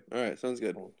 Okay, all right, sounds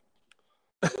good.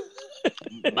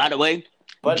 By the way,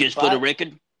 But for the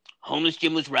record, Homeless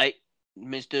Jim was right.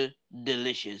 Mr.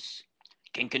 Delicious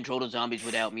can control the zombies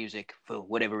without music for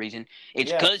whatever reason.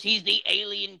 It's because he's the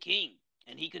alien king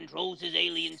and he controls his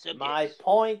alien subjects. My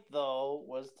point, though,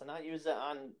 was to not use it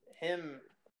on him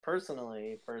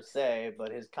personally, per se,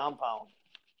 but his compound.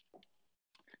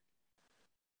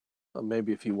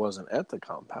 Maybe if he wasn't at the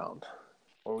compound.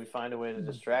 Or we find a way to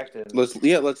distract him. Let's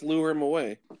lure him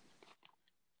away.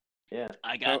 Yeah.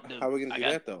 How are we gonna do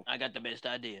that though? I got the best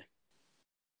idea.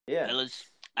 Yeah. Fellas,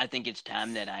 I think it's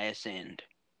time that I ascend.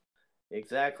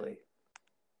 Exactly.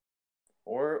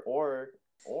 Or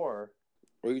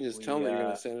you can just tell him that you're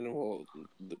gonna send him, and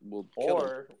we'll kill him.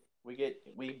 Or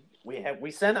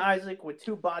we send Isaac with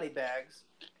 2 body bags,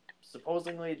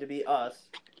 supposedly to be us.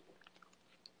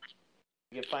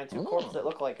 We can find 2 corpses that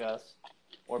look like us,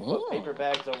 or put paper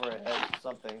bags over our heads,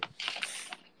 something.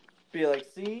 Be like,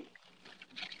 see,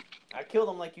 I killed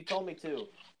him like you told me to.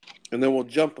 And then we'll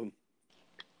jump him.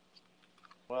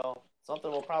 Well, something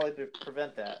will probably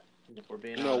prevent that. If we're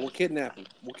being honest. No, we'll kidnap him.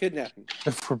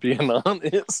 If we're being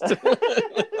honest.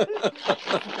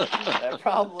 That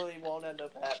probably won't end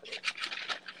up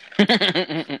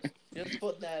happening. Just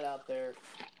putting that out there.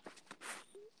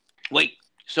 Wait,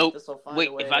 so wait,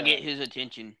 if I get his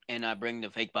attention and I bring the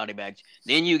fake body bags,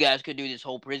 then you guys could do this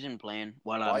whole prison plan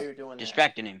while I'm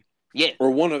distracting him. Yeah.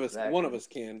 Or one of us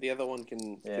can. The other one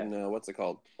can what's it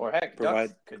called? Or heck,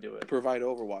 Duck could do it. Provide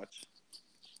Overwatch.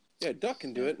 Yeah, Duck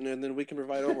can do it, and then we can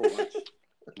provide Overwatch.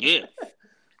 Yeah.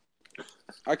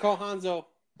 I call Hanzo.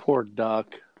 Poor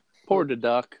Duck. Poor the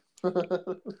Duck.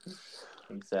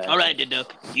 Exactly. All right, the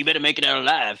Duck. You better make it out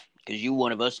alive, because you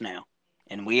one of us now.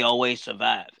 And we always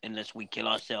survive, unless we kill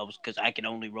ourselves, because I can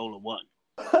only roll a 1.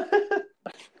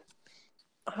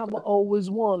 I've always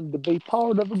wanted to be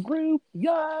part of a group.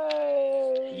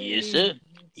 Yay! Yes, sir.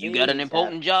 You got an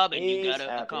important job, and you got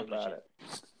to accomplish it.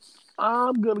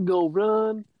 I'm going to go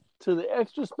run to the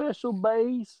extra special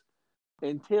base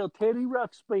and tell Teddy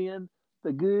Ruxpin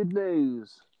the good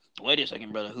news. Wait a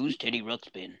second, brother. Who's Teddy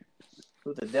Ruxpin?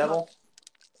 Who's the devil?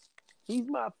 He's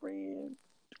my friend.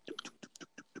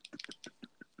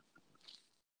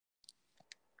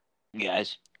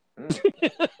 Guys.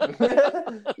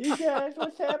 You guys,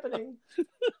 what's happening?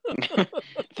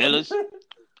 Fellas,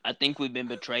 I think we've been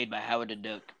betrayed by Howard the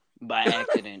Duck by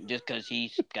accident just because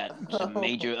he's got some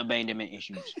major abandonment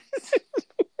issues.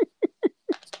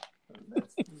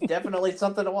 That's definitely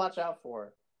something to watch out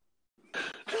for.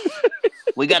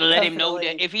 We got to let him know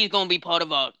that if he's going to be part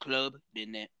of our club,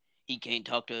 then that he can't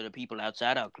talk to the people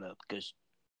outside our club because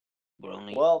we're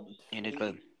only in the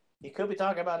club. He could be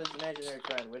talking about his imaginary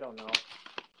friend. We don't know.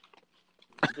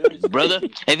 Brother,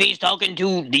 if he's talking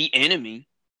to the enemy,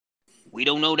 we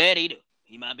don't know that either.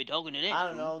 He might be talking to them. I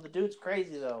don't know. The dude's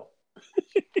crazy, though.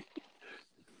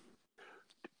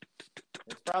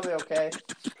 It's probably okay.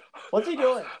 What's he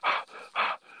doing?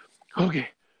 Okay.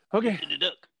 The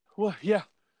Duck. Well, yeah.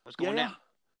 What's going down?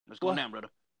 What's going down, brother?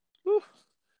 Whew.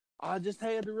 I just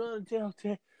had to run and tell.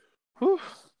 Whew.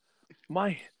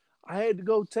 I had to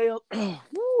go tell.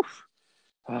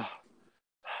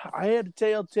 I had to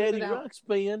tell Teddy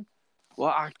Ruxpin. Well,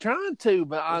 I tried to,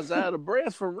 but I was out of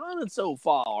breath from running so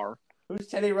far. Who's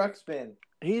Teddy Ruxpin?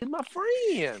 He's my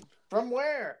friend. From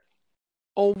where?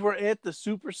 Over at the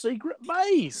super secret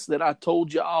base that I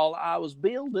told you all I was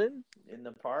building. In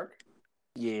the park?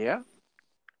 Yeah.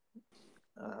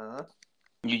 Uh-huh.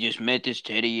 You just met this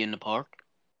Teddy in the park?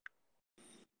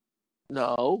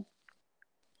 No.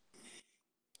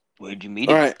 Where'd you meet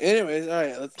him? All right. Anyways, all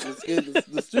right. Let's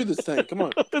do this thing. Come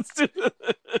on. Let's do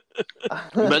it.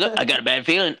 Brother, I got a bad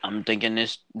feeling. I'm thinking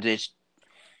this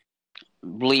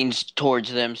leans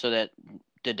towards them so that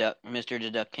Mr. the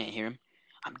Duck can't hear him.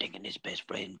 I'm thinking his best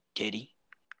friend Teddy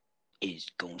is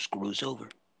gonna screw us over.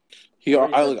 I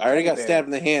already got stabbed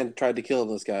in the hand. Tried to kill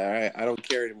this guy. All right. I don't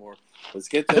care anymore. Let's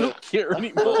get the. I don't care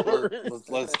anymore.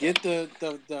 Let's get the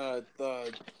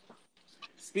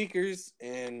speakers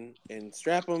and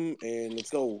strap them and let's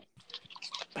go.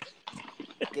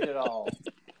 Get it all.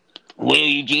 Well,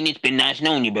 Eugene, it's been nice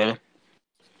knowing you, brother.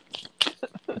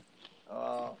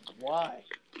 Why?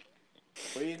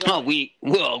 Where you Oh, going?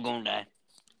 we're all gonna die.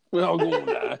 We're all going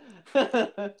to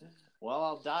die. Well,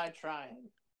 I'll die trying.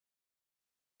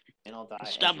 And I'll die.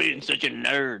 Stop being such a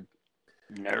nerd.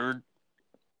 Nerd.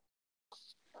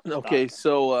 Okay,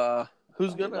 so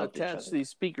who's going to attach these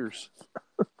speakers?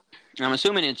 I'm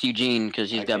assuming it's Eugene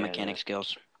because he's got mechanic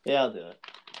skills. Yeah, I'll do it.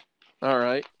 All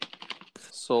right.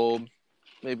 So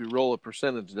maybe roll a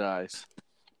percentage dice.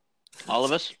 All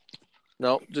of us?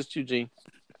 No, just Eugene.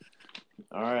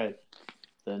 All right.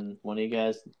 Then one of you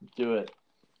guys do it.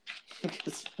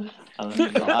 'Cause I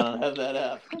don't have that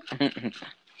app.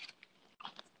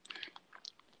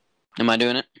 Am I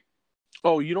doing it?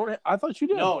 Oh, you don't? I thought you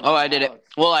did. No. Oh, I not did Alex.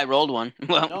 it. Well, I rolled one.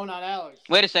 Well, No, not Alex.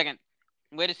 wait a second.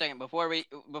 Before we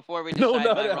decide No,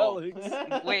 not my role.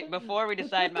 Alex. Wait, before we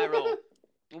decide my role.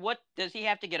 What does he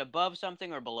have to get above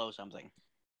something or below something?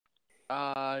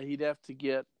 He'd have to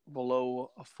get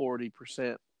below a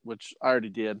 40%, which I already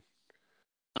did.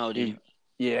 Oh, did you?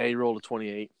 Yeah, he rolled a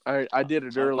 28. I did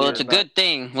it earlier. Well, it's a good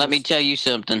thing. Let me tell you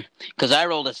something, because I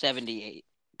rolled a 78.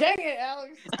 Dang it,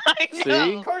 Alex! I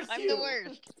know. See? Curse I'm you. the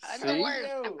worst. I'm See? the worst.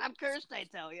 You. I'm cursed, I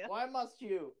tell you. Why must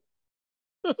you?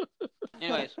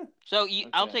 Anyways, so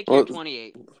I'll Okay. take your Well-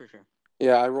 28 for sure.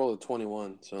 Yeah, I rolled a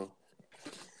 21, so.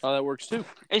 Oh, that works too.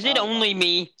 Is it only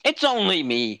me? It's only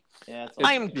me. Yeah, it's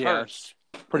I am Yeah, cursed.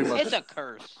 pretty much. It's a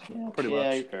curse. pretty yeah,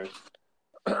 much. you're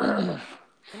cursed.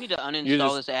 I need to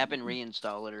uninstall this app and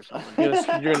reinstall it or something.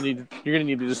 You're gonna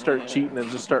need to just start cheating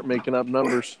and just start making up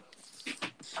numbers.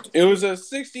 It was a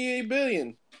 68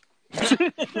 billion.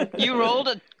 You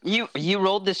rolled you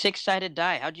rolled the 6-sided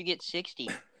die. How'd you get 60?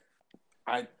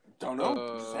 I don't know.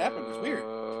 It just happened. It's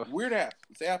weird. Weird app.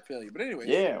 It's app failure. But anyway.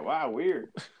 Yeah, wow,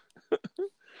 weird.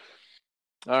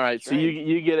 All right, so Strange.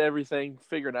 you get everything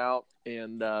figured out,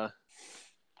 and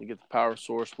you get the power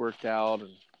source worked out, and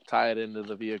tie it into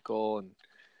the vehicle. And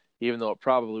even though it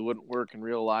probably wouldn't work in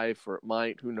real life, or it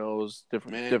might, who knows?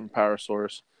 Different power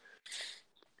source.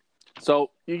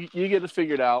 So you get it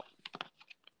figured out.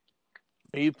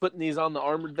 Are you putting these on the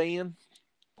armored van,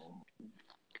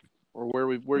 or where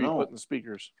are you putting the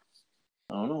speakers?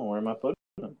 I don't know. Where am I putting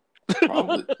them?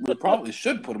 We probably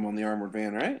should put them on the armored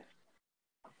van, right?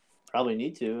 Probably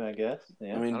need to, I guess.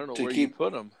 Yeah. I mean, I don't know to where keep you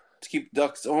put them. to keep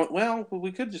ducks on. Well,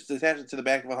 we could just attach it to the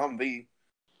back of a Humvee.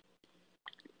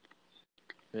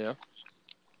 Yeah.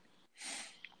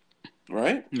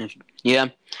 Right? Yeah,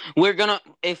 we're gonna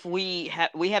if we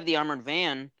have the armored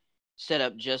van set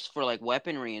up just for like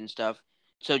weaponry and stuff.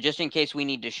 So just in case we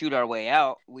need to shoot our way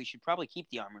out, we should probably keep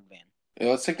the armored van. Yeah,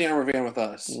 let's take the armored van with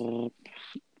us.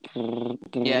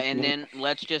 Yeah, and then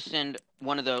let's just send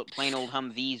one of the plain old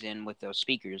Humvees in with those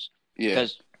speakers Yeah.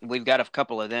 because we've got a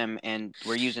couple of them and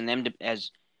we're using them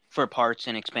for parts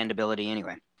and expandability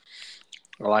anyway.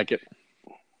 I like it.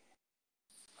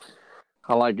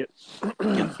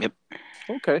 Yep.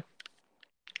 Okay.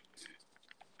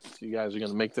 So you guys are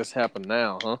going to make this happen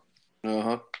now, huh?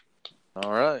 Uh-huh.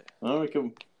 All right. Well, we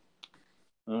can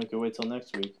wait till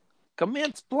next week.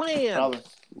 Commence plan. Probably.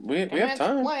 We have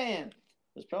time. Plan.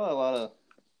 There's probably a lot of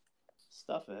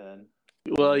stuff ahead.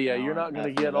 Well, yeah, An you're hour not and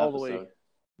going a to half get all the episode. way.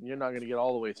 You're not going to get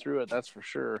all the way through it. That's for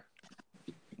sure.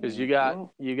 Because you got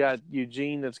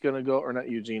Eugene that's going to go, or not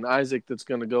Eugene, Isaac that's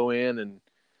going to go in and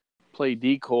play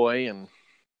decoy, and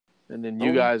then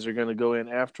you guys are going to go in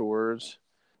afterwards.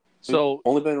 So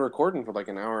only been recording for like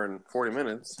an hour and 40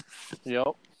 minutes. Yep.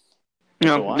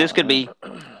 No, this could be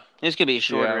a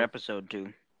shorter episode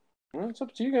too. Well, it's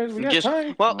up to you guys. We got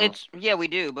time. Well, we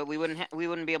do, but we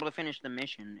wouldn't be able to finish the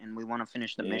mission, and we want to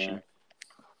finish the mission.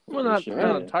 Well, not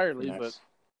entirely, but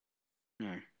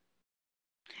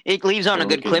it leaves on a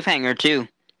good cliffhanger too.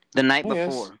 The night Yes.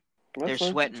 before, they're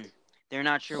fine. sweating. They're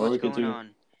not sure Or we what's could going do-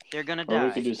 on. They're gonna Or die.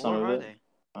 we could do some or of are it. they?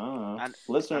 I don't know. I'm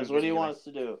Listeners, what do you busy want us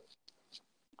to do?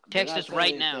 Text They're us not right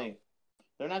saying now. anything.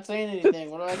 They're not saying anything.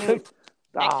 What do I do?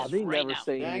 they right never now.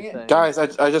 say Dang it. anything. Guys, I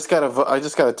just got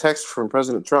a text from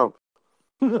President Trump.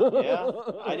 Yeah,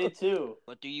 I did too.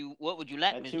 What would you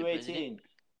like, At Mr. 2:18.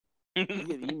 I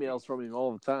get emails from him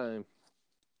all the time.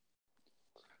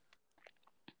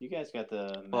 You guys got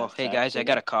the. Well, hey guys, I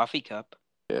got a coffee cup.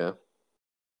 Yeah.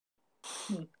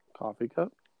 Coffee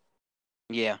cup?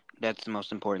 Yeah, that's the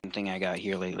most important thing I got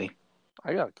here lately.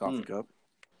 I got a coffee cup.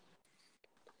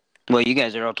 Well, you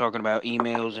guys are all talking about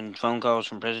emails and phone calls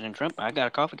from President Trump. I got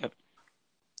a coffee cup.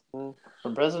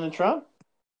 From President Trump?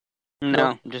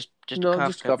 No, just a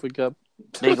coffee cup.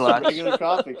 Cup. Big lots. Regular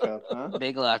coffee cup, huh?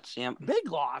 Big lots, yep. Big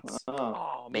Lots. Oh.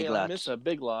 Oh, Big man, I Lots. miss a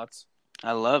Big Lots.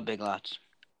 I love Big Lots.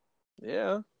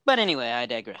 Yeah. But anyway, I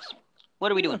digress.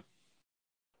 What are we doing?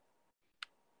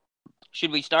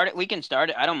 Should we start it? We can start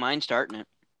it. I don't mind starting it.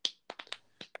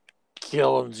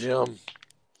 Kill him, Jim.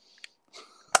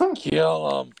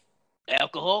 Kill him.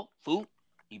 Alcohol, food.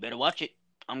 You better watch it.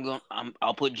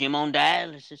 I'll put Jim on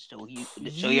dialysis so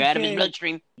you're out of his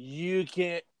bloodstream. You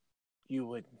can't. You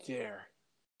wouldn't dare.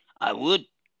 I would.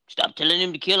 Stop telling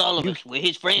him to kill all of us. We're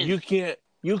his friends. You can't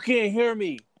hear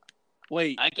me.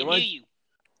 Wait. I can hear you.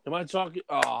 Am I talking?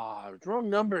 Wrong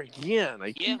number again.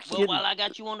 Yeah, well, while I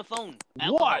got you on the phone.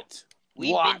 Alcohol. What?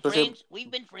 We've What? been friends.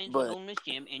 We've been friends with But- Homeless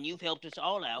Jim, and you've helped us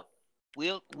all out.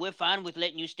 We're fine with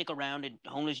letting you stick around at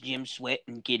Homeless Jim's sweat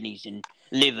and kidneys and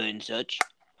liver and such.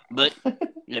 But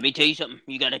let me tell you something.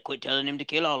 You gotta quit telling him to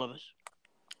kill all of us.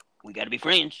 We gotta be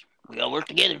friends. We all work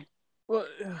together. But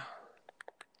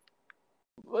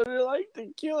I like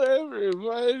to kill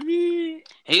everybody.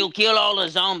 He'll kill all the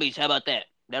zombies. How about that?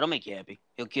 That'll make you happy.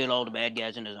 He'll kill all the bad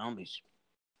guys and the zombies.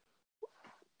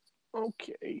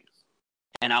 Okay.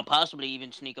 And I'll possibly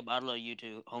even sneak a bottle of you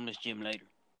to Homeless Jim later.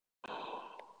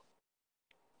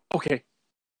 Okay.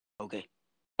 Okay.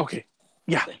 Okay.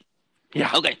 Yeah. Okay.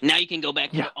 Yeah. Okay. Now you can go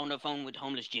back Yeah. on the phone with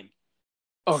Homeless Jim.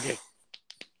 Okay.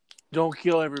 Don't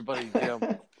kill everybody,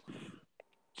 Jim.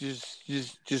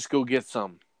 just go get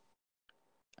some.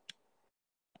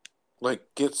 Like,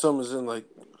 get some as in, like,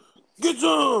 get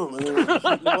some! And then just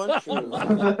eat a bunch,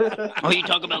 or- Oh, you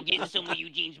talk about getting some with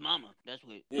Eugene's mama. That's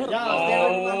what. Yeah, stay away from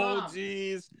my Oh, mom.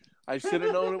 jeez. I should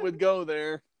have known it would go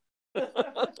there.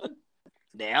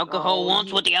 The alcohol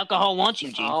wants what the alcohol wants,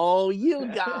 Eugene. Oh, you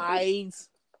guys.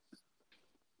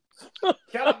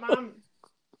 Shut up, Mom.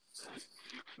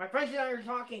 My friends and I are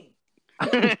talking.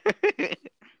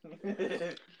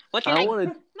 What's your I name? want to.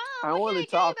 Mom, I want to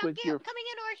talk with your. coming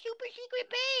into our super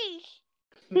secret base.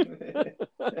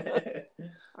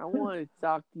 I want to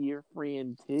talk to your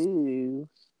friend too.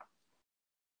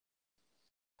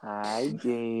 Hi,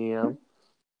 Jim.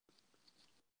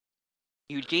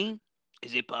 Eugene,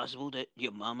 is it possible that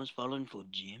your mama's falling for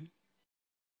Jim?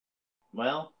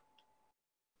 Well,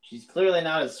 she's clearly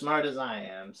not as smart as I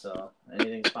am, so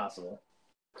anything's possible.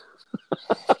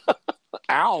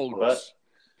 Ouch.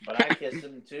 But I kissed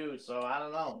him too, so I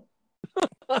don't know.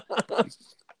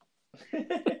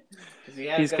 'Cause he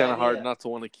had a He's good kind of hard idea. not to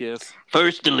want to kiss.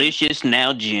 First delicious,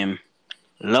 now Jim.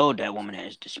 Lord, that woman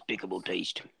has despicable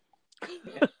taste.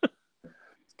 That's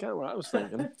kind of what I was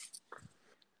thinking.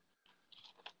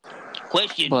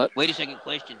 Question. But- Wait a second.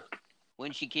 Question.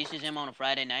 When she kisses him on a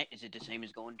Friday night, is it the same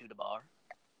as going to the bar?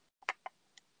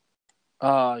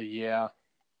 Yeah.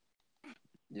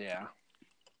 Yeah.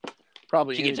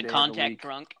 Probably She any gets a day of the contact week.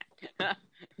 drunk.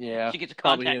 Yeah. She gets a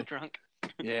probably contact any- drunk.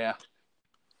 Yeah.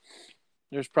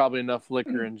 There's probably enough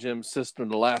liquor in Jim's system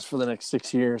to last for the next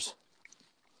 6 years.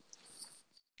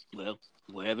 Well,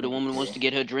 wherever the woman wants to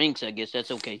get her drinks, I guess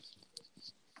that's okay.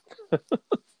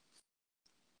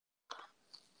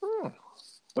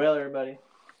 Well, everybody.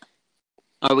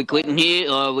 Are we quitting here,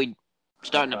 or are we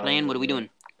starting a plan? What are we doing?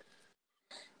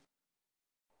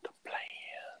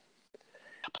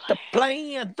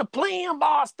 The plan,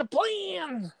 boss, the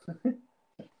plan.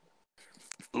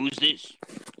 Who's this?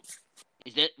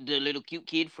 Is that the little cute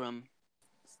kid from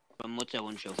what's that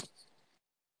one show?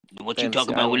 What you Fantasy talk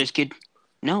about, Island. Willis kid?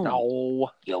 No. No.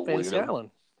 Yo, Fantasy weirdo. Island.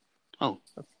 Oh.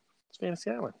 It's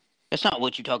Fantasy Island. That's not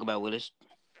what you talk about, Willis.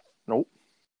 Nope.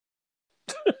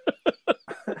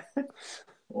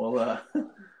 Well,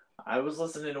 I was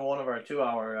listening to one of our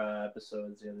 2-hour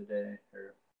episodes the other day,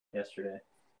 or yesterday,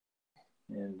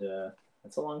 and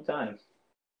that's a long time.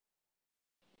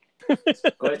 It's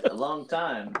quite a long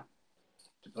time,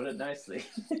 to put it nicely.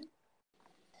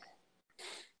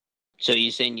 So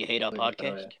you saying you hate our Oh,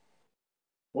 podcast? yeah.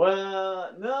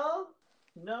 Well, no,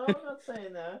 I'm not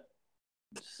saying that.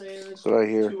 I'm just saying That's what I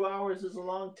hear. 2 hours is a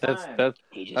long time.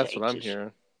 He just That's hates what I'm us.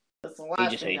 hearing. That's the He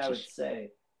last just thing hates I would us.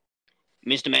 say.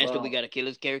 Mr. Master, Well- we gotta kill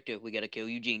his character. We gotta kill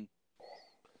Eugene.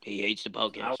 He hates the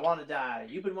podcast. I want to die.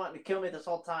 You've been wanting to kill me this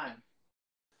whole time.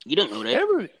 You don't know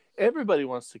that. Everybody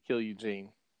wants to kill Eugene.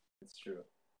 It's true.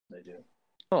 They do.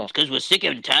 It's because we're sick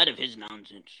and tired of his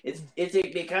nonsense. Is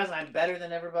it because I'm better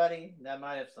than everybody? That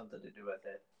might have something to do with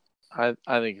it.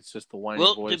 I think it's just the whiny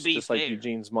Well, to voice, be just like fair-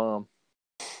 Eugene's mom.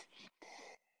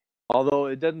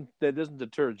 Although that doesn't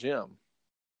deter Jim.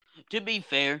 To be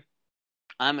fair,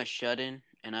 I'm a shut-in,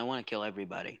 and I want to kill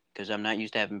everybody because I'm not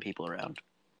used to having people around.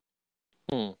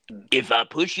 If I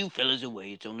push you fellas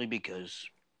away, it's only because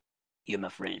you're my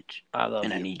friends, I love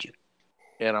and you. I need you.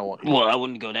 And I want you. Well, I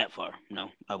wouldn't go that far.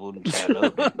 No, I wouldn't say I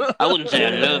loved him. I wouldn't say I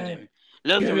loved him.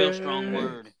 Love's a real strong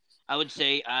word. I would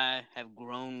say I have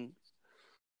grown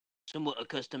somewhat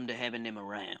accustomed to having them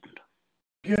around.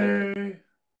 Gay.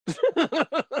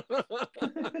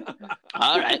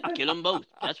 All right, kill them both.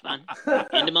 That's fine.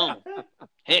 End them all.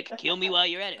 Heck, kill me while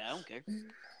you're at it. I don't care.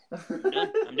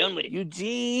 I'm done with it.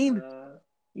 Eugene,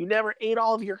 you never ate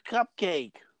all of your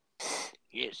cupcake.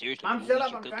 Yeah, seriously. Mom, go shut eat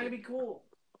up. your I'm trying to be cookie. cool.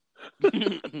 Stop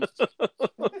undermining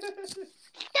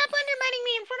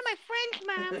me in front of my friends,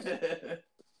 Mom.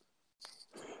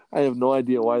 I have no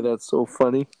idea why that's so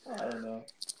funny. I don't know.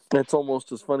 That's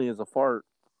almost as funny as a fart.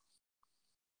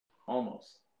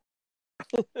 Almost.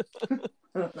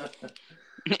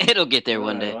 It'll get there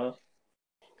one day. Well,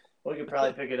 we could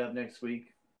probably pick it up next week.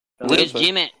 Where's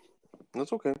Jim at?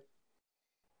 That's okay.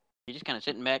 He's just kind of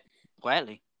sitting back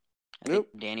quietly. I think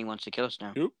Danny wants to kill us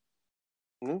now.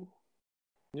 Yep.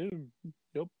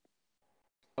 Yep.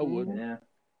 I would. Yeah.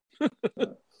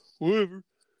 Whatever.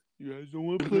 You guys don't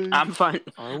want to play. I'm fine.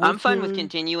 I'm fine with play.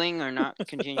 continuing or not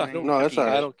continuing. No, that's all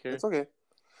right. I don't care. It's okay.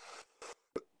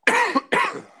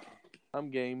 I'm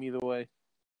game either way.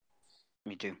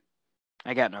 Me too.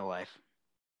 I got no life.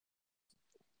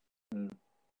 You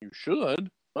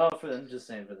should. Well, I'm just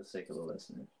saying for the sake of the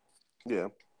listeners. Yeah.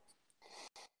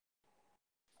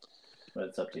 But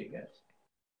it's up to you guys.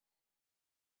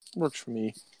 Works for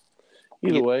me.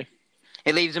 Either way.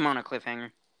 It leaves him on a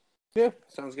cliffhanger. Yeah,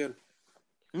 sounds good.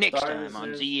 Next Sorry, time on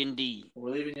listeners. Z&D.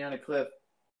 We're leaving you on a cliff.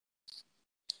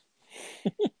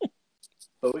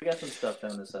 But we got some stuff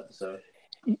done this episode.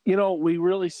 You know, we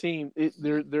really seem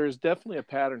there's definitely a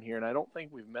pattern here, and I don't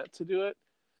think we've meant to do it,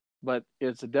 but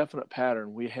it's a definite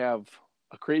pattern. We have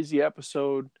a crazy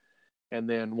episode, and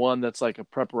then one that's like a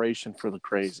preparation for the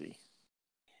crazy.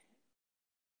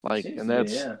 Like, Seems and to be,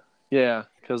 that's yeah.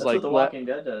 because That's like what The Walking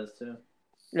Dead does too.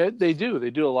 Yeah, they do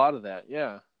a lot of that.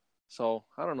 Yeah. So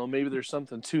I don't know. Maybe there's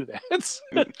something to that.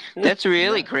 That's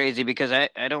really crazy because I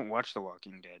don't watch The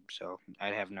Walking Dead, so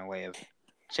I'd have no way of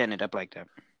setting it up like that.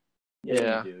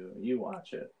 Yeah. You do. You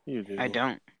watch it. You do. I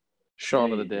don't. Shaun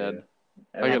Yeah, of the you Dead. do.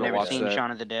 I gotta I've never watch seen that.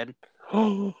 Shaun of the Dead.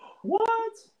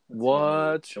 What?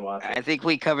 What? To watch it. I think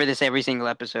we cover this every single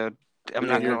episode. I'm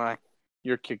not gonna lie.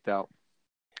 You're kicked out.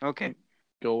 Okay.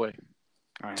 Go away.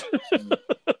 All right.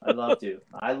 I loved you.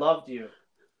 I loved you.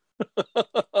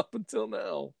 Up until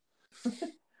now.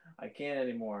 I can't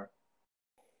anymore.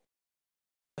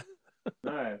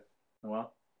 All right.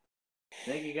 Well,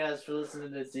 thank you guys for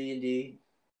listening to Z&D.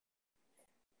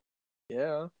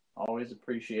 Yeah. Always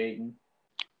appreciating.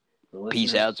 the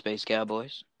Peace listeners. out, Space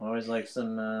Cowboys. Always like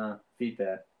some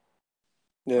feedback.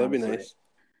 Yeah, that'd be honestly.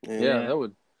 nice. Yeah, that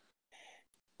would.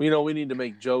 You know, we need to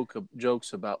make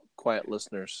jokes about quiet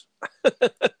listeners.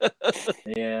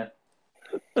 Yeah.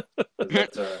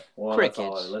 That's our, well, that's all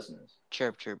our Crickets. listeners.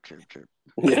 Chirp, chirp, chirp, chirp.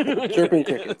 Yeah, chirping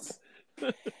crickets.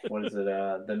 What is it?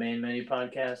 The main menu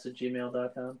podcast at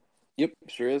gmail.com? Yep,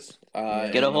 sure is. Get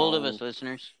a and hold of on us,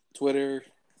 listeners. Twitter,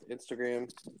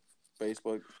 Instagram,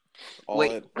 Facebook. All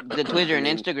Wait, it. the Twitter and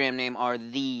Instagram name are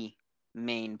the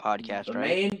main podcast, The right?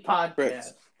 main podcast. Correct.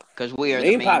 Because we are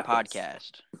Main the main podcast.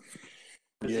 podcast.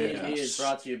 The Z&D is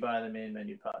brought to you by the main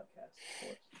menu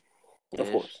podcast, of course.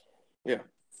 Of course. Yeah.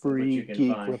 Free you can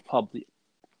Geek find. Republic.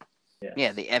 Yes.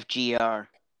 Yeah, the FGR.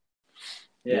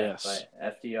 Yeah, Yes. by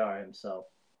FDR himself.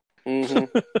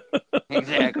 Mm-hmm.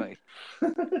 Exactly.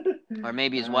 Or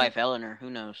maybe his wife, Eleanor. Who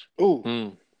knows?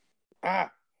 Ooh. Ah.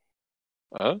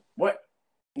 Huh? What?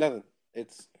 Nothing.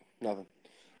 It's nothing.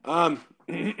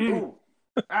 Ooh.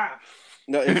 Ah.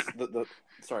 No, it's the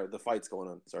sorry, the fight's going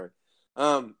on. Sorry.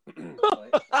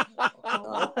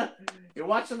 You're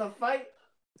watching the fight?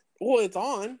 Well, it's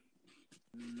on.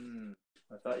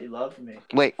 I thought you loved me.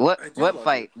 Wait, what? I do What love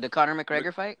fight? The Conor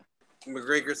McGregor fight?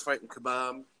 McGregor's fighting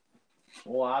Kebab.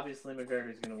 Well, obviously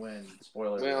McGregor's going to win.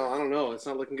 Spoiler. Well, I don't know. It's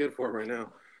not looking good for him right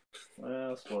now.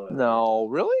 Well, spoiler. No,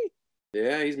 really?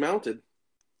 Yeah, he's mounted.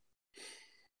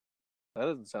 That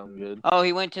doesn't sound good. Oh,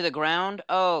 he went to the ground?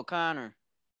 Oh, Conor.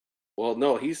 Well,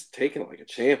 no, he's taking it like a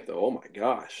champ, though. Oh my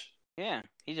gosh, Yeah,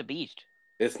 he's a beast.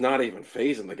 it's not even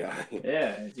phasing the guy.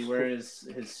 Yeah, is he wearing his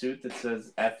suit that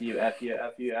says F you, F you,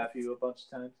 F you, F you a bunch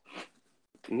of times?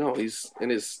 No, he's in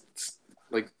his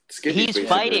like skinny. He's basically.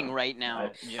 fighting right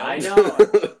now, Joe. I know.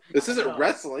 This I isn't know.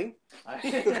 wrestling.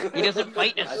 He doesn't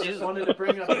fight in a I suit. just wanted to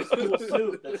bring up his cool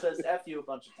suit that says F you a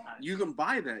bunch of times. You can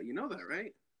buy that. You know that,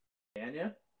 right? Can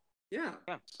you? Yeah.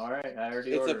 All right, I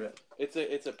already It's ordered it.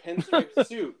 It's a pinstripe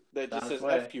suit that just On says its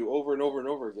way. F you over and over and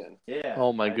over again. Yeah.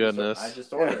 Oh my I goodness. I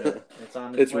just ordered it. It's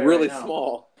on its It's way really right now.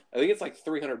 small. I think it's like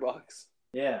 $300.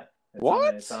 Yeah. It's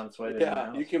What? it's on its way to Yeah, my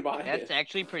house. you can buy That's it.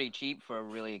 actually pretty cheap for a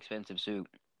really expensive suit.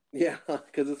 Yeah,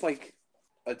 because it's like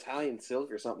Italian silk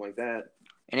or something like that.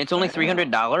 And it's only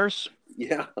 $300?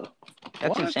 Yeah. That's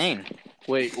What? insane.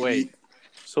 Wait.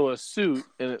 So a suit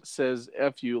and it says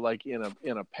 "F you" like in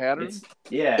a pattern.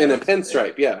 Yeah. In a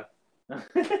pinstripe, yeah.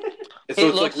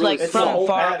 It looks like It's from the whole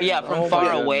far, pattern. yeah, from Oh far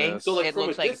my away, goodness. So, like, it from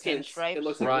looks a like distance, pinstripe. it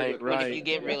looks like Right, regular But right. if you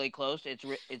get really close, it's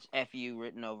FU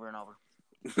written over and over.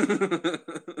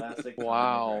 Classic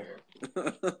Wow.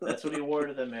 Conor McGregor. That's what he wore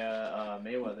to the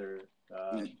Mayweather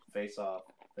face-off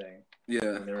thing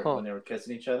Yeah. when they were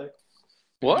kissing each other.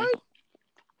 What?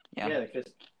 Yeah. Yeah, they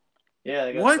kissed. Yeah,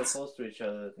 they got What? so close to each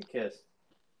other that they kissed.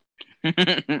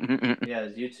 Yeah,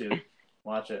 it's YouTube.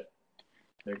 Watch it.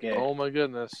 They're gay. Oh my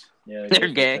goodness. Yeah, They're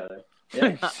gay. Each other.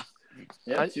 Yeah,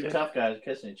 yeah, I- two tough guys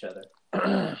kissing each other.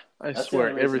 I That's swear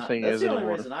the only reason everything that's is the in only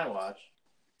order. reason I watch.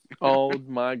 Oh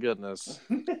my goodness.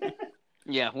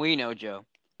 Yeah, we know, Joe.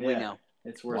 We Yeah, know.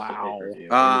 it's worth Wow. the pay-per-view.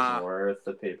 Ah. It's worth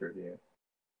the pay-per-view.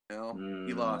 Well,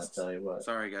 he I lost. tell you what.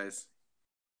 Sorry, guys.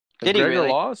 Did he McGregor really?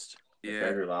 lost? Yeah,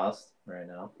 McGregor lost right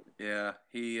now. yeah.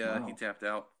 He Wow. tapped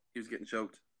out. He was getting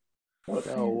choked. What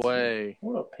a No pansy. way.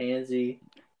 What a pansy.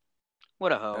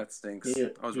 What a hoe. That stinks. He-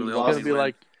 I was he really lost. He's hoping gonna be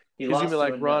like He he's gonna lost be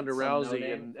like to Ronda some Rousey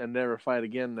no-name. and never fight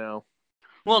again now.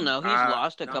 Well, no, he's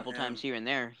lost a not couple him. times here and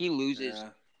there. He loses. Yeah.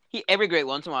 He every great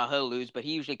once in a while he'll lose, but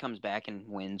he usually comes back and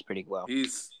wins pretty well.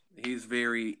 He's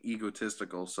very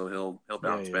egotistical, so he'll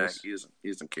bounce he back. is. He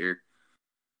doesn't care.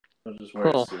 He'll just wear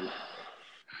Oh. a suit.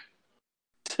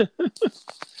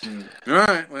 All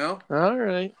right. Well, All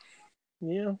right.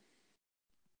 Yeah.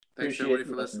 thanks Appreciate everybody the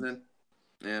for lessons. listening.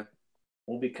 Yeah.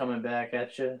 We'll be coming back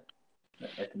at you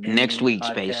at the Next week,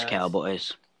 podcast. Space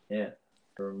Cowboys. Yeah,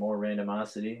 for more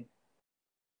randomosity.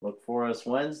 Look for us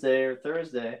Wednesday or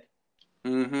Thursday.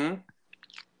 Mm-hmm.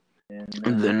 And,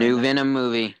 The new Venom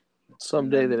movie.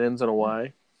 Someday that ends in a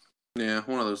Y. Yeah.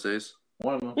 One of those days.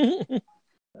 one of them.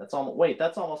 That's almost. Wait,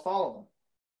 that's almost all of them.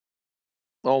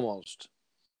 Almost.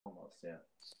 Almost,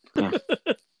 yeah.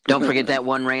 Don't forget that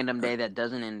one random day that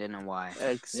doesn't end in a Y.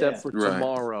 Except Yeah. for Right.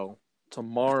 tomorrow.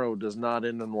 Tomorrow does not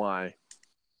end in Y.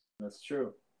 That's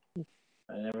true.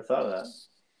 I never thought of that.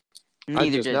 I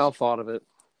Neither just does now thought of it.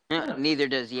 neither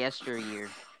does yesteryear.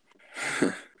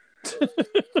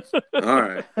 All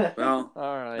right. Well,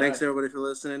 All right. thanks everybody for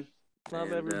listening. Love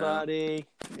And, everybody.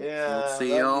 Yeah. We'll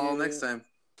see y'all next time.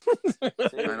 See I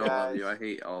you don't love guys. you. I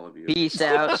hate all of you. Peace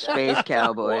out, Space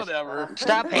Cowboys. Whatever.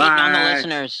 Stop hating on the Bye.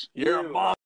 listeners. You're a bomb.